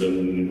cofinanțăm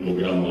în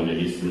programul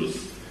Anelis Plus.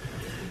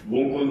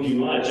 Vom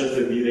continua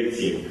această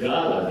direcție.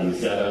 Gala din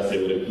seara asta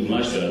e o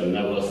recunoaștere a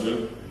dumneavoastră,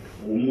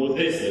 o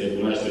modestă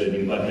recunoaștere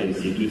din partea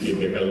instituției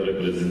pe care o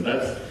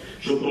reprezentați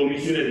și o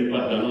promisiune din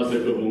partea noastră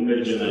că vom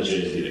merge în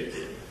aceeași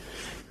direcție.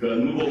 Că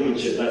nu vom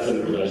înceta să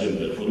încurajăm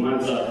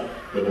performanța,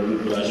 că vom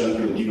încuraja în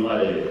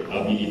continuare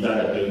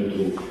abilitarea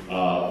pentru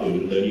a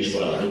întări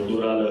școala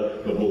doctorală,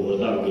 că vom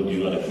vota în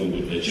continuare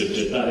fonduri de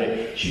cercetare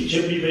și în ce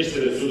privește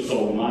resursa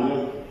umană,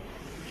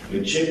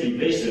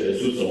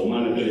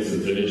 trebuie să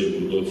înțelegem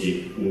cu toții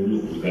un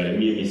lucru care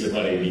mie mi se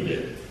pare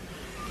evident.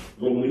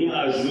 România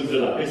a ajuns de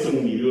la peste 1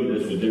 milion de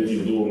studenți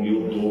în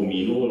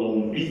 2008-2009 la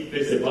un pic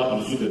peste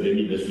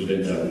 400.000 de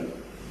studenți acum.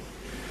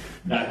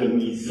 Dacă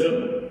mizăm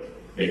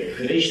pe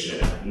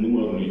creșterea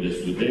numărului de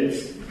studenți,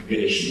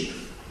 greșim.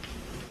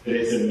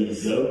 Trebuie să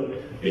mizăm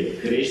pe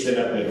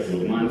creșterea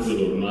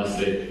performanțelor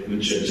noastre în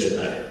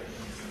cercetare.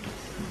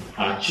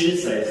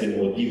 Acesta este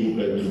motivul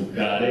pentru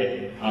care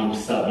am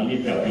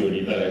stabilit ca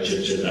prioritară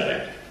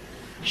cercetarea.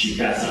 Și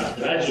ca să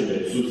atragem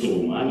resursă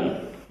umană,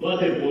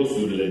 toate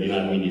posturile din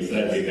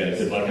administrație care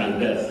se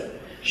vacantează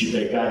și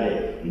pe care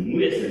nu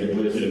este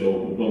nevoie să le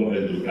ocupăm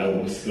pentru că au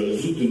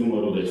scăzut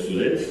numărul de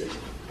studenți,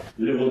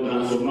 le vom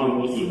transforma în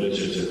posturi de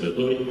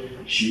cercetători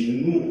și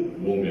nu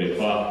vom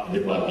grefa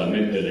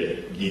departamentele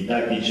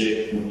didactice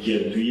cu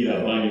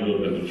cheltuirea banilor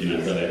pentru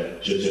finanțarea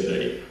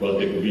cercetării. Cu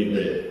alte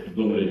cuvinte,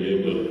 domnule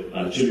director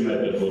al celui mai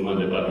performant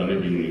departament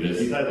din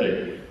Universitate,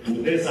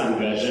 puteți să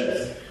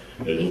angajați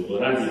pe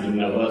doctoranții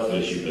dumneavoastră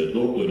și pe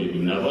doctorii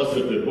dumneavoastră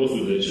pe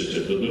postul de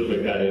cercetători pe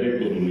care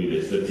rectorul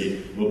Universității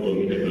vă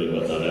promite că le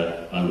veți avea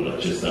anul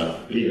acesta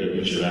prin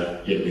reducerea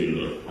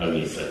cheltuielilor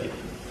administrative.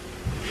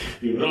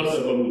 Eu vreau să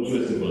vă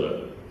mulțumesc încă o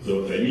dată, să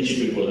vă felicit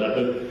încă o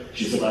dată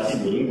și să vă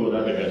asigur încă o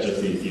dată că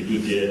această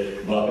instituție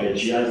vă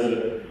apreciază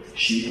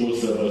și o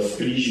să vă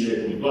sprijine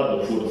cu toată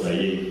forța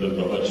ei pentru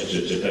a face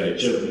cercetare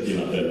cel puțin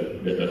la fel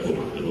de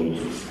performantă. Vă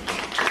mulțumesc!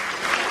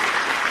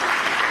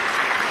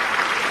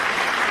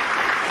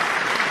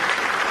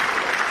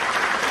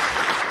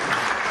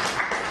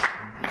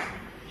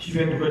 Și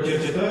pentru că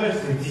cercetarea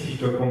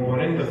științifică,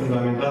 componentă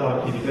fundamentală a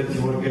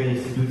activității oricărei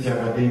instituții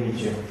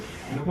academice,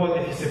 nu poate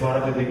fi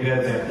separată de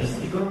creația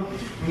artistică,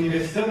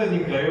 Universitatea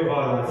din Craiova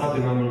a lansat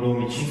în anul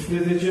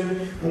 2015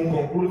 un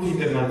concurs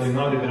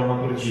internațional de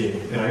dramaturgie,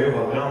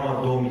 Craiova Drama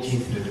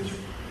 2015.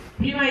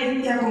 Prima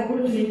ediție a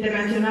concursului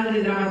internațional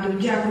de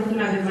dramaturgie a fost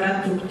un adevărat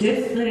succes,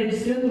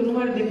 înregistrând un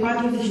număr de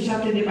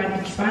 47 de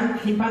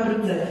participanți din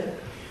 4 țări.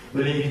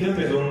 Îl invităm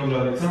pe domnul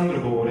Alexandru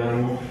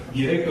Băureanu,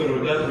 directorul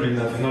Teatrului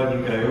Național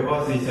din Craiova,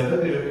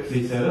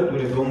 să-i se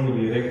alăture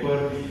domnului rector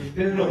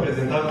pentru a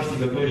prezenta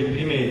câștigătorii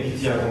primei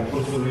ediții a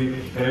concursului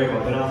Craiova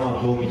Drama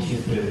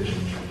 2015.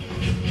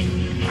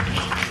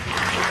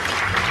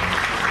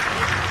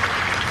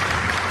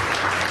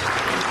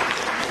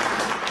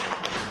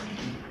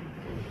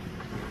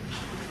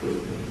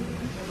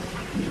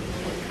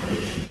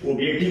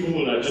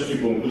 Obiectivul acestui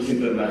concurs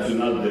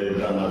internațional de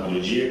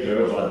dramaturgie,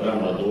 Craiova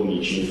Drama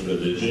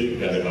 2015,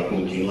 care va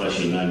continua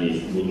și în anii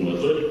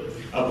următori,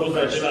 a fost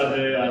acela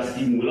de a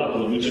stimula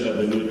producerea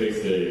de noi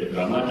texte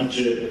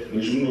dramatice în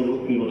jurul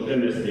unor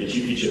teme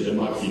specifice de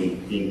maxim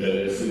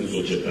interes în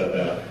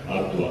societatea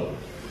actuală.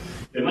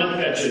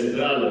 Tematica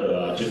centrală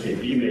a acestei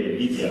prime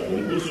ediții a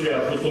concursului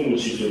a fost omul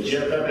și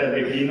societatea,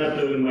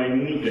 declinată în mai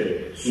multe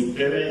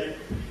subteme: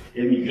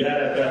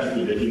 emigrarea,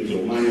 traficul de ființe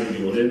umane,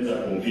 violența,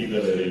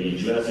 conflictele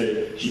religioase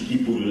și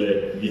tipurile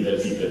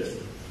diversității.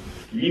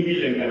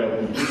 Limbile în care au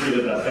putut fi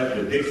redactate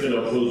textele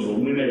au fost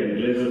română,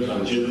 engleză,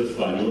 franceză,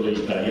 spaniolă,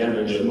 italiană,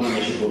 germană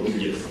și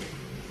portugheză.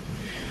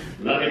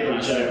 La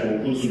declanșarea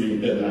concursului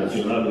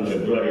internațional în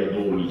februarie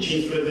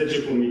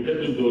 2015,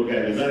 Comitetul de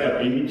Organizare a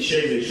primit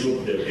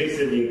 68 de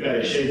texte, din care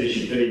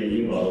 63 în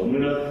limba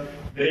română,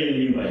 3 în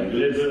limba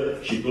engleză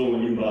și 2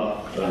 în limba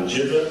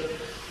franceză,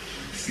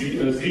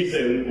 înscrise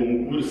în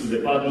concurs de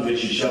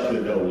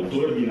 47 de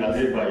autori din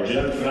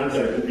Azerbaijan, Franța,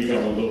 Republica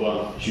Moldova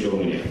și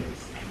România.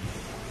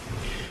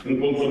 În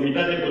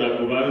conformitate cu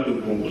regulamentul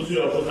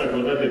concursului, au fost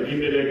acordate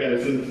primele care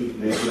sunt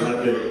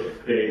menționate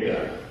pe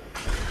ecran.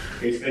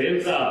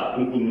 Experiența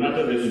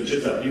încununată de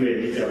succes a primei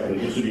ediții a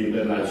concursului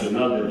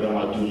internațional de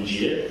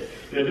dramaturgie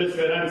ne dă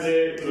speranțe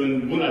în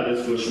buna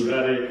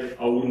desfășurare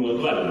a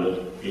următoarelor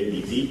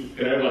ediții,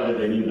 Craiova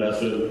devenind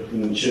astfel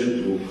un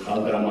centru al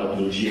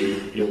dramaturgiei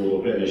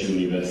europene și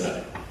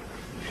universale.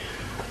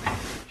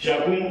 Și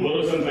acum vă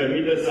rog să-mi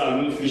permiteți să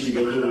anunț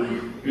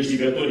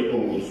câștigătorii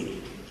concursului.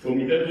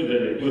 Comitetul de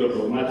lectură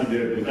format de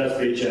reputați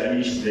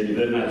specialiști de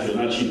nivel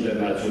național și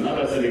internațional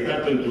a selectat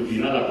pentru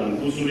finala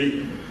concursului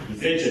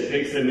 10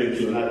 texte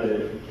menționate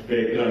pe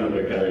ecranul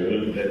pe care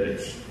îl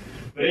vedeți.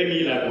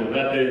 Premiile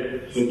acordate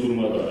sunt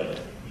următoarele.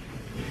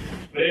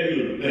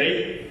 Premiul 3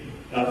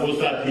 a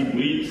fost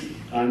atribuit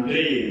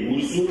Andrei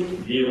Ursu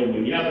din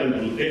România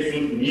pentru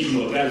textul Nici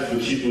măcar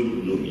sfârșitul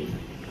lumii.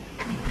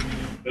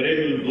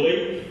 Premiul 2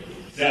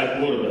 se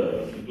acordă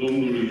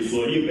domnului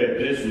Sorin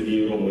Petrescu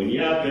din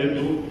România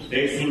pentru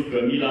textul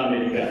Cămila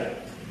Americană.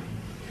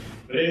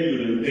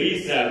 Premiul 1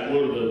 se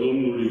acordă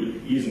domnului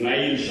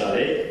Ismail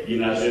Share din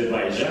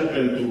Azerbaijan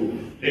pentru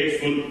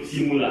textul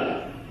Simulare.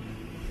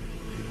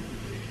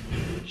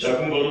 Și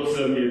acum vă rog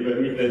să-mi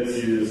permiteți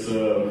să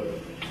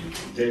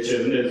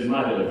decernez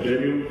marele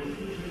premiu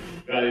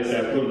care se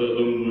acordă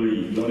domnului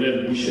Ionel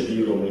Bușe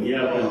din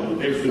România pentru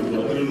textul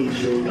Bătrânul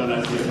și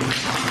Eutanasia.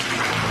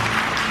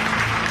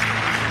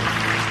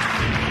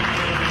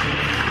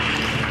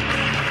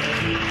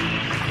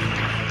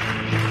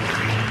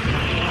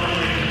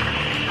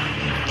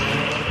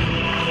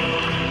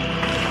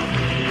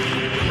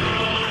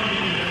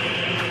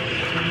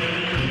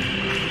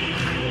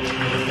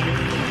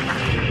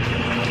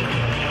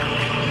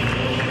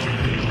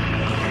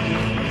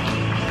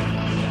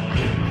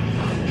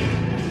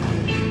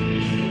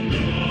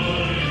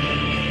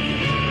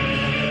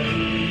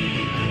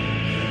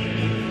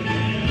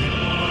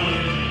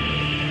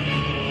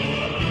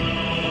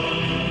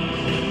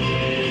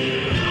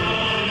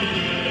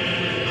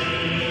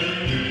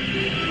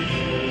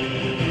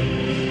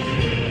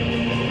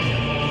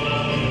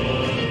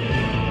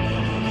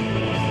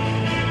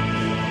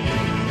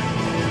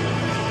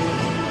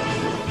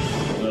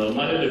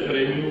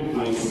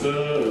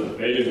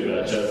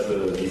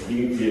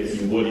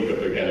 simbolică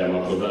pe care am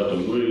acordat-o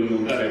noi în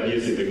mâncarea vieții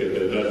este de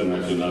către Teatrul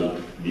Național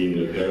din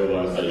Craiova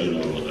în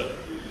stagiunea următoare.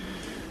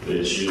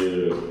 Deci,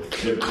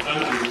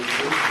 deputanții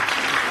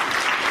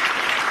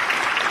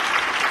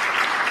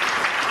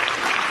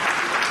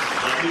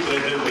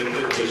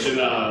pe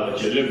scena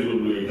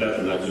celebrului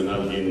Teatru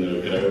Național din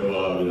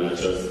Craiova în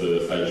această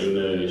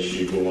stagiune și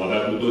vom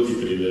avea cu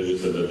toții prilejul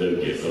să dăm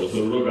piesa. O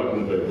să-l rog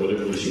acum pe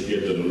colegul și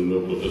prietenul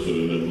meu,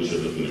 profesorul Ionel Bușe,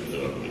 să spune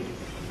câteva cuvinte.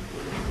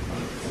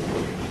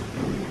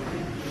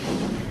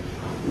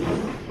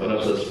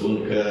 Vreau să spun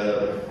că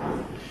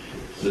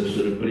sunt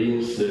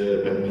surprins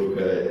pentru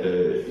că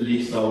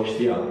lista o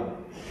știam.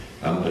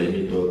 Am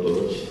primit-o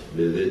toți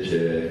de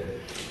 10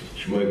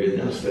 și mă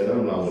gândeam,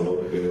 speram la un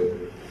loc,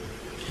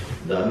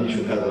 dar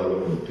niciun caz la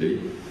locul întâi.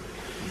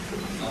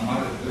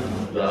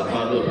 La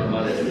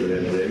mare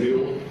premiu.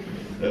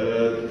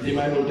 Din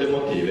mai multe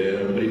motive.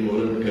 În primul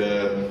rând că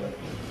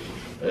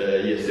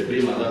este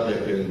prima dată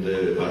când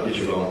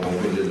particip la un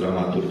concurs de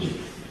dramaturgie.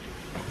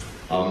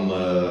 Am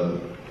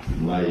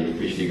mai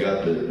câștigat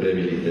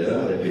premii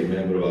literare, fiind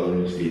membru al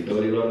Uniunii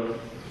Scriitorilor,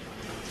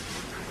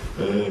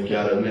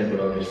 chiar membru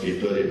al Uniunii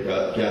Scriitorilor,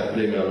 chiar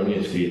premiul al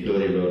Uniunii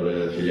Scriitorilor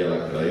filiala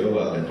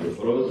Craiova pentru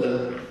proză.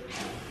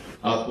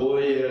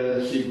 Apoi,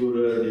 sigur,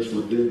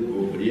 discutând cu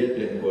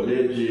prieteni,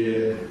 colegi,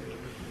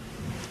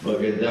 mă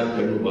gândeam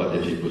că nu poate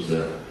fi pusă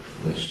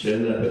în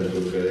scenă,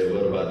 pentru că e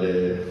vorba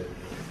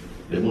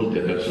de multe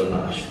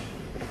personaje.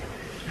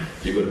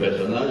 Sigur,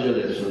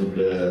 personajele sunt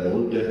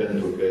multe,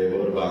 pentru că e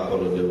vorba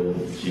acolo de un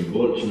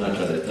simbol,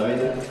 cinacea de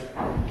taină,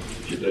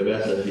 și trebuia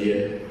să fie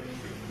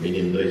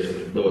minim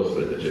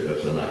 12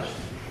 personaje.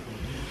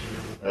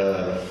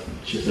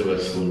 Ce să vă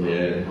spun,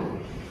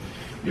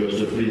 e o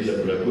surpriză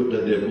plăcută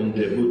de un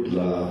debut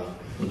la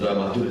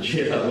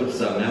dramaturgie la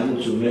vârsta mea.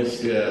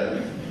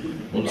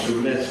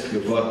 Mulțumesc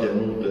foarte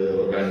mult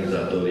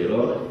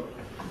organizatorilor.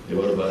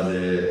 E vorba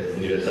de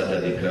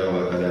Universitatea din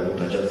Craiova, care a avut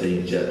această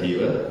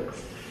inițiativă.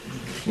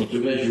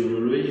 Mulțumesc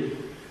jurului,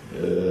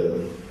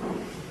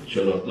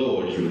 celor două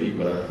jurii,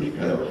 practic,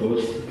 care au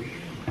fost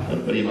în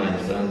prima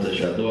instanță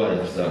și a doua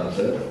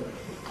instanță.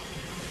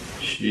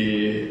 Și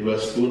vă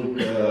spun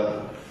că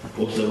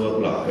o să vă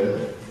placă.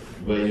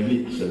 Vă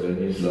invit să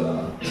veniți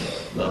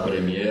la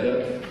premieră.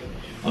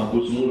 Am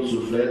pus mult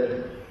suflet,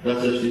 dar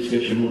să știți că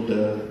și multă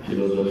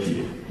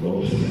filozofie. Vă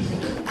mulțumesc!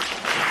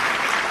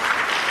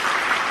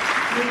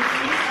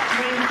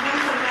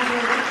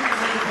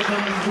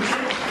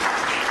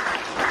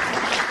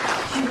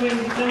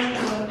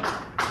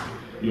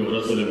 Eu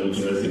vreau să le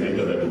mulțumesc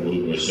înainte de a coborî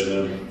pe scenă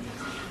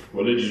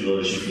colegilor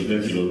și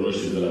studenților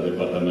noștri de la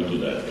Departamentul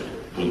de Arte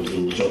pentru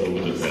ce au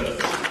făcut în seara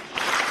asta.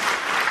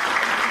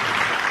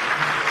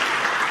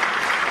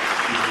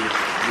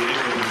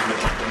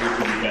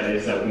 Care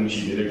este acum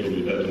și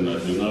directorul Teatrului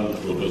Național,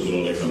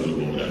 profesorul Alexandru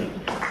Bogdan.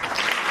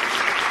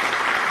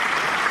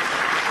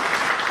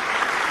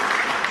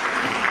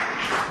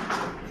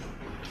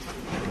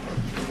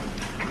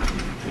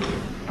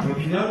 În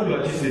finalul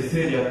acestei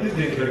serii atât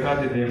de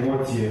încărcate de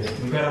emoție,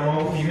 în care am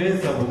avut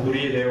imensa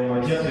bucurie de a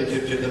omagia pe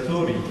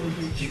cercetătorii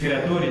și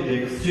creatorii de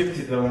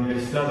excepții de la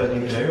Universitatea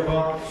din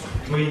Craiova,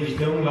 vă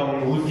invităm la un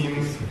ultim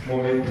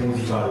moment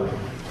muzical.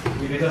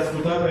 Îi veți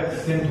asculta pe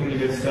asistentul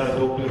universitar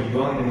dr.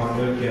 Ioan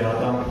Emanuel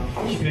Cherata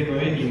și pe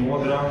Noemi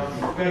Modra,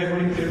 care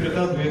vor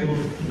interpreta duetul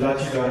La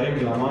Cigarem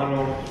la mano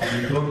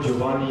din Don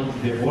Giovanni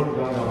de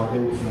Wolfgang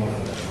Amadeus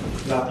Mozart.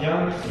 La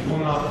pian,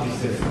 Ivona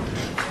Tristescu.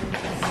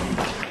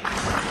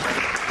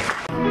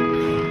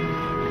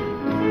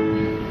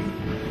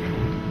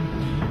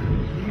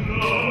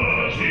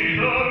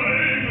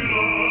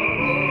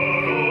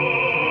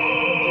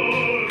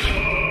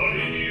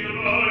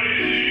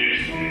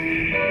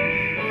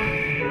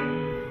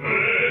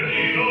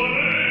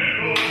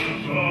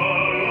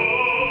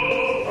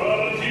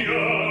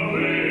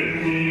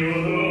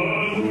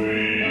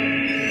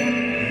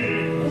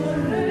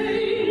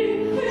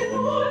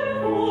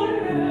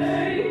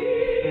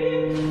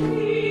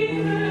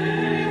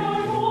 Vorrei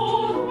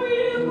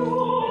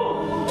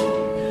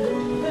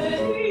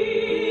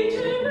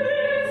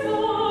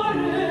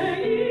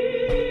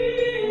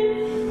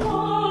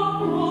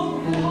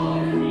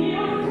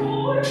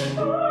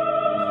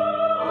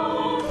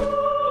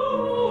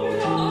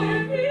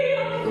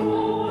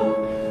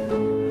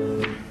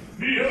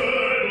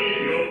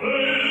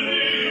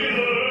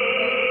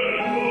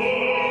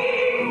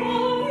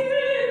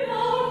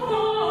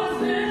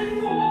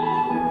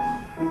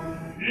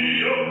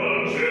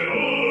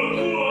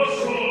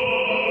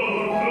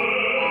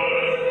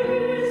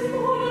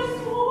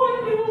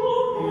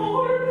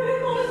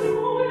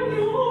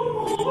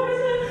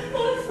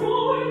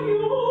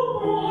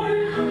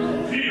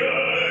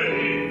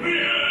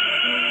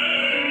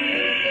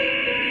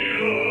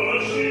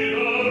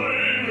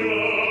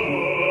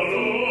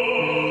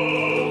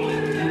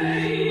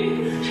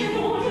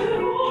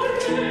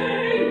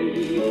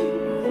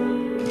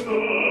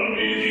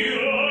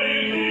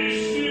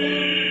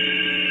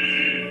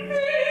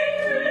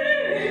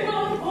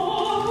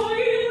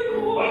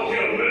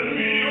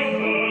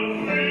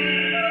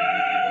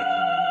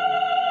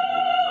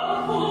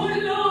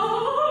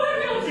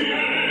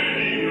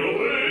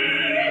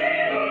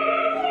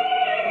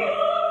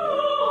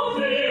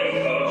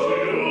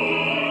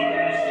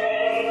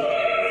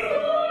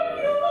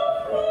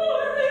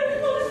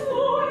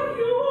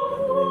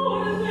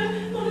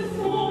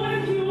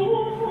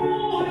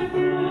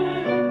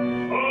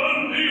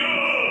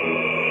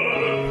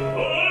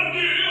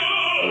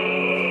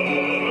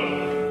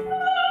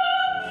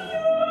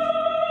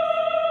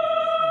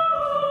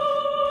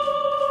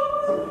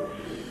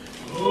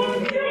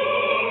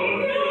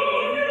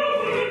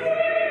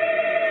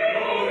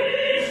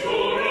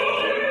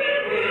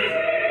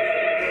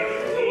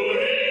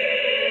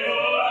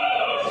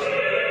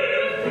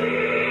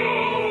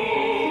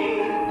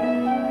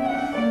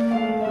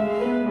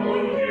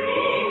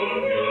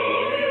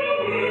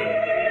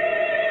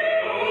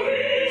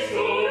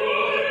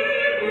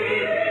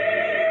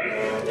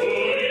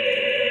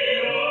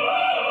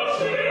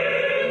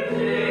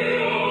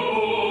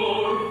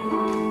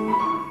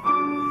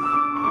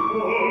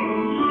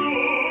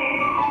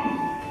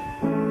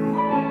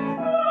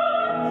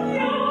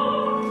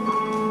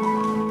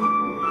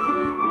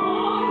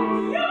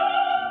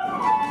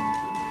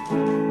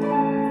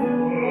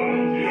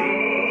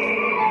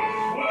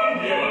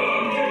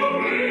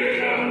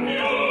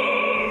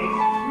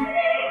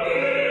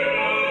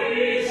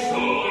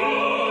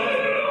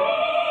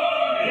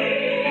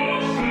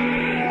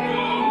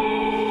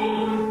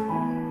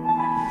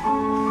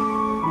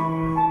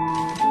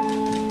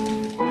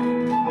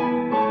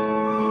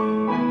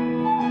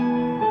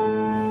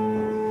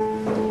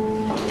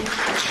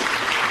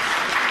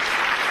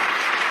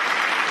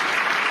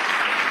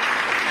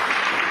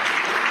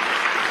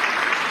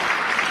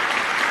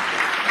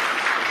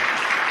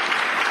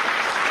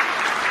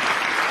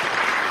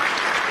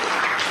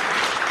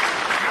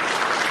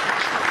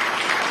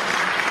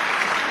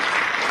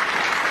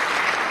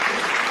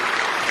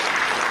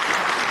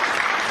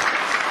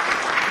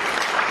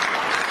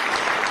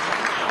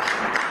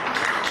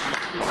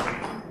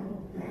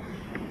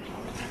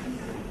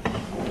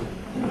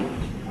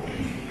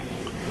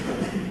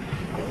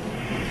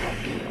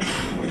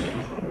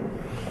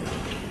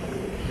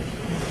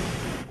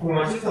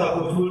cum acesta a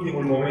fost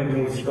ultimul moment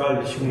muzical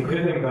și cum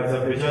credem că ați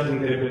apreciat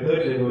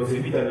interpretările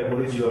deosebite ale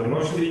colegilor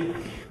noștri,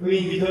 îi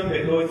invităm pe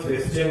toți pe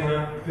scenă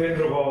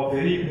pentru a vă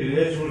oferi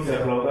prilejul să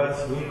aplaudați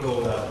încă o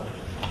dată.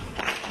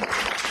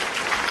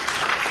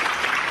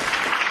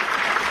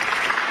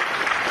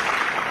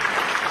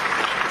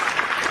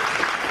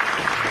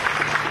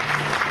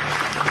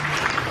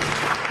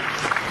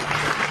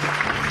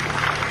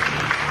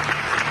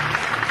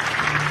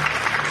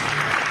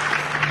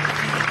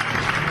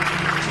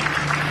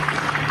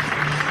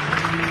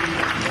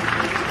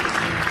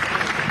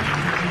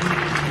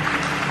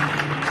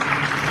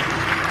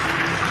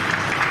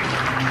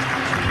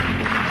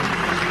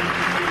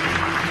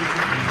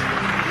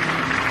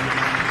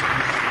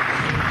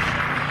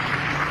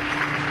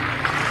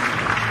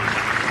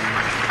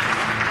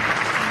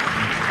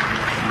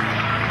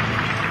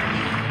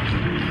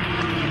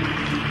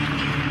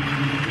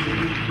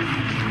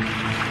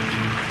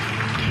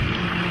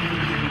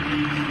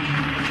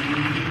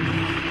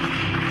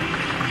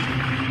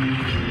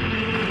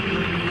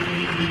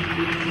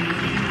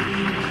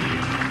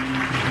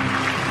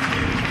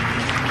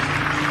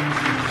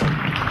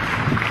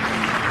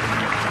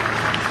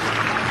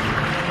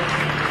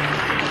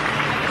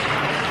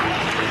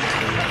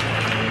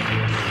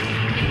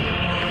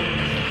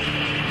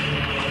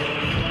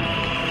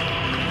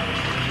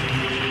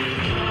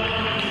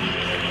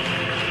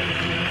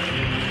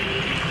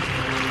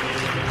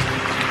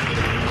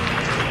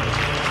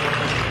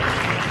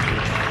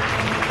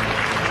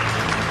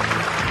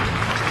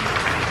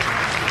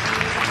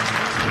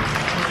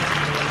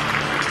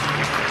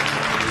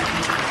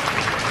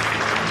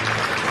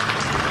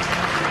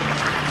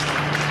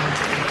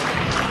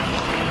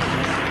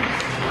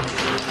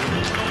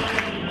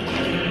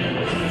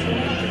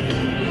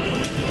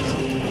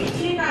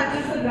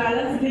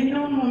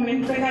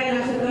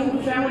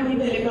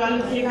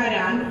 Fiecare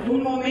an,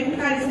 un moment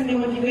care să ne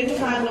motiveze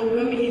să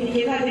adăugăm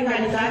eticheta de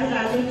calitate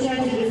la tot ceea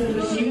ce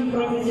desăvârșim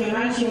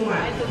profesional și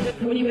uman.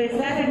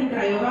 Universitatea din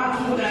Craiova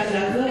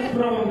încurajează,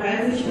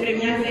 promovează și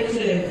premiază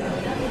excelența.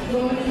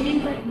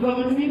 Vă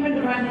mulțumim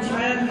pentru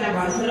participarea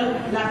dumneavoastră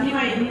la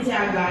prima ediție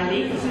a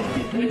Galei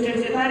în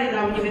cercetare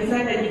la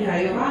Universitatea din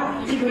Craiova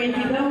și vă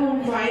invităm